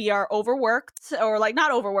 We are overworked, or like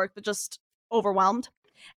not overworked, but just overwhelmed.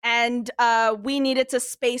 And we needed to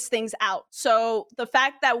space things out. So the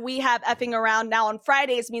fact that we have effing around now on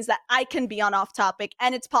Fridays means that I can be on Off Topic,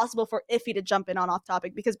 and it's possible for Iffy to jump in on Off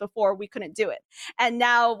Topic because before we couldn't do it. And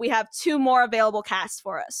now we have 2 more available casts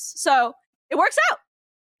for us. So it works out.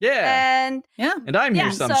 Yeah. And Yeah. And I'm Yeah,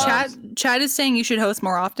 here so- sometimes. Chad is saying you should host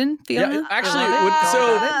more often, Fiona. Yeah, actually,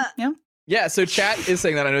 Uh, Yeah. Yeah, so chat is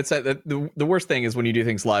saying that. I know it's that the worst thing is when you do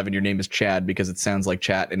things live and your name is Chad because it sounds like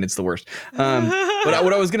chat and it's the worst. But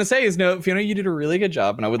what I was going to say is, no, Fiona, you did a really good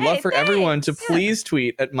job. And I would love for everyone to please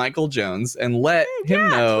tweet at Michael Jones and let him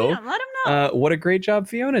know tweet him, let him know. what a great job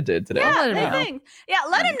Fiona did today. Yeah, let him know. thing. Yeah,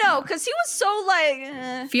 let him know because he was so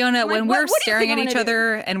like Fiona, like, when what we're do you staring think at I'm each gonna do?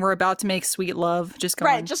 other and we're about to make sweet love, just go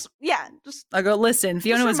right. on. Just I go, listen,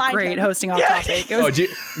 Fiona was remind great him. hosting Off Topic. It was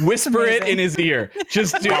Whisper it amazing. in his ear.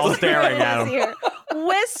 Just do While it. staring in at his him. ear.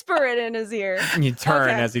 Whisper it in his ear. You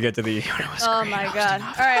turn Okay. as you get to the. Oh my god!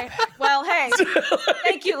 All right. Well, hey,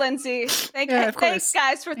 thank you, Lindsay. Yeah, of Thanks, course.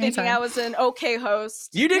 guys, for thinking Anytime. I was an okay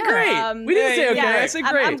host. You did great. We didn't say okay. yeah, I said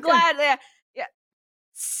I'm- great. I'm glad. Yeah.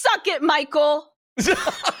 Suck it, Michael.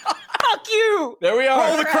 Fuck you. There we are.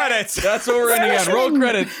 Roll the credits. That's what we're ending on. Roll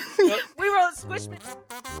credits. We wrote Squishman.